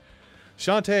at it. Anyway,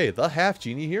 Shantae, the half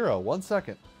genie hero. 1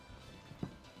 second.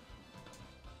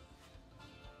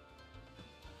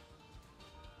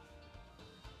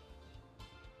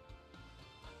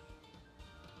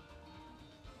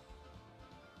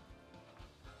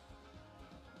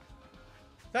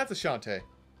 That's a Shantae.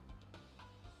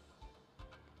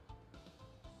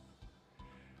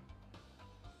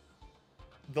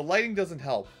 The lighting doesn't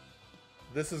help.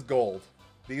 This is gold.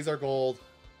 These are gold.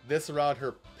 This around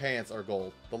her pants are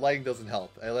gold. The lighting doesn't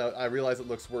help. I realize it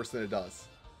looks worse than it does.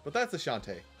 But that's a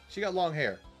Shantae. She got long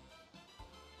hair.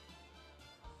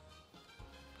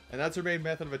 And that's her main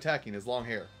method of attacking, is long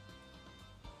hair.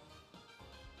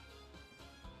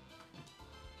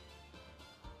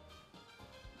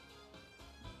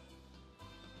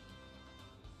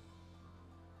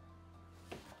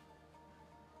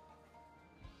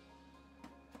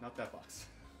 Not that box.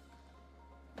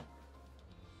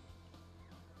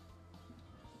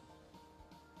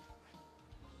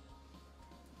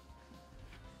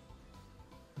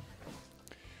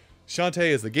 Shantae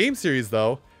is the game series,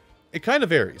 though. It kind of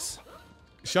varies.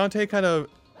 Shantae kind of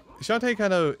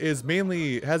is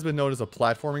has been known as a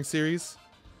platforming series,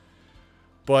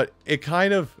 but it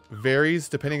kind of varies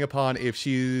depending upon if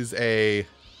she's a.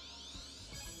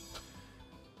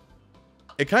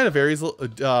 It kind of varies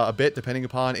a bit depending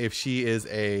upon if she is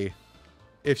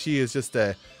just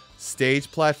a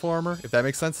stage platformer, if that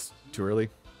makes sense. Too early.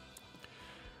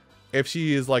 If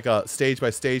she is like a stage by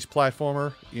stage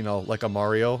platformer, you know, like a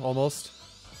Mario almost.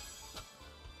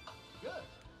 Good.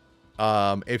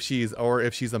 If she's a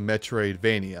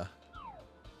Metroidvania,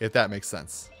 if that makes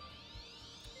sense.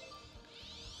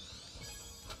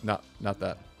 Not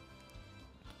that.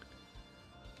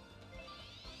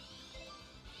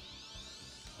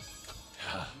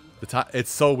 It's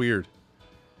so weird.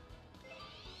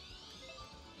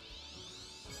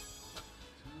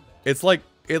 It's like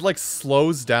it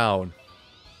slows down.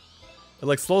 It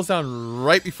like slows down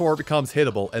right before it becomes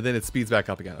hittable, and then it speeds back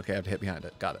up again. Okay, I have to hit behind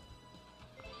it. Got it.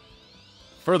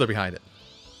 Further behind it.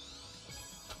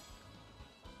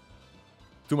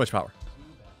 Too much power.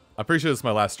 I'm pretty sure this is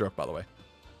my last stroke, by the way.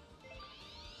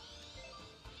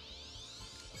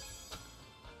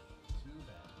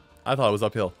 I thought it was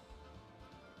uphill.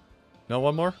 No,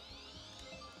 one more?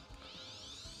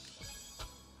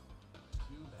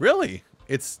 Really?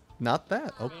 It's not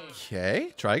that.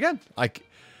 Okay. Try again.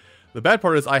 The bad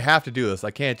part is I have to do this.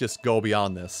 I can't just go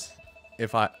beyond this.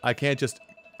 I can't just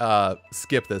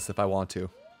skip this if I want to.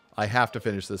 I have to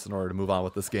finish this in order to move on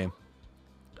with this game.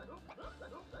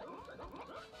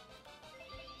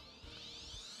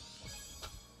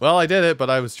 Well, I did it, but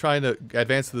I was trying to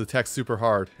advance through the text super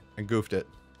hard and goofed it.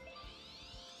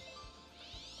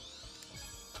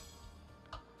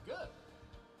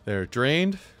 They're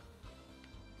drained.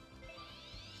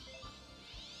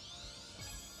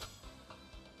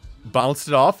 Bounced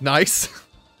it off. Nice.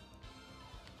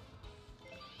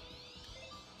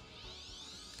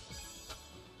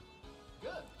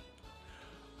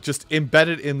 Just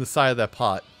embedded in the side of that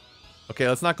pot. Okay,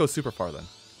 let's not go super far then.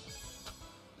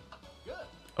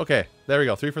 Okay, there we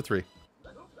go. 3 for 3.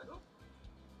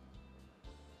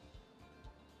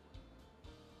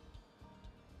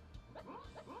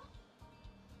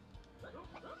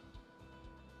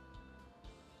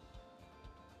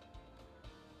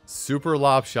 Super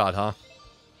lob shot, huh?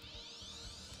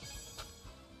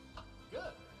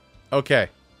 Okay.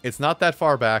 It's not that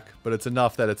far back, but it's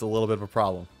enough that it's a little bit of a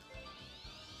problem.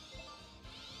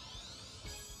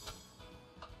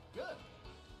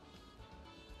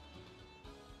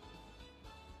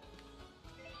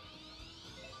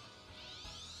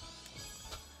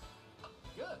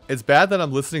 It's bad that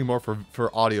I'm listening more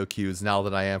for audio cues now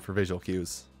than I am for visual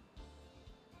cues.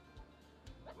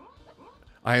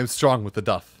 I am strong with the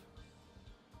duff.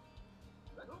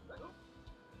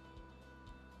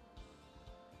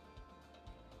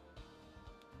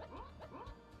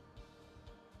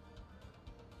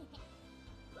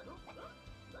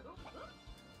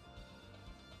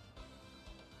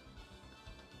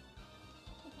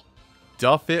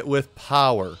 Duff it with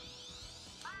power.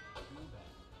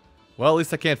 Well, at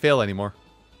least I can't fail anymore.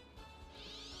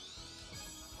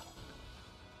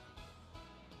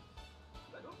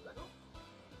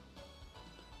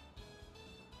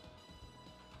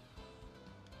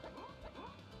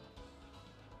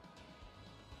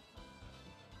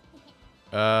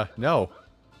 No.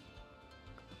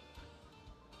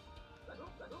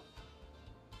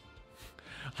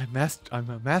 I'm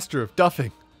a master of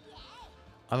duffing.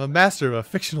 I'm a master of a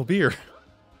fictional beer.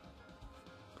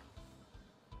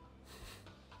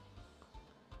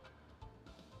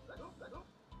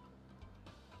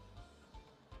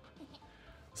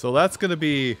 So that's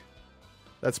probably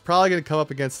gonna come up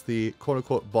against the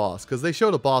quote-unquote boss, because they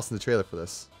showed a boss in the trailer for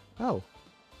this. Oh.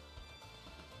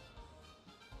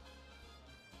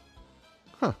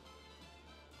 Huh.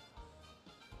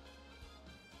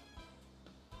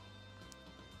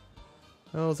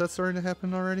 Oh, is that starting to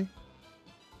happen already?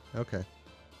 Okay.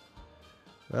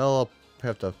 Well, I'll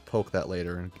have to poke that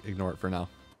later and ignore it for now.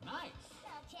 Nice.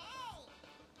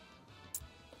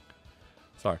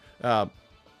 Sorry.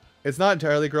 It's not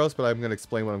entirely gross, but I'm going to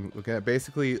explain what I'm looking at.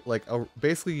 Basically,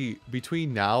 basically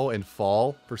between now and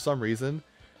fall, for some reason,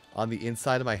 on the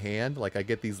inside of my hand, like I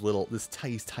get these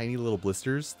tiny little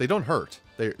blisters. They don't hurt.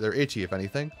 They're itchy, if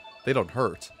anything. They don't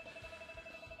hurt.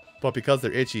 But because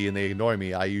they're itchy and they annoy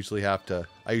me, I usually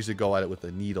go at it with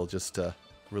a needle just to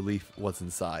relieve what's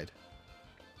inside.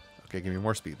 Okay, give me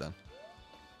more speed then.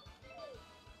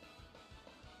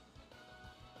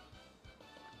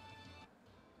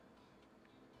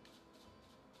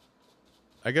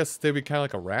 I guess they'd be kind of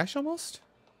like a rash almost.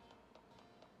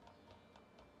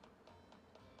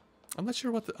 I'm not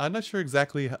sure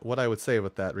exactly what I would say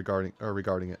with that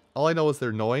regarding it. All I know is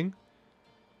they're annoying.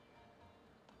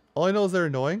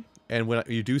 And when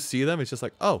you do see them, it's just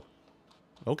like, oh,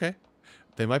 okay.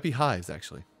 They might be hives,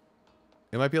 actually.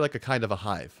 It might be like a kind of a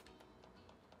hive.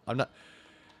 I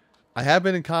have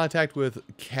been in contact with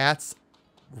cats,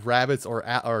 rabbits,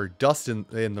 or dust in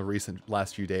the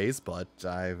last few days, but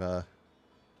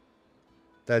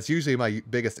that's usually my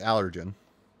biggest allergens.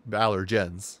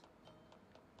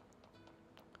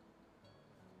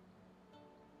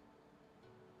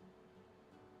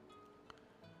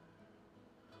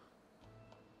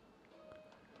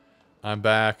 I'm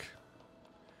back.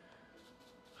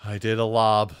 I did a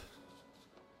lob.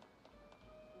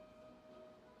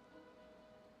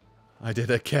 I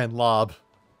did a Ken lob.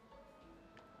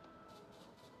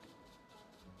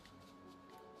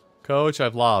 Coach,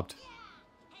 I've lobbed.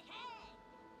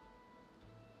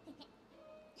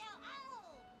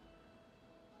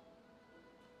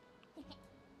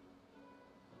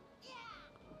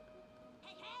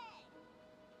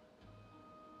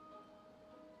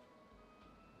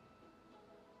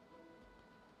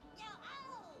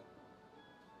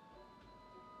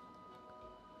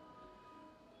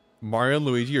 Mario and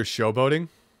Luigi are showboating?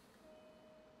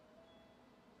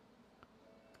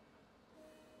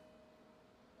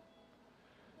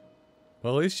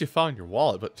 Well, at least you found your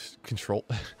wallet, but control...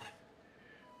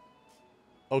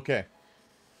 Okay.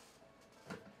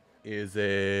 Is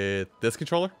it this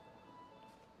controller?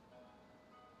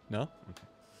 No? Okay.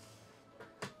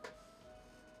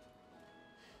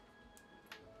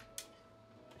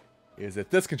 Is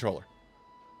it this controller?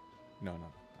 No.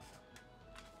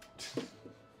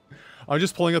 I'm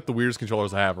just pulling up the weirdest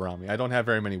controllers I have around me. I don't have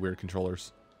very many weird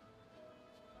controllers.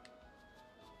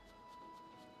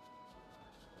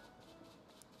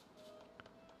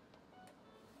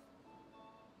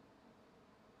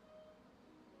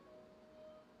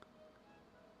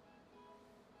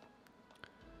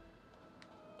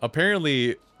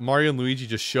 Apparently, Mario and Luigi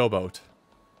just showboat.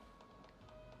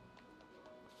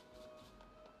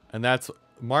 And that's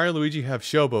Mario and Luigi have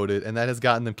showboated, and that has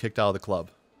gotten them kicked out of the club.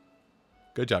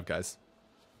 Good job, guys.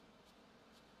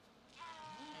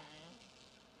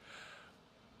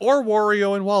 Or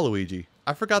Wario and Waluigi.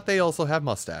 I forgot they also have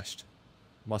mustached.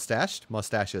 Mustached?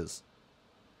 Mustaches.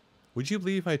 Would you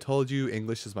believe I told you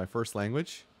English is my first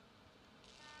language?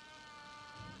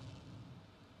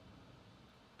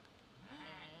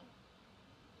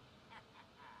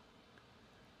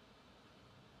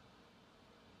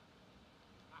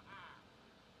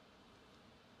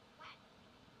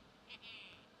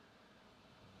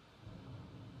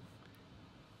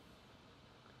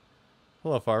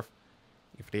 Hello, Farf.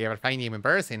 If they ever find you in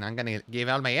person, I'm gonna give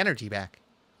all my energy back.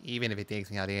 Even if it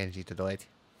takes me all the energy to do it.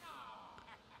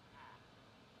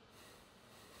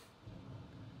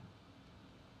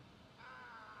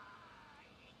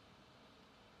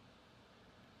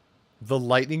 The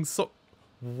lightning sword?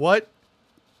 What?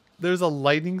 There's a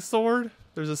lightning sword?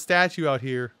 There's a statue out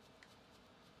here.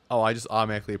 Oh, I just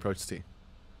automatically approached T.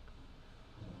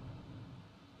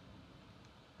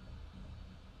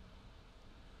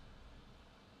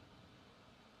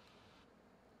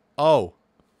 Oh.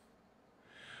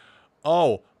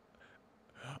 Oh.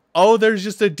 Oh, there's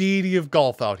just a deity of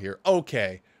golf out here.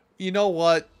 Okay. You know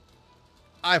what?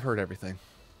 I've heard everything.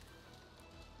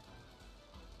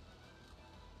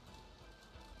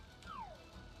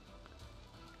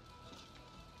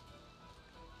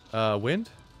 Wind?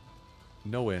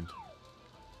 No wind.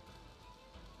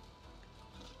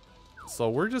 So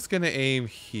we're just gonna aim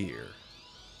here.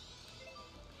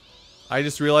 I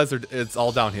just realized it's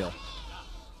all downhill.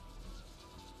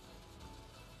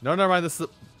 No, never mind. This is...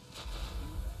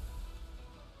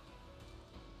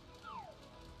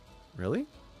 Really?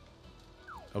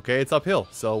 Okay, it's uphill.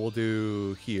 So we'll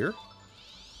do here.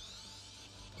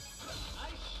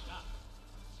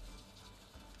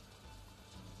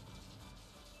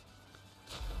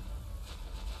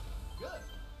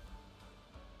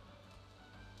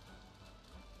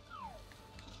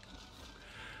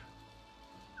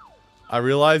 I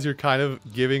realize you're kind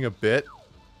of giving a bit.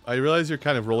 I realize you're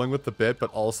kind of rolling with the bit, but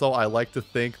also I like to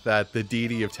think that the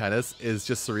deity of tennis is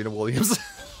just Serena Williams.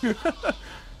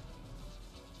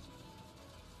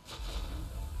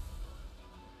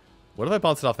 What if I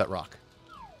bounce it off that rock?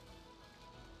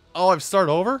 Oh, I've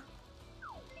started over?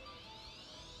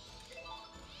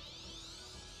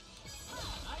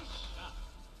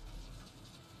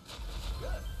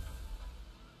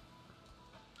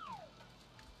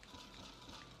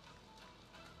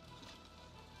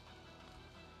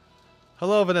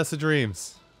 Hello, Vanessa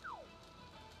Dreams.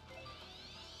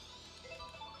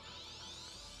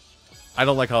 I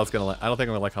don't like how it's gonna land. I don't think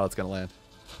I'm gonna like how it's gonna land.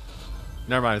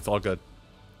 Never mind, it's all good.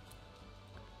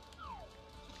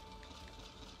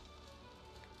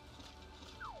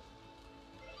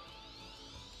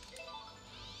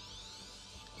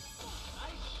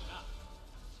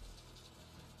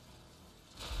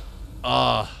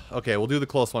 Okay, we'll do the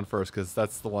close one first, because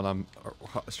that's the one I'm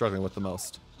struggling with the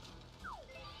most.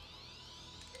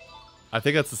 I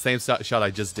think that's the same shot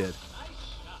I just did.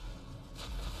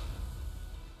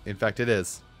 In fact, it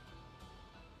is.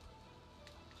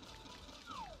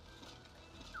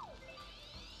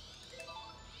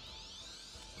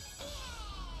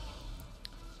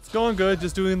 It's going good,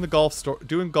 just doing the golf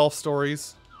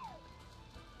stories.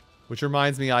 Which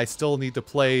reminds me, I still need to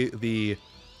play the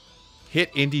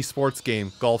hit indie sports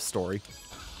game Golf Story.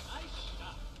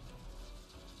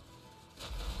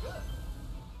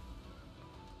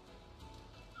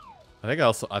 I think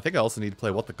I also need to play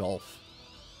What the Golf.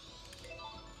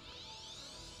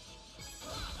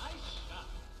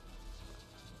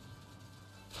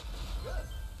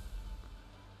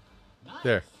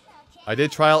 There. I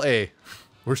did trial A.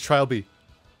 Where's trial B?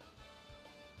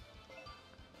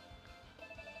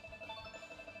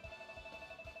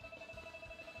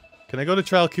 Can I go to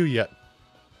trial Q yet?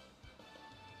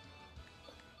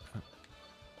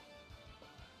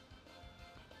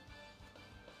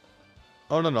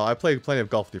 Oh, no. I played plenty of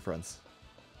golf with your friends.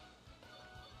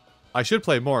 I should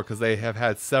play more because they have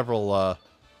had several,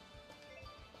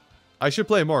 I should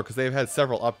play more because they've had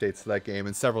several updates to that game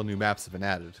and several new maps have been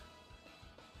added.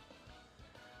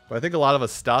 But I think a lot of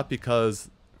us stopped because...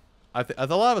 a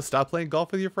lot of us stopped playing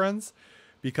golf with your friends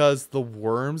because the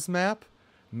Worms map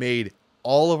made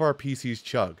all of our PCs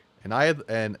chug. And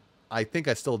I think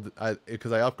I still...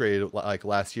 because I upgraded like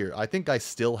last year. I think I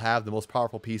still have the most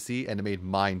powerful PC and it made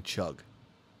mine chug.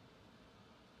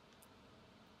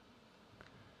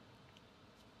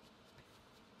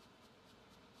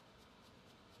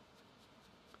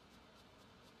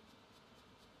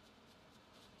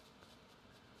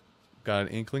 Got an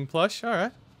Inkling plush.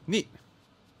 Alright. Neat.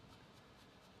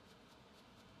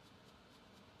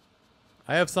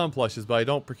 I have some plushes, but I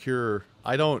don't procure...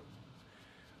 I don't...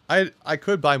 I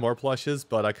could buy more plushes,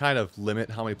 but I kind of limit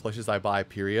how many plushes I buy,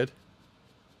 period.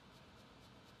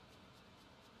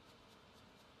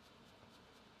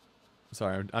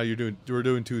 Sorry, we're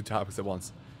doing two topics at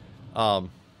once. But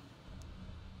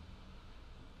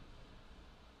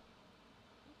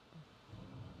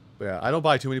yeah, I don't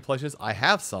buy too many plushes. I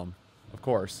have some, of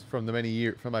course, from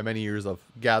my many years of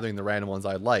gathering the random ones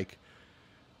I like.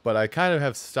 But I kind of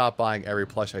have stopped buying every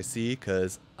plush I see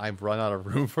because I've run out of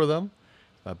room for them.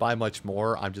 If I buy much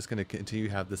more, I'm just going to continue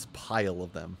to have this pile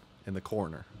of them in the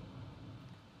corner.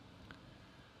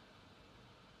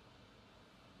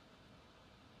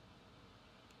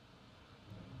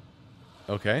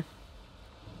 Okay.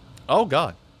 Oh,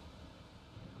 God.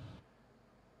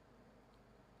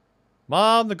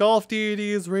 Mom, the golf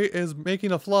deity is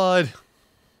making a flood.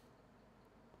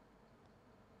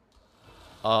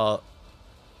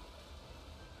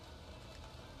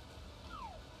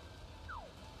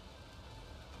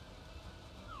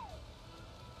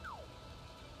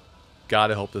 God,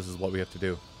 I hope this is what we have to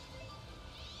do.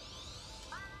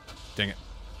 Dang it.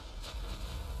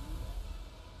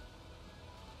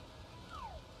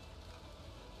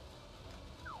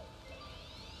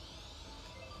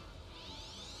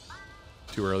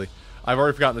 Too early. I've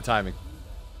already forgotten the timing.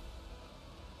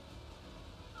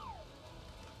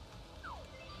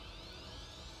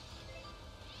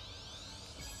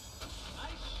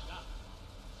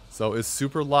 So is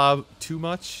Super Lob too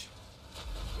much?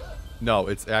 No,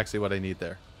 it's actually what I need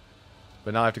there.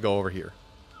 But now I have to go over here.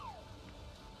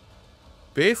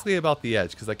 Basically about the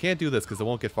edge, because I can't do this because it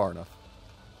won't get far enough.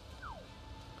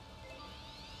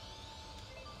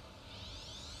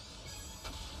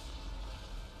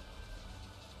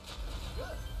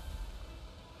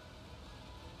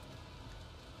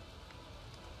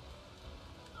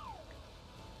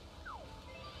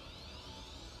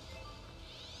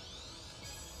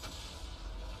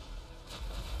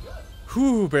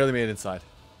 Whew, barely made it inside.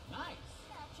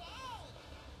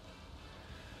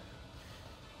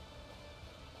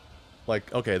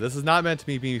 Like, okay, this is not meant to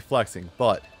be me flexing,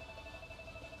 but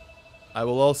I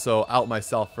will also out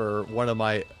myself for one of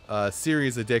my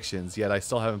series addictions, yet I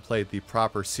still haven't played the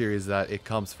proper series that it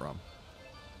comes from.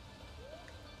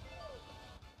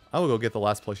 I will go get the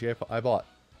last plushie I bought.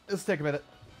 Let's take a minute.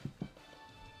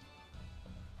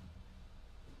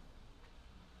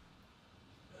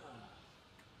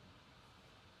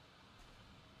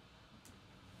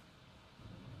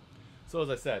 So as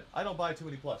I said, I don't buy too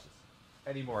many plushes.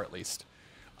 Anymore, at least.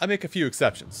 I make a few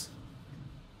exceptions.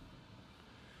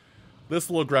 This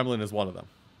little gremlin is one of them.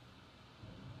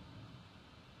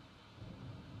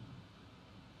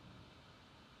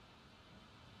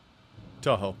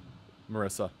 Toho.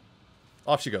 Marissa.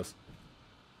 Off she goes.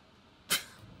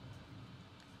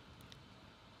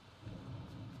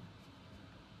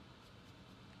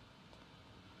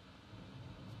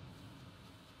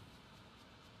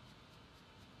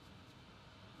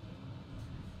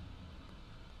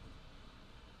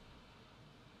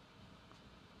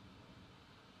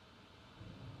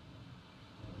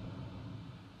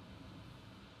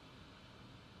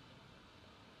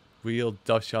 Wheel,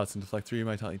 duff shots, and deflect 3 of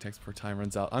my tiny attacks before time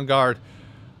runs out. On guard.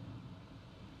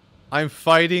 I'm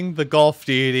fighting the golf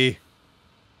deity.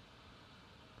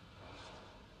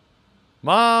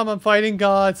 Mom, I'm fighting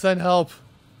God. Send help.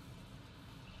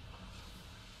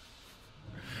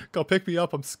 Go pick me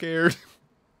up. I'm scared.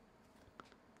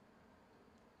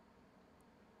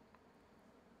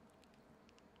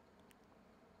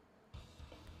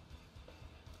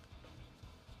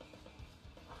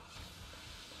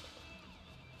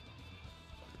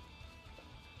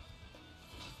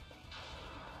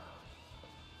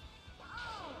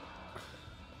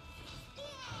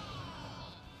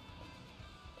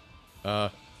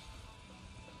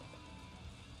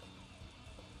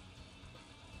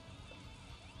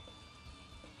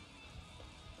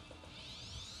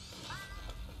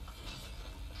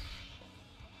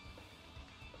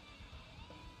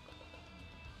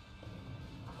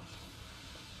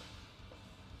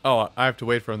 Oh, I have to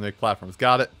wait for them to make platforms.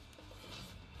 Got it.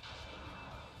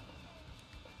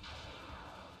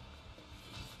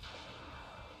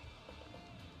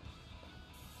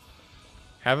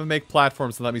 Have him make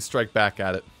platforms and let me strike back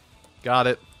at it. Got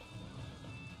it.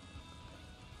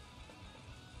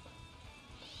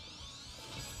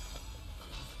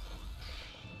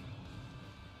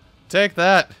 Take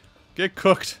that. Get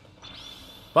cooked.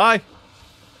 Bye.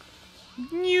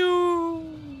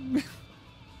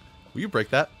 Will you break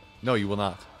that? No, you will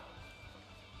not.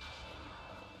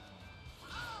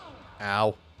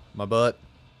 Ow. My butt.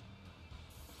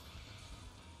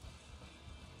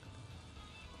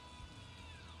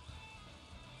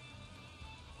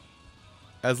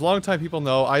 As longtime people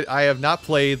know, I have not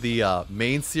played the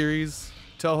main series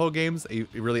Toho games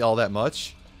really all that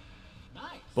much.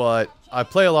 But I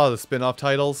play a lot of the spin-off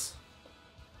titles.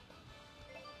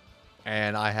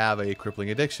 And I have a crippling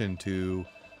addiction to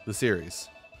the series.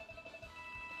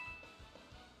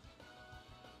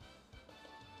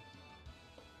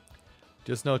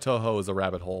 Just know Toho is a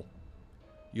rabbit hole.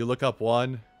 You look up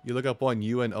one,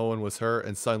 you and Owen was her,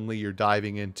 and suddenly you're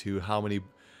diving into how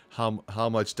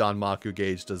much Don Maku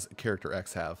gauge does character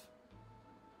X have.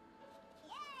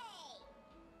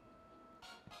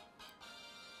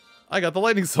 I got the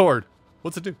lightning sword.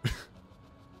 What's it do?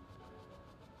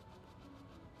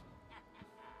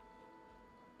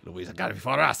 Louisa got it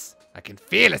before us. I can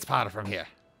feel its power from here.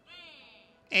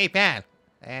 Hey, pal.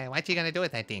 What you gonna do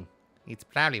with that thing? It's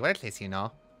probably worthless, you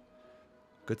know.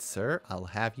 Good sir, I'll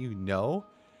have you know,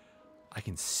 I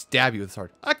can stab you with a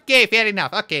sword. Okay, fair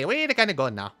enough. Okay, where are gonna go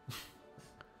now?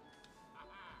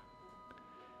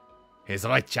 He's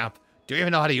right, champ. Do you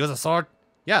even know how to use a sword?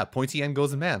 Yeah, pointy end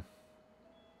goes in man.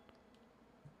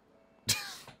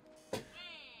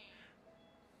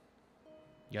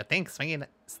 You thinking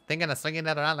of swinging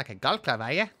that around like a golf club,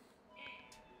 are you?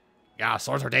 Yeah,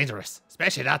 swords are dangerous.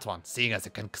 Especially that one, seeing as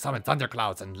it can summon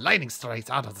thunderclouds and lightning strikes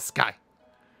out of the sky.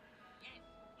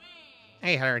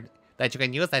 I heard that you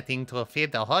can use that thing to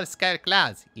feed the whole sky with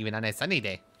clouds, even on a sunny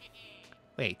day.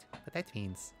 Wait, but that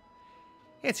means...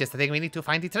 It's just the thing we need to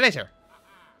find the treasure.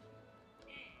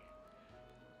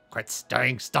 Quit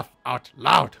stirring stuff out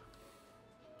loud.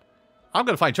 I'm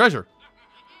gonna find treasure.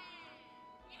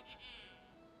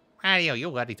 Mario, you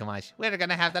worry too much. We're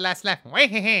gonna have the last laugh.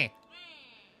 Wee-hee-hee.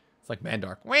 It's like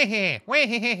Mandark. Wee-hee.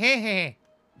 Wee-hee-hee-hee.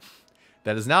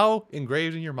 That is now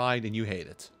engraved in your mind and you hate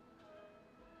it.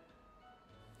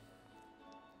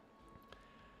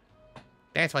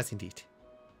 That was indeed.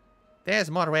 There's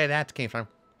more where that came from.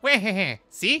 Wee-hee-hee.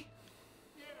 See?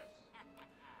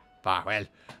 Bah, well,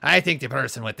 I think the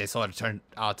person with the sword turned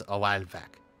out a while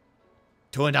back.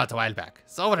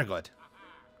 So we're good.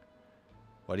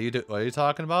 What are you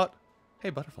talking about? Hey,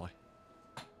 butterfly.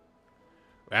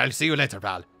 Well, see you later,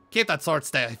 pal. Keep that sword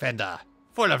safe and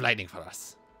full of lightning for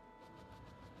us.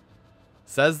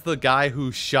 Says the guy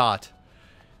who shot.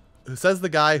 Says the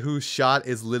guy whose shot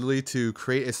is literally to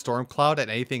create a storm cloud, and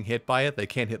anything hit by it, they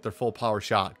can't hit their full power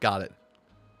shot. Got it.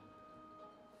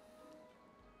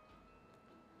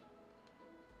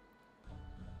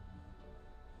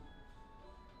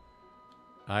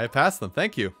 I passed them.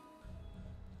 Thank you.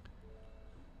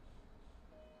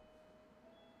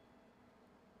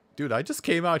 Dude, I just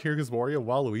came out here because Mario and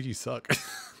Waluigi suck.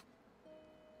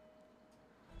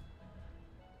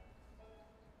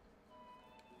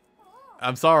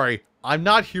 I'm sorry. I'm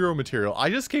not hero material. I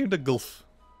just came to Gulf.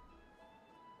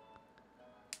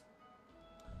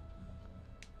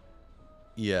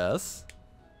 Yes.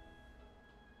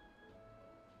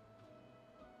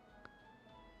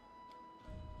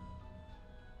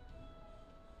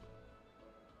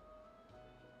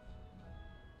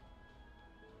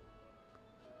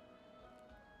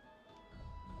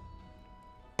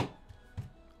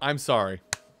 I'm sorry.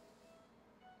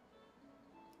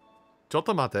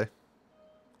 Chotomate.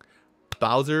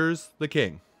 Bowser's the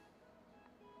king.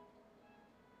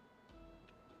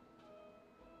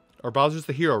 Or Bowser's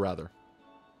the hero, rather.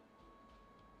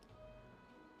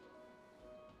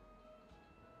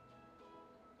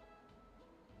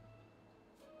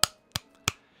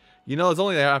 You know, it's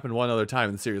only happened one other time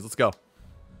in the series. Let's go.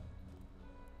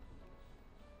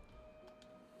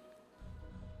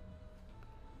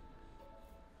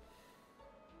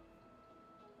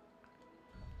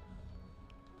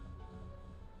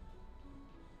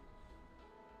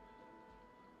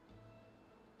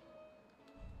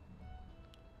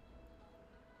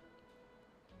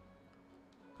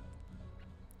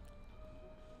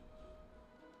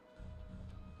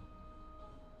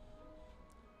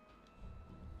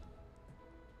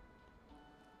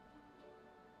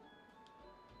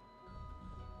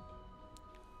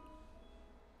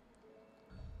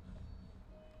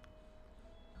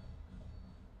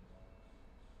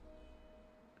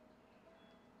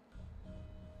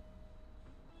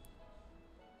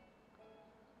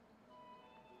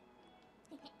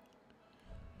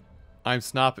 I'm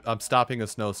stopping a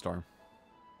snowstorm.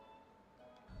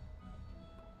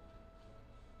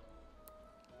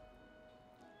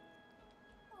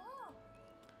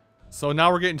 So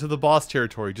now we're getting to the boss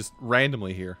territory, just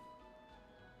randomly here.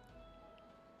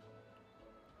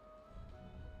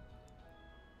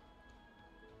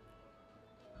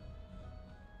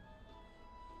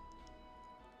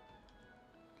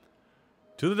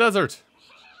 To the desert.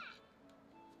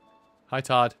 Hi,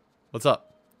 Todd. What's up?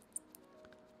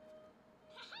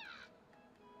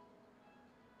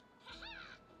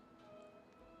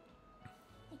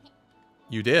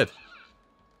 You did.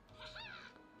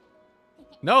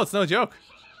 No, it's no joke.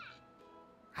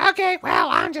 Okay, well,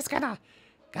 I'm just gonna...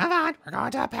 Come on, we're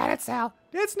going to a padded cell.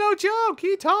 It's no joke.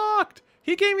 He talked.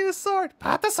 He gave me the sword.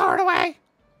 Put the sword away.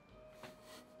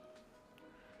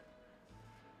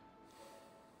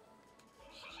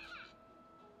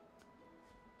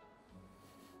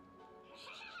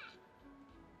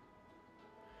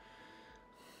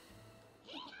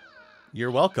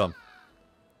 You're welcome.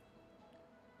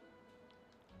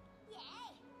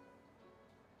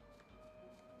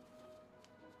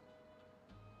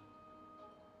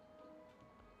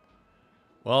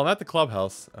 Well, I'm at the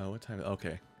clubhouse. What time?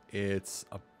 Okay. It's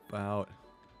about...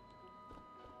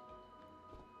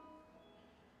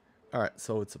 Alright,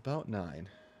 so it's about 9.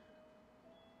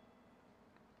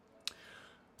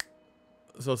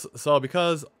 So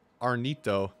because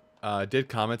Arnito did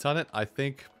comment on it, I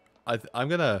think I'm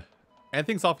going to... And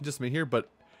things often just me here, but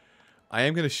I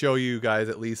am going to show you guys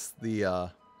at least the...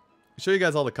 show you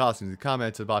guys all the costumes. He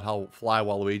commented about how fly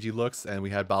Waluigi looks, and we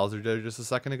had Bowser there just a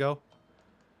second ago.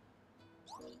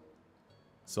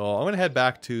 So I'm going to head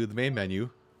back to the main menu,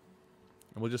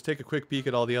 and we'll just take a quick peek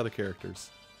at all the other characters.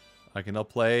 I can now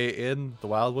play in the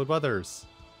Wildwood Weathers.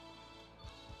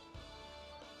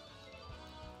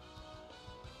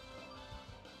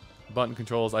 Button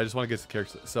controls, I just want to get to the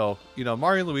characters. So, you know,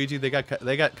 Mario and Luigi, they got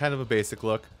kind of a basic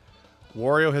look.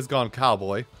 Wario has gone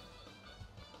cowboy.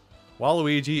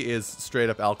 Waluigi is straight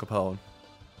up Al Capone.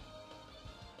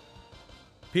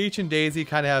 Peach and Daisy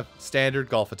kind of have standard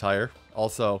golf attire.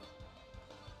 Also,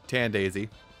 Tan Daisy.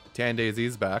 Tan Daisy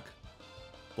is back.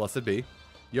 Blessed be.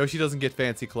 Yoshi doesn't get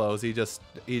fancy clothes. He just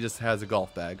has a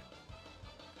golf bag.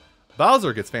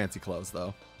 Bowser gets fancy clothes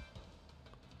though.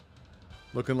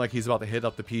 Looking like he's about to hit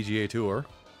up the PGA Tour.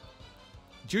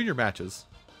 Junior matches.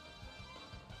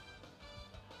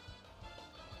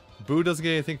 Boo doesn't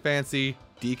get anything fancy.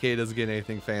 DK doesn't get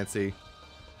anything fancy.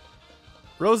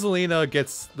 Rosalina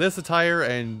gets this attire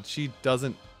and she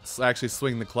doesn't actually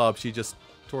swing the club. She just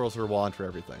twirls her wand for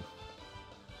everything.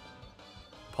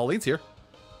 Pauline's here.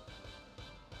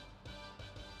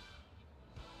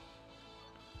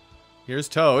 Here's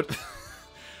Toad.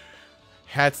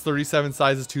 Hat's 37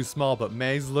 sizes too small, but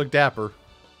Megs look dapper.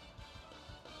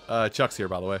 Chuck's here,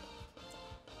 by the way.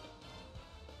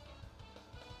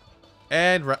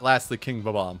 And lastly, King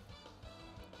Bob-omb.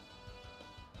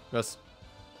 Yes.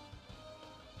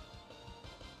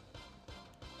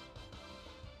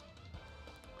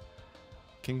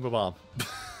 King Bob-omb.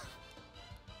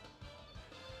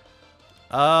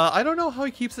 I don't know how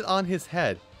he keeps it on his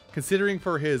head. Considering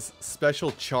for his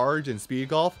special charge in Speed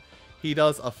Golf, he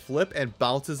does a flip and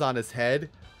bounces on his head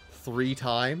 3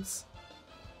 times.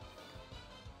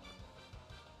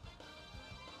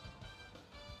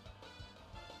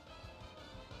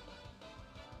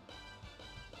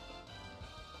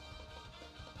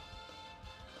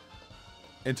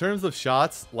 In terms of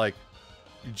shots, like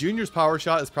Junior's power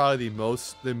shot is probably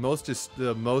the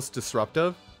most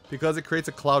disruptive because it creates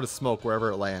a cloud of smoke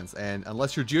wherever it lands, and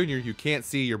unless you're Junior, you can't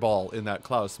see your ball in that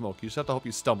cloud of smoke. You just have to hope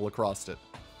you stumble across it.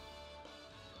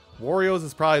 Wario's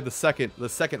is probably the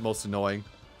second most annoying,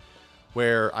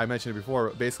 where I mentioned it before.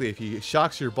 Basically, if he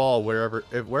shocks your ball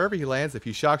wherever he lands, if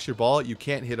he shocks your ball, you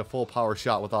can't hit a full power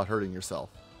shot without hurting yourself.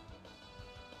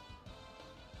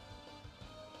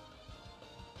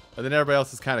 And then everybody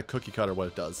else is kind of cookie cutter what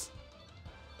it does.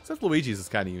 Except Luigi's is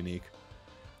kind of unique,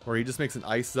 where he just makes an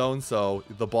ice zone so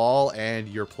the ball and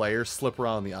your player slip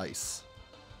around the ice.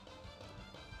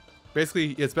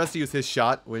 Basically, it's best to use his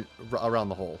shot around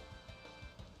the hole.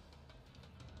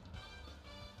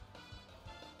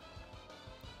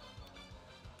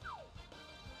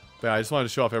 But yeah, I just wanted to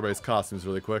show off everybody's costumes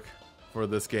really quick for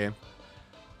this game.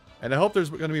 And I hope there's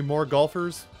going to be more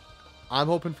golfers. I'm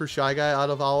hoping for Shy Guy out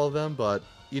of all of them, but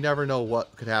you never know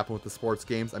what could happen with the sports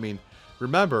games. I mean,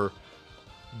 remember,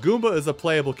 Goomba is a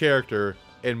playable character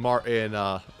in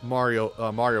Mario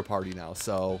Party now,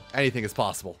 so anything is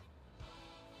possible.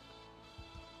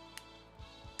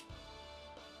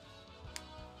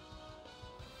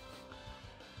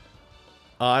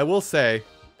 I will say,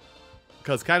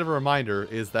 because kind of a reminder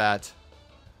is that,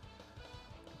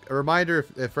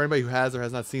 if for anybody who has or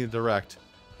has not seen the Direct,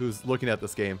 who's looking at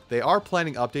this game, they are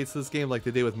planning updates to this game like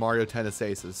they did with Mario Tennis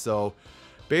Aces. So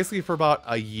basically for about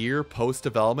a year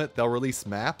post-development, they'll release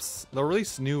maps. They'll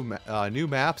release new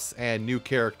maps and new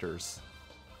characters.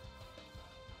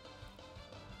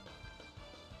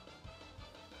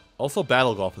 Also,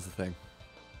 Battle Golf is a thing.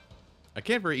 I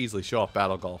can't very easily show off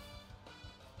Battle Golf.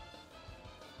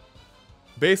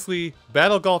 Basically,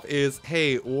 Battle Golf is,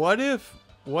 hey, what if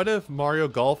Mario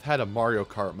Golf had a Mario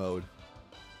Kart mode?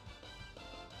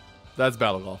 That's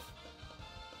Battle Golf.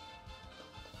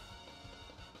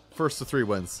 First to 3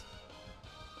 wins.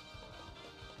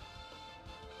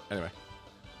 Anyway.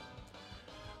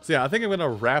 So yeah, I think I'm gonna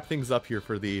wrap things up here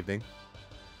for the evening.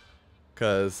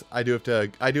 Cause I do have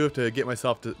to get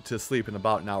myself to sleep in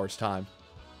about an hour's time.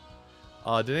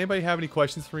 Did anybody have any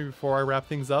questions for me before I wrap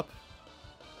things up?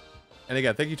 And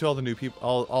again, thank you to all the new people,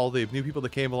 all the new people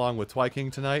that came along with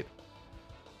Twyking tonight.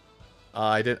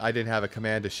 I didn't have a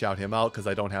command to shout him out because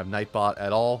I don't have Nightbot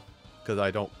at all, because I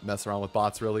don't mess around with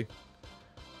bots really.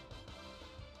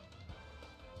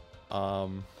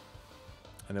 And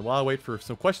then while I wait for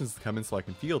some questions to come in so I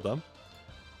can field them,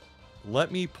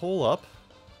 let me pull up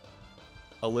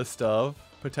a list of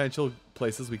potential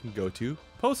places we can go to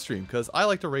post-stream, because I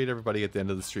like to raid everybody at the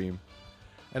end of the stream.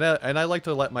 And I like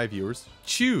to let my viewers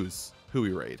choose who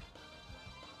we raid.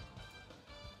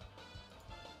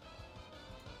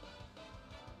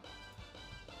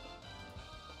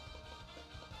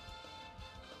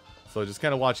 So just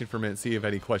kind of watching for a minute, see if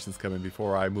any questions come in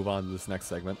before I move on to this next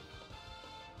segment.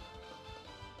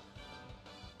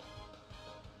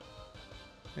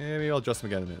 And maybe I'll adjust them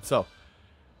again in a minute. So,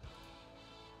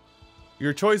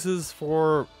 your choices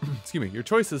for, excuse me, your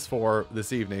choices for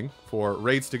this evening for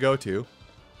raids to go to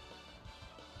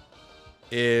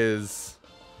is,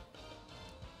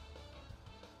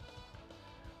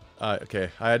 okay,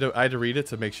 I had to read it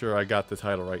to make sure I got the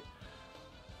title right.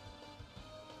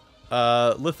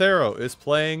 Lithero is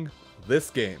playing this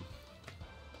game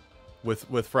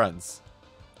with friends.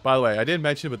 By the way, I didn't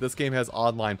mention, but this game has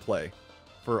online play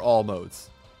for all modes.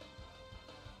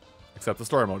 Except the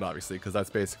story mode, obviously, because that's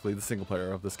basically the single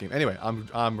player of this game. Anyway,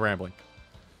 I'm rambling.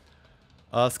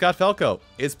 Scott Falco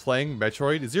is playing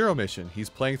Metroid Zero Mission. He's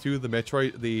playing through the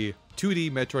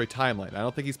 2D Metroid timeline. I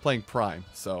don't think he's playing Prime,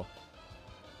 so.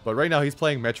 But right now he's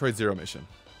playing Metroid Zero Mission.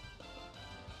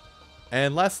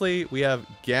 And lastly, we have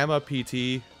Gamma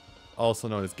PT, also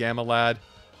known as Gamma Lad,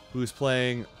 who's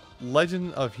playing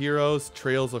Legend of Heroes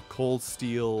Trails of Cold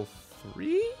Steel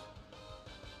 3?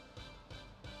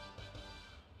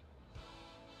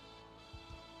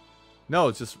 No,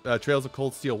 it's just Trails of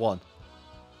Cold Steel 1.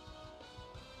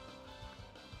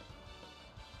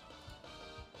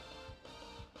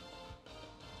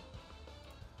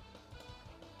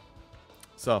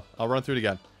 So, I'll run through it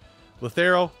again.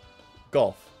 Lithero,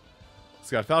 Golf.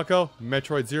 Scott Falco,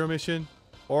 Metroid Zero Mission.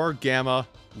 Or Gamma,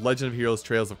 Legend of Heroes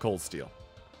Trails of Cold Steel.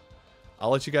 I'll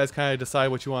let you guys kind of decide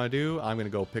what you want to do. I'm going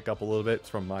to go pick up a little bit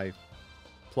from my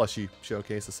plushie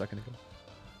showcase a second ago.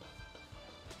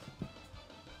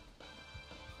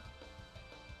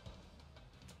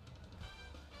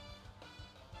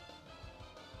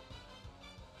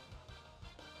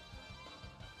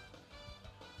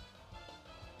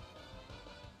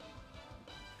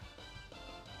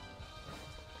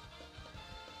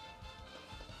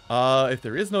 If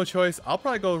there is no choice, I'll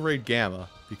probably go raid Gamma,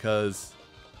 because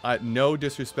no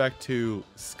disrespect to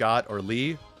Scott or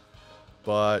Lee,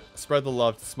 but spread the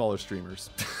love to smaller streamers.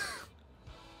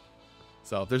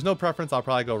 So if there's no preference, I'll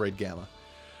probably go raid Gamma.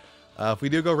 If we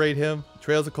do go raid him,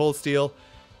 Trails of Cold Steel,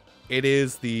 it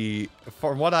is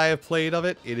from what I have played of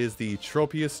it, it is the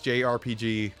tropiest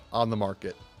JRPG on the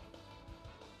market.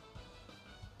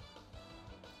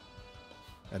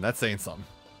 And that's saying something.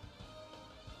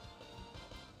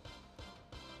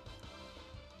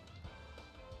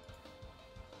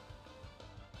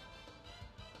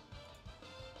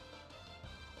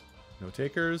 No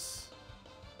takers.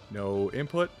 No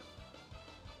input.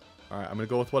 Alright, I'm going to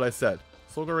go with what I said.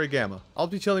 So we'll go raid Gamma. I'll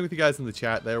be chilling with you guys in the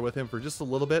chat there with him for just a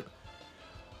little bit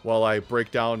while I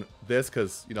break down this,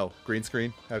 because, you know, green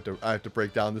screen. I have to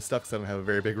break down this stuff because I don't have a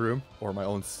very big room, or my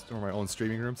own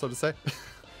streaming room, so to say.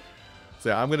 So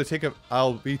yeah, I'm going to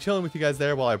I'll be chilling with you guys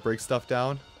there while I break stuff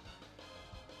down.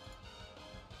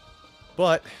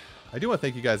 But I do want to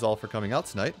thank you guys all for coming out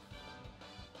tonight.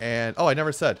 And, oh, I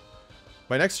never said.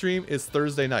 My next stream is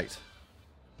Thursday night.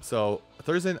 So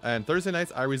Thursday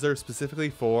nights I reserve specifically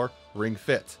for Ring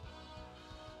Fit.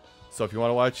 So if you want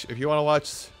to watch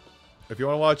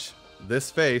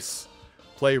this face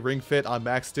play Ring Fit on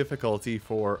max difficulty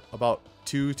for about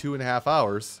 2.5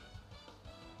 hours,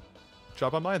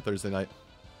 drop on mine Thursday night.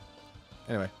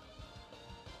 Anyway,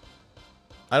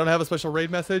 I don't have a special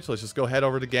raid message. Let's just go head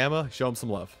over to Gamma, show him some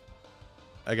love.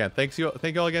 Again, thank you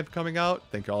all again for coming out.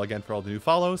 Thank you all again for all the new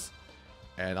follows.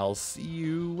 And I'll see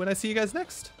you when I see you guys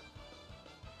next.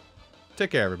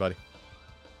 Take care, everybody.